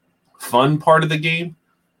fun part of the game.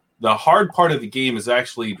 The hard part of the game is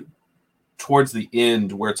actually towards the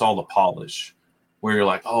end, where it's all the polish, where you're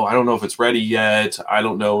like, oh, I don't know if it's ready yet. I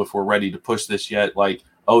don't know if we're ready to push this yet. Like,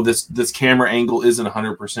 oh, this camera angle isn't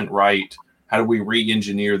 100% right. How do we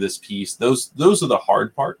re-engineer this piece? Those are the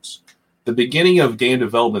hard parts. The beginning of game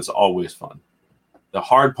development is always fun. The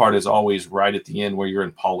hard part is always right at the end, where you're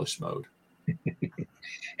in polish mode.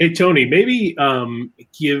 Hey, Tony, maybe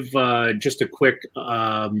give just a quick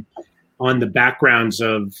on the backgrounds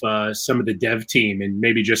of some of the dev team, and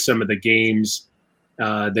maybe just some of the games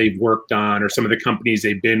they've worked on, or some of the companies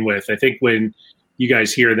they've been with. I think when you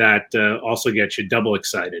guys hear that, also gets you double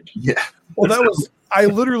excited. Yeah. Well, that was, I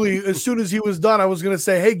literally, as soon as he was done, I was going to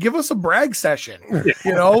say, hey, give us a brag session.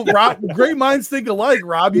 You know, Rob, great minds think alike,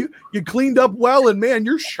 Rob. You cleaned up well, and man,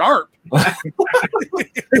 you're sharp.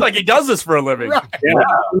 It's like he does this for a living. Right. Yeah,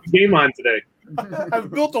 game on today. I've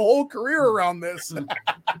built a whole career around this.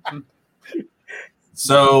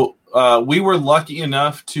 So we were lucky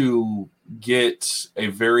enough to get a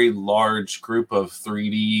very large group of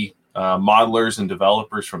 3D modelers and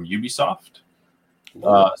developers from Ubisoft.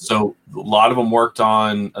 So a lot of them worked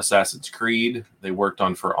on Assassin's Creed. They worked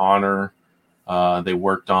on For Honor. They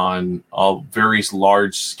worked on all various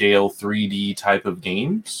large-scale 3D type of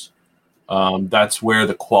games. That's where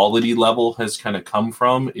the quality level has kind of come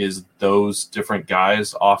from, is those different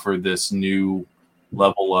guys offer this new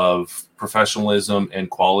level of professionalism and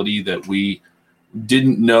quality that we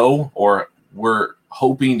didn't know or were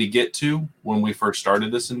hoping to get to when we first started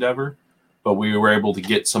this endeavor. But we were able to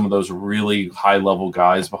get some of those really high-level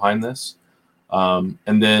guys behind this. And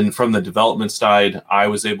then from the development side, I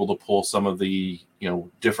was able to pull some of the,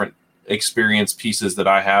 different experience pieces that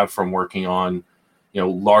I have from working on,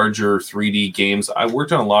 larger 3D games. I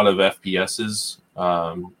worked on a lot of FPSs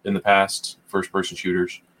in the past, first-person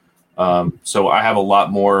shooters. So I have a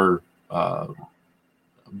lot more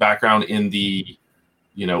background in the,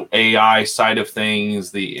 AI side of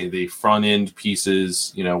things, the front end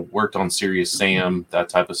pieces, worked on Serious Sam, that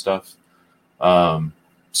type of stuff.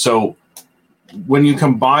 So when you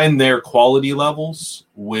combine their quality levels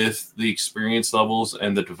with the experience levels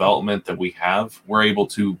and the development that we have, we're able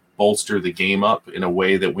to bolster the game up in a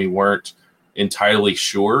way that we weren't entirely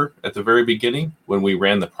sure at the very beginning when we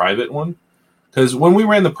ran the private one. Because when we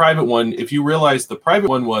ran the private one, if you realize the private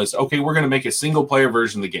one was, okay, we're going to make a single player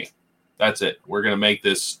version of the game. That's it. We're going to make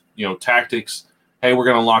this, tactics. Hey, we're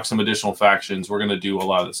going to unlock some additional factions. We're going to do a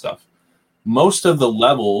lot of the stuff. Most of the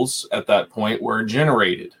levels at that point were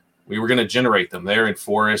generated. We were going to generate them. They're in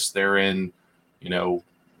forests. They're in,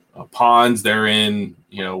 ponds. They're in,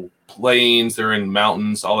 plains. They're in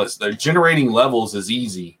mountains. All that. They're generating levels is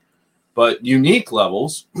easy, but unique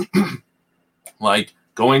levels, like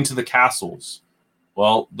going to the castles,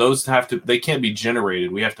 well, those they can't be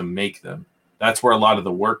generated. We have to make them. That's where a lot of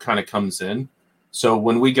the work kind of comes in. So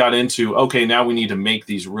when we got into, okay, now we need to make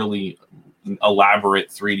these really elaborate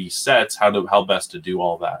 3D sets, how best to do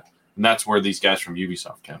all that. And that's where these guys from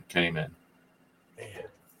Ubisoft came in.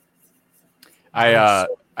 I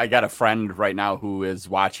got a friend right now who is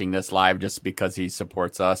watching this live just because he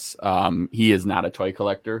supports us. He is not a toy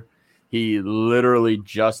collector. He literally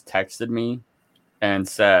just texted me and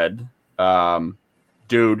said,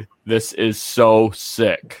 dude, this is so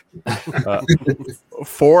sick.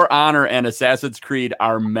 For Honor and Assassin's Creed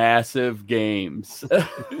are massive games. They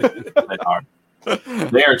are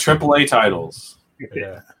AAA titles.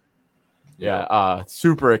 Yeah.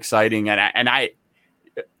 Super exciting. And I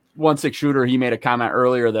 1-6 Shooter, he made a comment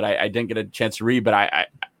earlier that I didn't get a chance to read, but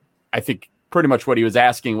I think pretty much what he was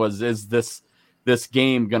asking was, is this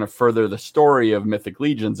game going to further the story of Mythic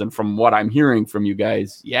Legions? And from what I'm hearing from you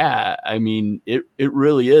guys, yeah, I mean, it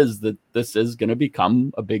really is that this is going to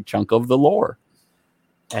become a big chunk of the lore.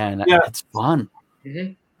 And it's fun.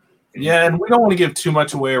 Mm-hmm. Yeah, and we don't want to give too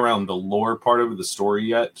much away around the lore part of the story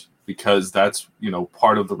yet, because that's,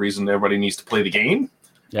 part of the reason everybody needs to play the game.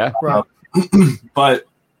 Yeah. Right. But,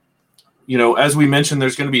 as we mentioned,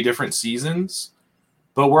 there's going to be different seasons.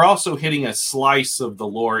 But we're also hitting a slice of the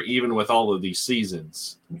lore, even with all of these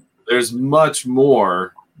seasons. There's much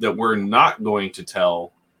more that we're not going to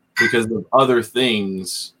tell because of other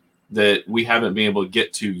things that we haven't been able to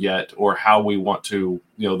get to yet, or how we want to,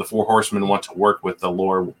 the Four Horsemen want to work with the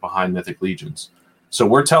lore behind Mythic Legions. So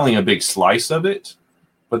we're telling a big slice of it,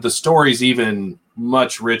 but the story's even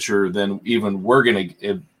much richer than even we're going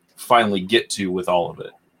to finally get to with all of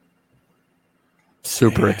it.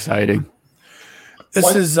 Super exciting.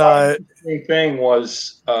 This is thing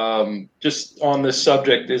was just on this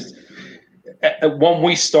subject is when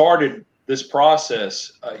we started this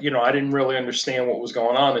process, I didn't really understand what was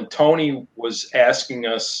going on, and Tony was asking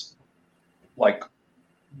us like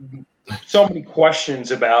so many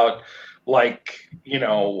questions about are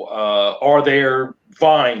there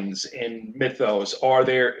vines in Mythos? Are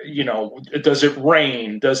there, does it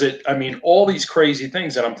rain? All these crazy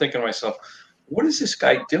things. And I'm thinking to myself, what is this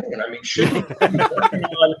guy doing? I mean, shouldn't he be working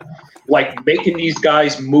on making these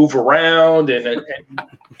guys move around? And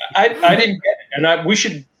I didn't get it. And we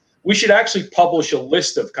should actually publish a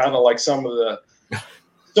list of kind of some of the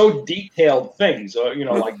so detailed things.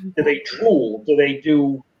 Do they drool? Do they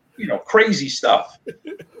do crazy stuff?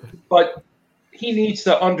 But he needs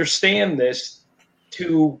to understand this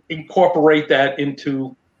to incorporate that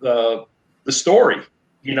into the story,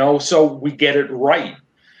 so we get it right.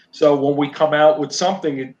 So when we come out with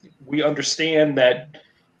something, we understand that,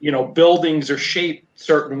 buildings are shaped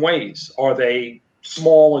certain ways. Are they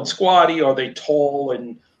small and squatty? Are they tall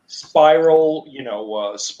and spiral,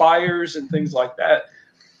 spires and things like that?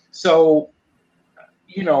 So,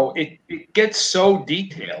 it gets so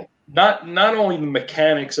detailed. Not only the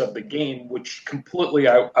mechanics of the game, which completely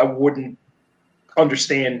I wouldn't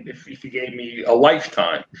understand if you gave me a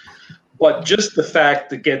lifetime, but just the fact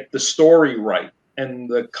to get the story right and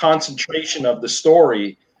the concentration of the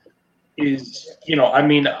story is,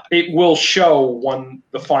 it will show when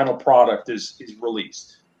the final product is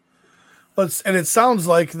released. And it sounds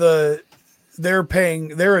like they're paying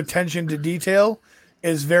their attention to detail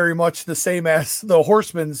is very much the same as the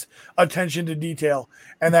Horsemen's attention to detail.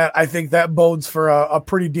 And that I think that bodes for a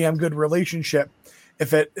pretty damn good relationship if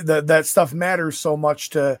that stuff matters so much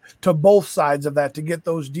to both sides of that, to get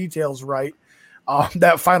those details right.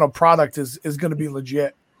 That final product is going to be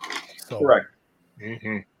legit. So. Correct.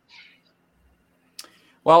 Mm-hmm.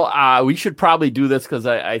 Well, we should probably do this because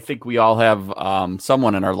I think we all have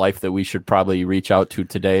someone in our life that we should probably reach out to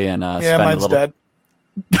today and spend mine's a little. Dead.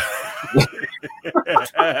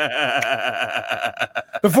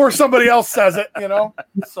 Before somebody else says it,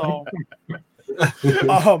 So,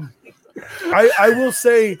 I will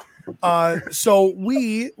say, so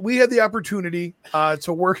we had the opportunity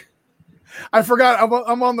to work. I forgot.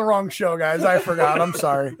 I'm on the wrong show, guys. I forgot. I'm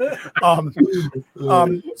sorry.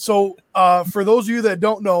 So for those of you that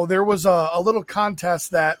don't know, there was a little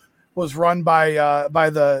contest that was run by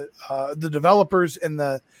the developers in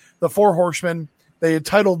the Four Horsemen. They had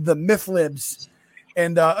titled the Myth Libs,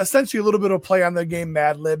 and essentially a little bit of play on the game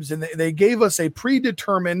Mad Libs. And they gave us a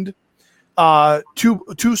predetermined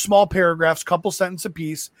two small paragraphs, couple sentence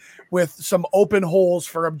apiece, with some open holes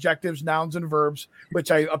for objectives, nouns, and verbs,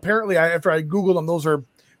 which after I Googled them, those are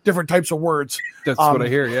different types of words. That's what I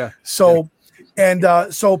hear. Yeah. So,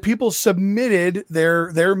 and so people submitted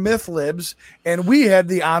their Myth Libs, and we had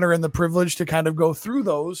the honor and the privilege to kind of go through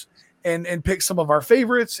those and pick some of our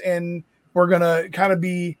favorites. And we're going to kind of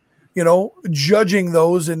be, judging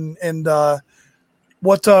those and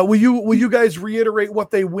what will you guys reiterate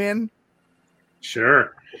what they win?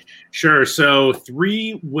 Sure. So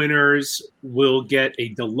 3 winners will get a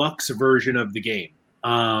deluxe version of the game.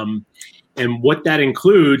 And what that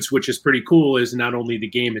includes, which is pretty cool, is not only the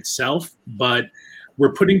game itself, but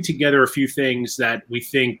we're putting together a few things that we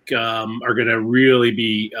think are going to really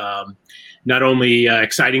be not only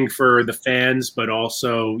exciting for the fans, but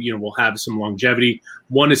also, we'll have some longevity.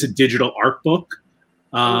 One is a digital art book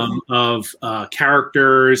of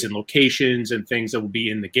characters and locations and things that will be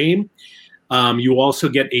in the game. You also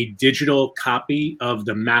get a digital copy of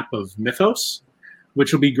the map of Mythos,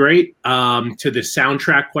 which will be great. To the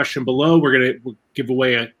soundtrack question below, we're going to give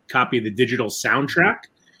away a copy of the digital soundtrack,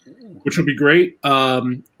 which will be great.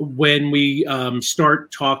 When we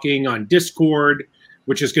start talking on Discord,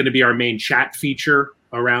 which is going to be our main chat feature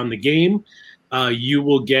around the game, you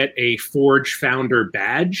will get a Forge Founder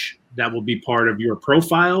badge that will be part of your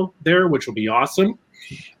profile there, which will be awesome.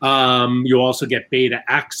 You'll also get beta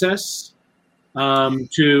access to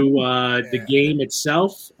the game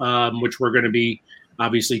itself, which we're going to be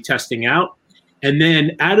obviously testing out. And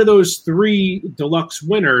then out of those 3 deluxe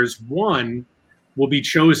winners, one will be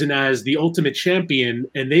chosen as the ultimate champion,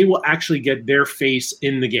 and they will actually get their face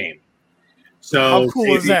in the game. So how cool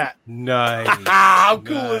is that? Nice. How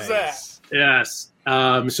cool is that? Yes.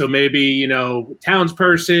 So maybe,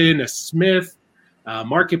 townsperson, a smith,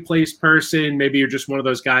 marketplace person. Maybe you're just one of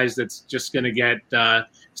those guys that's just going to get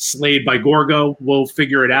slayed by Gorgo. We'll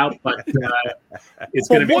figure it out, but it's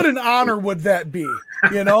going to be what an honor would that be,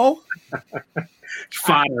 you know?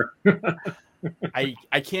 fodder. I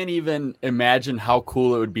can't even imagine how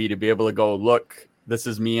cool it would be to be able to go, look, this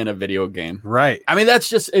is me in a video game. Right. I mean,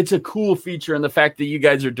 it's a cool feature. And the fact that you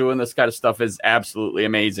guys are doing this kind of stuff is absolutely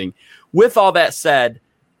amazing. With all that said,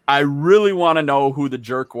 I really want to know who the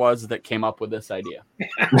jerk was that came up with this idea.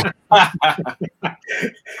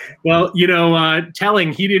 Well,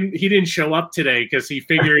 telling he didn't show up today because he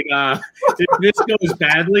figured if this goes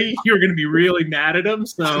badly, you're going to be really mad at him.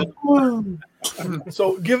 So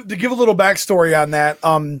to give a little backstory on that,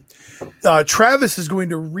 Travis is going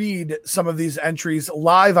to read some of these entries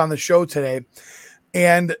live on the show today,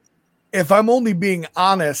 and if I'm only being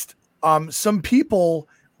honest, some people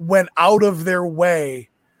went out of their way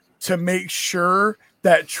to make sure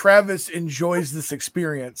that Travis enjoys this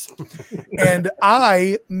experience. And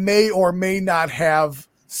I may or may not have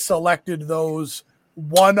selected those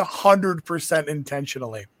 100%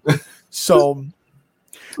 intentionally. So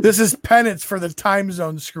this is penance for the time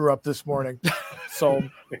zone screw up this morning. So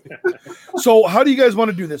how do you guys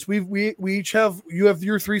want to do this? We each have, you have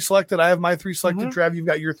your 3 selected. I have my 3 selected. Trav, you've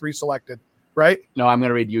got your 3 selected, right? No, I'm going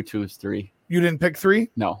to read you two's 3. You didn't pick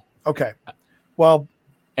 3? No. Okay. Well,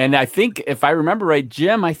 and I think if I remember right,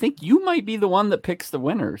 Jim, I think you might be the one that picks the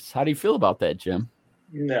winners. How do you feel about that, Jim?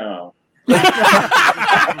 No. That's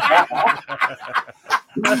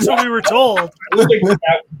what we were told. I think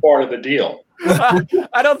that's part of the deal.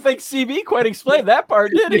 I don't think CB quite explained that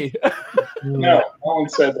part, did he? No, no one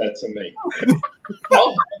said that to me.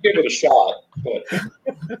 I'll give it a shot, but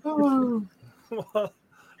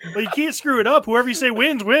Well, you can't screw it up. Whoever you say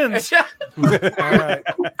wins. All right.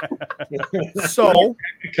 So,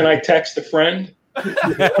 can I text a friend?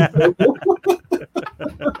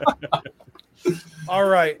 All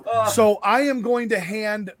right. So I am going to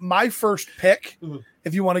hand my first pick.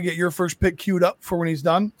 If you want to get your first pick queued up for when he's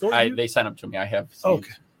done. They sent them to me. I have Steve's.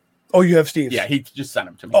 Okay. Oh, you have Steve. Yeah, he just sent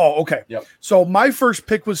them to me. Oh, okay. Yep. So my first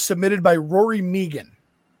pick was submitted by Rory Megan.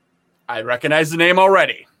 I recognize the name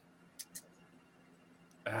already.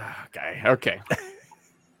 Okay.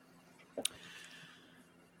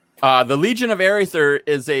 The Legion of Arether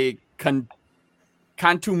is a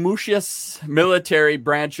contumacious military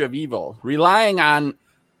branch of evil, relying on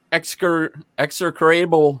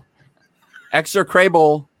execrable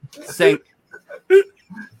saying.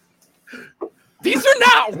 These are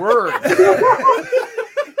not words.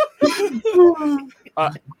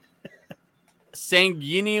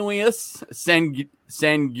 Sanguineous.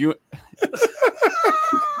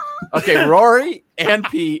 Okay, Rory and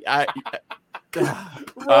P.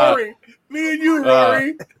 Rory. Me and you,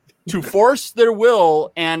 Rory. To force their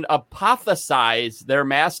will and apothesize their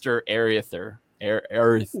master, Arether.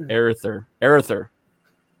 Arether.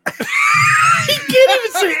 He can't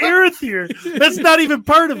even say Arether. That's not even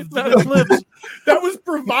part of the clips. That was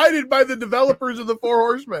provided by the developers of the Four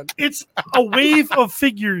Horsemen. It's a wave of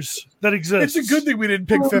figures that exists. It's a good thing we didn't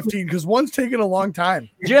pick 15 because one's taken a long time.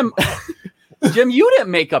 Jim, you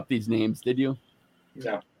didn't make up these names, did you?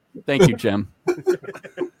 No. Thank you, Jim.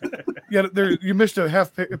 Yeah, you missed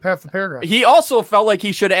half the paragraph. He also felt like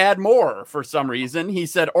he should add more for some reason. He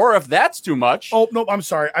said, or if that's too much. Oh, no, I'm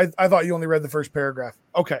sorry. I thought you only read the first paragraph.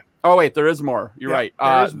 Okay. Oh, wait, there is more. You're right.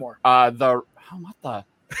 There is more. The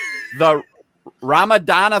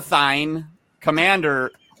Ramadanathine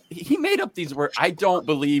commander, he made up these words. I don't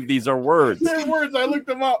believe these are words. They're words. I looked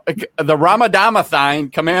them up. The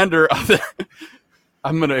Ramadanathine commander of the...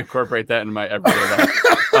 I'm going to incorporate that in my everyday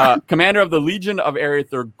life. Commander of the Legion of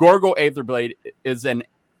Arether, Gorgo Aetherblade, is an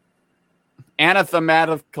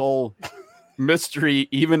anathematical mystery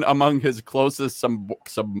even among his closest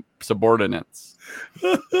subordinates.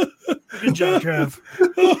 Good job, Trav.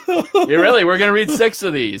 We're going to read 6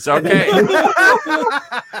 of these. Okay.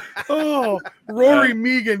 Oh, Rory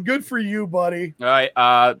Megan. Good for you, buddy. All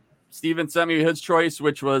right. Steven sent me his choice,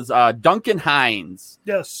 which was Duncan Hines.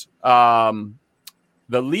 Yes.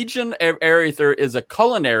 The Legion of Arether is a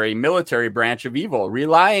culinary military branch of evil,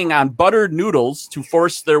 relying on buttered noodles to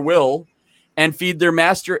force their will and feed their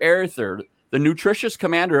master Arether, the nutritious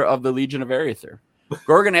commander of the Legion of Arether.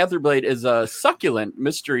 Gorgon Aetherblade is a succulent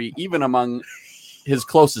mystery even among his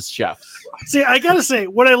closest chefs. See, I got to say,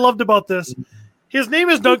 what I loved about this, his name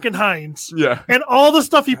is Duncan Hines. Yeah. And all the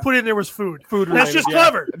stuff he put in there was food. That's just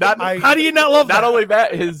clever. How do you not love that? Not only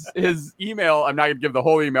that, his email, I'm not going to give the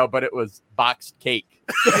whole email, but it was boxed cake.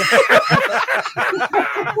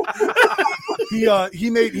 He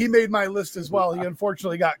made my list as well. He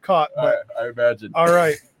unfortunately got caught. But, I imagine. All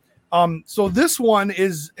right. So this one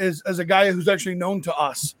is a guy who's actually known to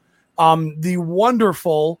us. the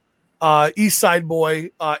wonderful East Side boy,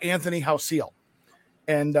 Anthony Hausiel.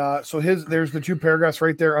 And so there's the two paragraphs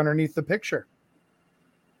right there underneath the picture.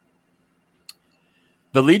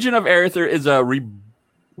 The Legion of Arether is a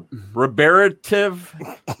reberative.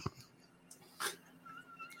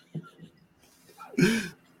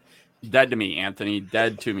 Dead to me, Anthony.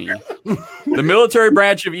 Dead to me. The military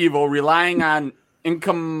branch of evil, relying on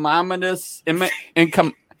incommodatus.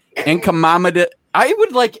 I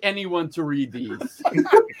would like anyone to read these.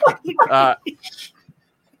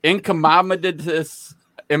 Incommodatus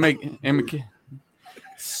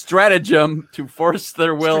stratagem to force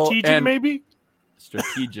their will. Stratagem, maybe?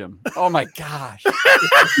 Stratagem. Oh my gosh.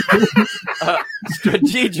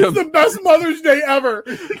 Stratagem. It's the best Mother's Day ever.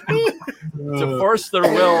 To force their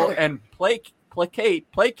will and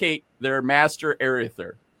placate their master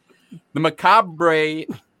Arether. The macabre.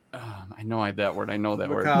 I know that word.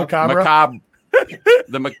 Macabre.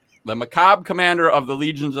 The macabre commander of the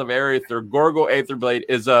legions of Arether, Gorgo Aetherblade,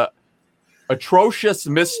 is a atrocious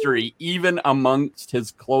mystery even amongst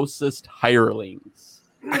his closest hirelings.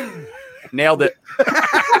 Nailed it.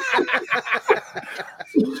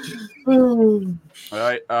 All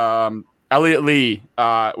right. Elliot Lee,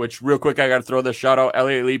 which real quick, I got to throw this shout out.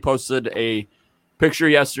 Elliot Lee posted a picture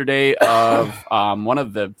yesterday of one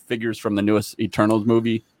of the figures from the newest Eternals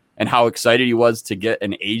movie and how excited he was to get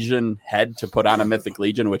an Asian head to put on a Mythic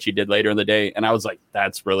Legion, which he did later in the day. And I was like,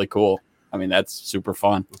 that's really cool. I mean, that's super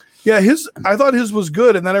fun. Yeah, I thought his was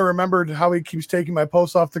good, and then I remembered how he keeps taking my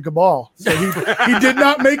posts off the Cabal. So he did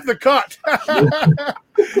not make the cut.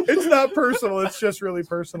 It's not personal; it's just really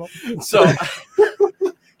personal. So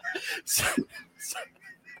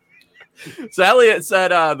Elliot said,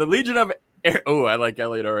 "The Legion of I like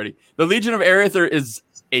Elliot already. The Legion of Arether is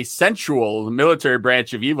a sensual military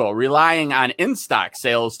branch of evil, relying on in-stock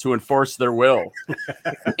sales to enforce their will,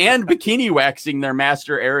 and bikini waxing their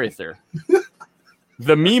master Arether.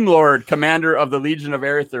 The meme lord, commander of the Legion of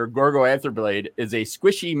Arether, Gorgo Aetherblade, is a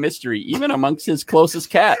squishy mystery, even amongst his closest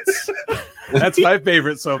cats." That's my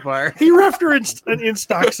favorite so far. He referenced an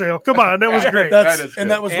in-stock sale. Come on, that was great.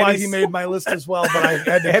 That was why he made my list as well, but I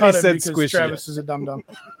had to cut it because squishy. Travis is a dum-dum.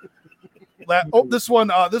 This one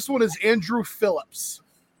is Andrew Phillips.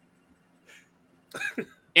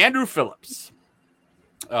 Andrew Phillips.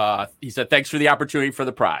 He said, "Thanks for the opportunity for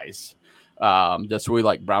the prize." That's what we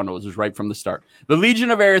like. Brown noses right from the start. The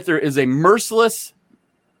Legion of Arether is a merciless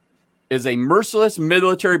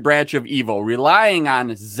military branch of evil, relying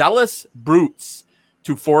on zealous brutes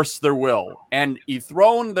to force their will, and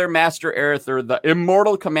dethrone their master Arether. The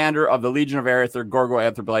immortal commander of the Legion of Arether, Gorgo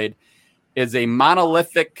Aetherblade, is a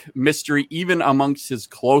monolithic mystery, even amongst his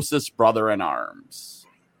closest brother in arms.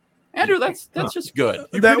 Andrew, that's just good.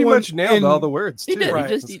 You pretty much nailed all the words. He Too. did.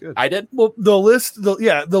 Right. I did. Well, the list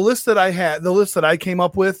that I came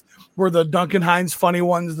up with were the Duncan Hines funny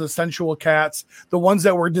ones, the sensual cats, the ones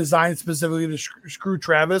that were designed specifically to screw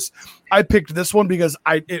Travis. I picked this one because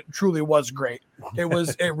it truly was great.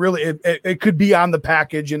 It could be on the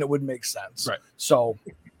package and it would make sense. Right. So,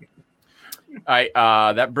 all right.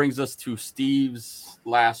 That brings us to Steve's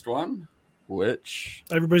last one, which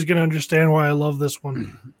everybody's going to understand why I love this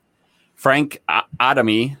one. Frank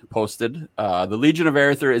Adami posted, the Legion of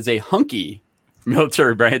Arether is a hunky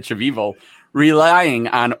military branch of evil, relying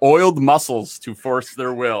on oiled muscles to force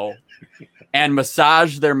their will and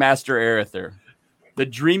massage their master Arether. The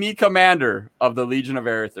dreamy commander of the Legion of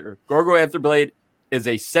Arether, Gorgo Aetherblade, is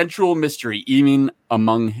a sensual mystery, even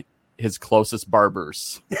among his closest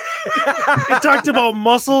barbers. He talked about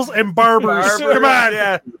muscles and barbers. Come on.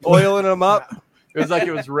 Yeah. Oiling them up. It was like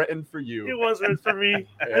it was written for you. It was written for me.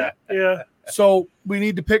 Yeah. So we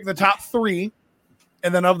need to pick the top three,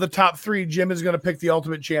 and then of the top three, Jim is going to pick the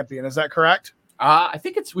ultimate champion. Is that correct? I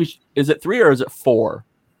think is it 3 or is it 4?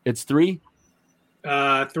 It's 3.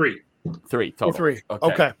 3. 3 total. 3.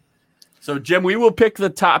 Okay. So Jim, we will pick the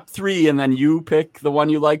top 3, and then you pick the one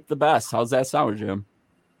you like the best. How's that sound, Jim?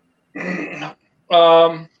 I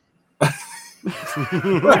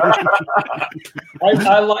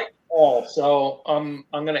like all, so I'm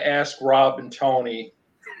going to ask Rob and Tony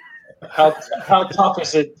how tough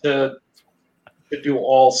is it to do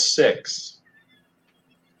all 6?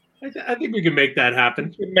 I think we can make that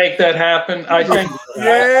happen. Make that happen. I think.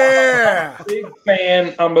 Yeah.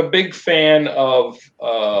 I'm a big fan of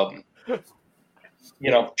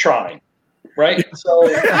trying. Right? So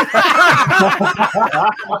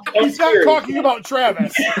he's not talking about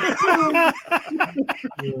Travis.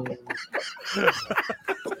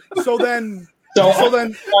 So then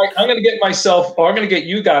I'm going to get myself, or I'm going to get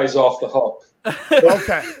you guys off the hook.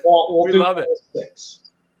 Okay. We'll we do love it. 6.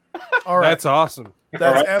 All right. That's awesome.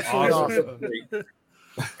 That's absolutely awesome.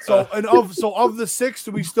 So of the 6,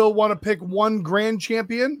 do we still want to pick one grand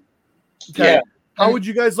champion? Okay. Yeah. How would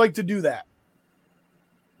you guys like to do that?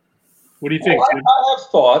 What do you think? Well, I have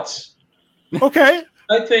thoughts. Okay.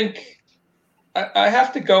 I think I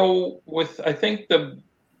have to go with I think the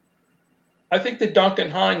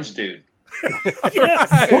Duncan Hines dude. Because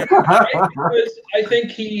I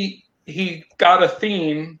think he got a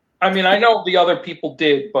theme. I mean, I know the other people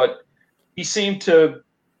did, but he seemed to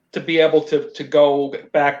be able to go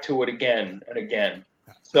back to it again and again.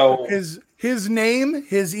 So his name,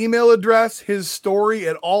 his email address, his story,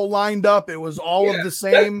 it all lined up. It was all of the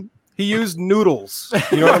same. He used noodles.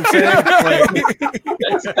 You know what I'm saying?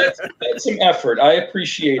 That's some effort. I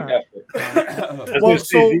appreciate effort. Well,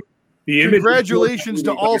 so congratulations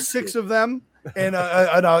to all 6 of them. And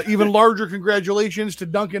even larger congratulations to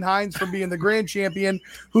Duncan Hines for being the grand champion,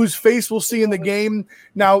 whose face we'll see in the game.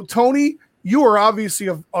 Now, Tony, you are obviously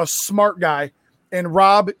a smart guy. And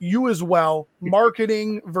Rob, you as well.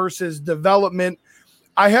 Marketing versus development.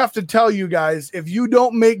 I have to tell you guys, if you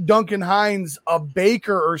don't make Duncan Hines a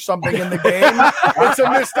baker or something in the game, it's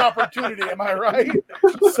a missed opportunity. Am I right?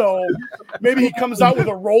 So maybe he comes out with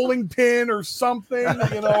a rolling pin or something,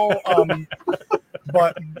 you know.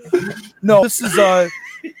 But no, this is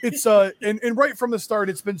and right from the start,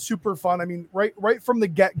 it's been super fun. I mean, right from the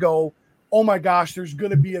get-go, oh my gosh, there's going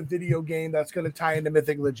to be a video game that's going to tie into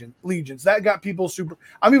Mythic Legions. That got people super.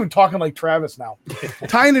 I'm even talking like Travis now.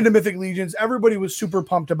 Tying into Mythic Legions, everybody was super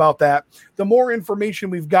pumped about that. The more information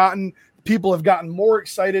we've gotten, people have gotten more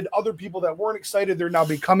excited. Other people that weren't excited, they're now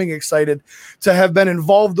becoming excited. To have been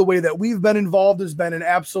involved the way that we've been involved has been an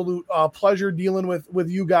absolute pleasure dealing with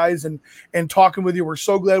you guys and talking with you. We're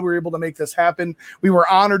so glad we were able to make this happen. We were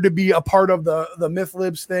honored to be a part of the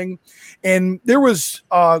MythLibs thing. And there was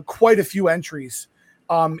quite a few entries.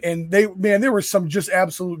 And there was some just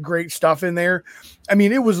absolute great stuff in there. I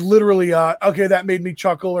mean, it was literally, okay, that made me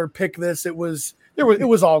chuckle or pick this. It was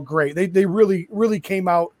all great. They really, really came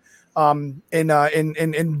out and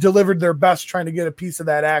delivered their best trying to get a piece of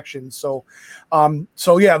that action. So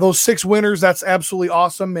yeah, those 6 winners, that's absolutely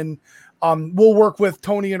awesome. And we'll work with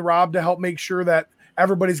Tony and Rob to help make sure that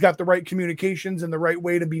everybody's got the right communications and the right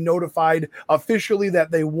way to be notified officially that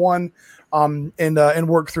they won, and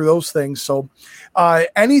work through those things. So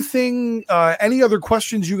any other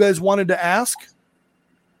questions you guys wanted to ask?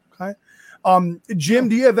 Okay. Jim,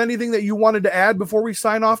 do you have anything that you wanted to add before we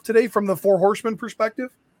sign off today from the Four Horsemen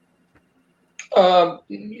perspective?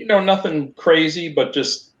 Nothing crazy, but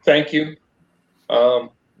just thank you.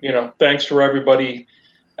 Thanks for everybody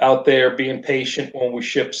out there being patient when we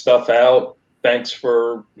ship stuff out. Thanks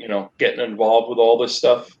for, getting involved with all this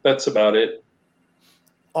stuff. That's about it.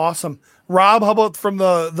 Awesome. Rob, how about from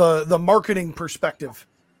the marketing perspective?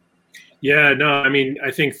 Yeah, no, I mean,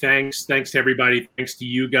 I think thanks to everybody. Thanks to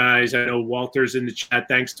you guys. I know Walter's in the chat.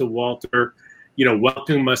 Thanks to Walter.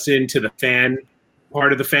 Welcome us into the fan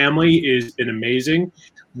part of the family has been amazing.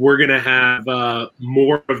 We're going to have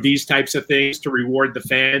more of these types of things to reward the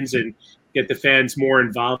fans and get the fans more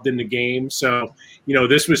involved in the game. So,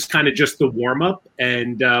 this was kind of just the warm up,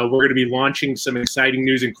 and we're going to be launching some exciting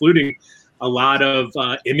news, including a lot of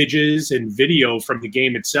images and video from the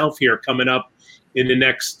game itself here coming up in the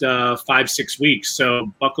next 5-6 weeks.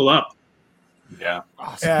 So buckle up. Yeah.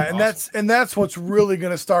 Awesome. Yeah, and that's what's really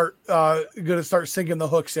going to start sinking the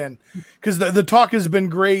hooks in, because the talk has been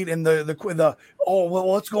great and the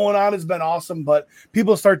what's going on has been awesome, but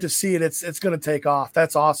people start to see it. It's going to take off.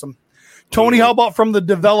 That's awesome. Tony, how about from the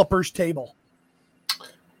developers table?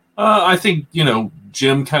 I think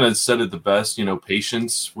Jim kind of said it the best.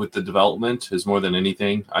 Patience with the development is more than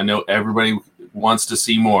anything. I know everybody wants to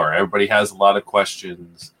see more. Everybody has a lot of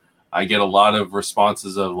questions. I get a lot of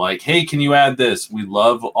responses of like, hey, can you add this? We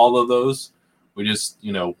love all of those. We just,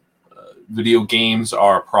 video games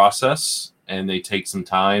are a process and they take some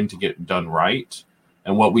time to get done right.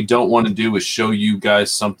 And what we don't want to do is show you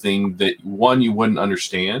guys something that, one, you wouldn't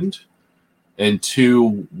understand, and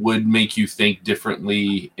two, would make you think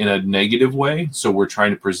differently in a negative way. So we're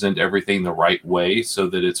trying to present everything the right way so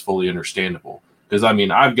that it's fully understandable. Because,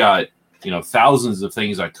 I've got, thousands of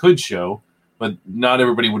things I could show, but not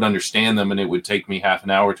everybody would understand them, and it would take me half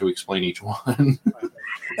an hour to explain each one.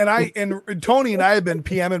 and Tony and I have been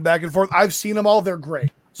PMing back and forth. I've seen them all; they're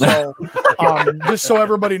great. So, just so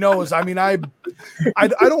everybody knows, I'm not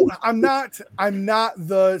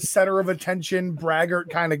the center of attention,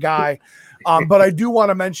 braggart kind of guy, but I do want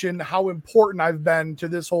to mention how important I've been to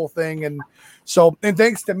this whole thing, and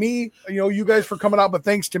thanks to me, you guys for coming out, but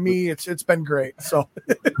thanks to me, it's been great. So,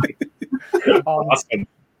 awesome.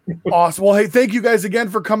 Awesome. Well, hey, thank you guys again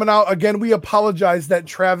for coming out. Again, we apologize that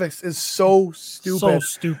Travis is so stupid. So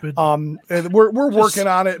stupid. And we're working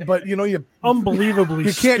on it, but you unbelievably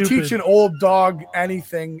you can't stupid. teach an old dog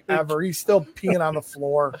anything ever. He's still peeing on the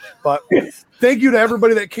floor. But thank you to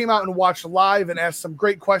everybody that came out and watched live and asked some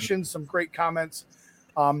great questions, some great comments.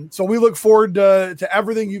 So we look forward to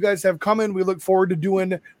everything you guys have coming. We look forward to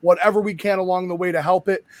doing whatever we can along the way to help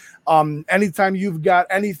it. Anytime you've got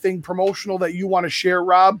anything promotional that you want to share,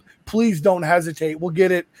 Rob, please don't hesitate. We'll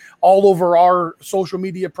get it all over our social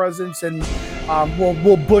media presence, and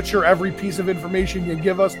we'll butcher every piece of information you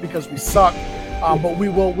give us because we suck. But we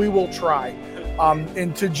will try.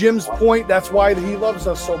 And to Jim's point, that's why he loves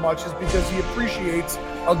us so much, is because he appreciates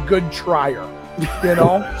a good trier.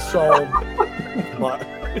 So but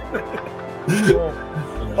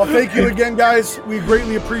well, thank you again, guys. We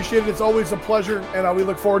greatly appreciate it. It's always a pleasure, and we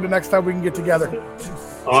look forward to next time we can get together.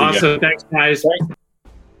 Awesome. Thanks, guys.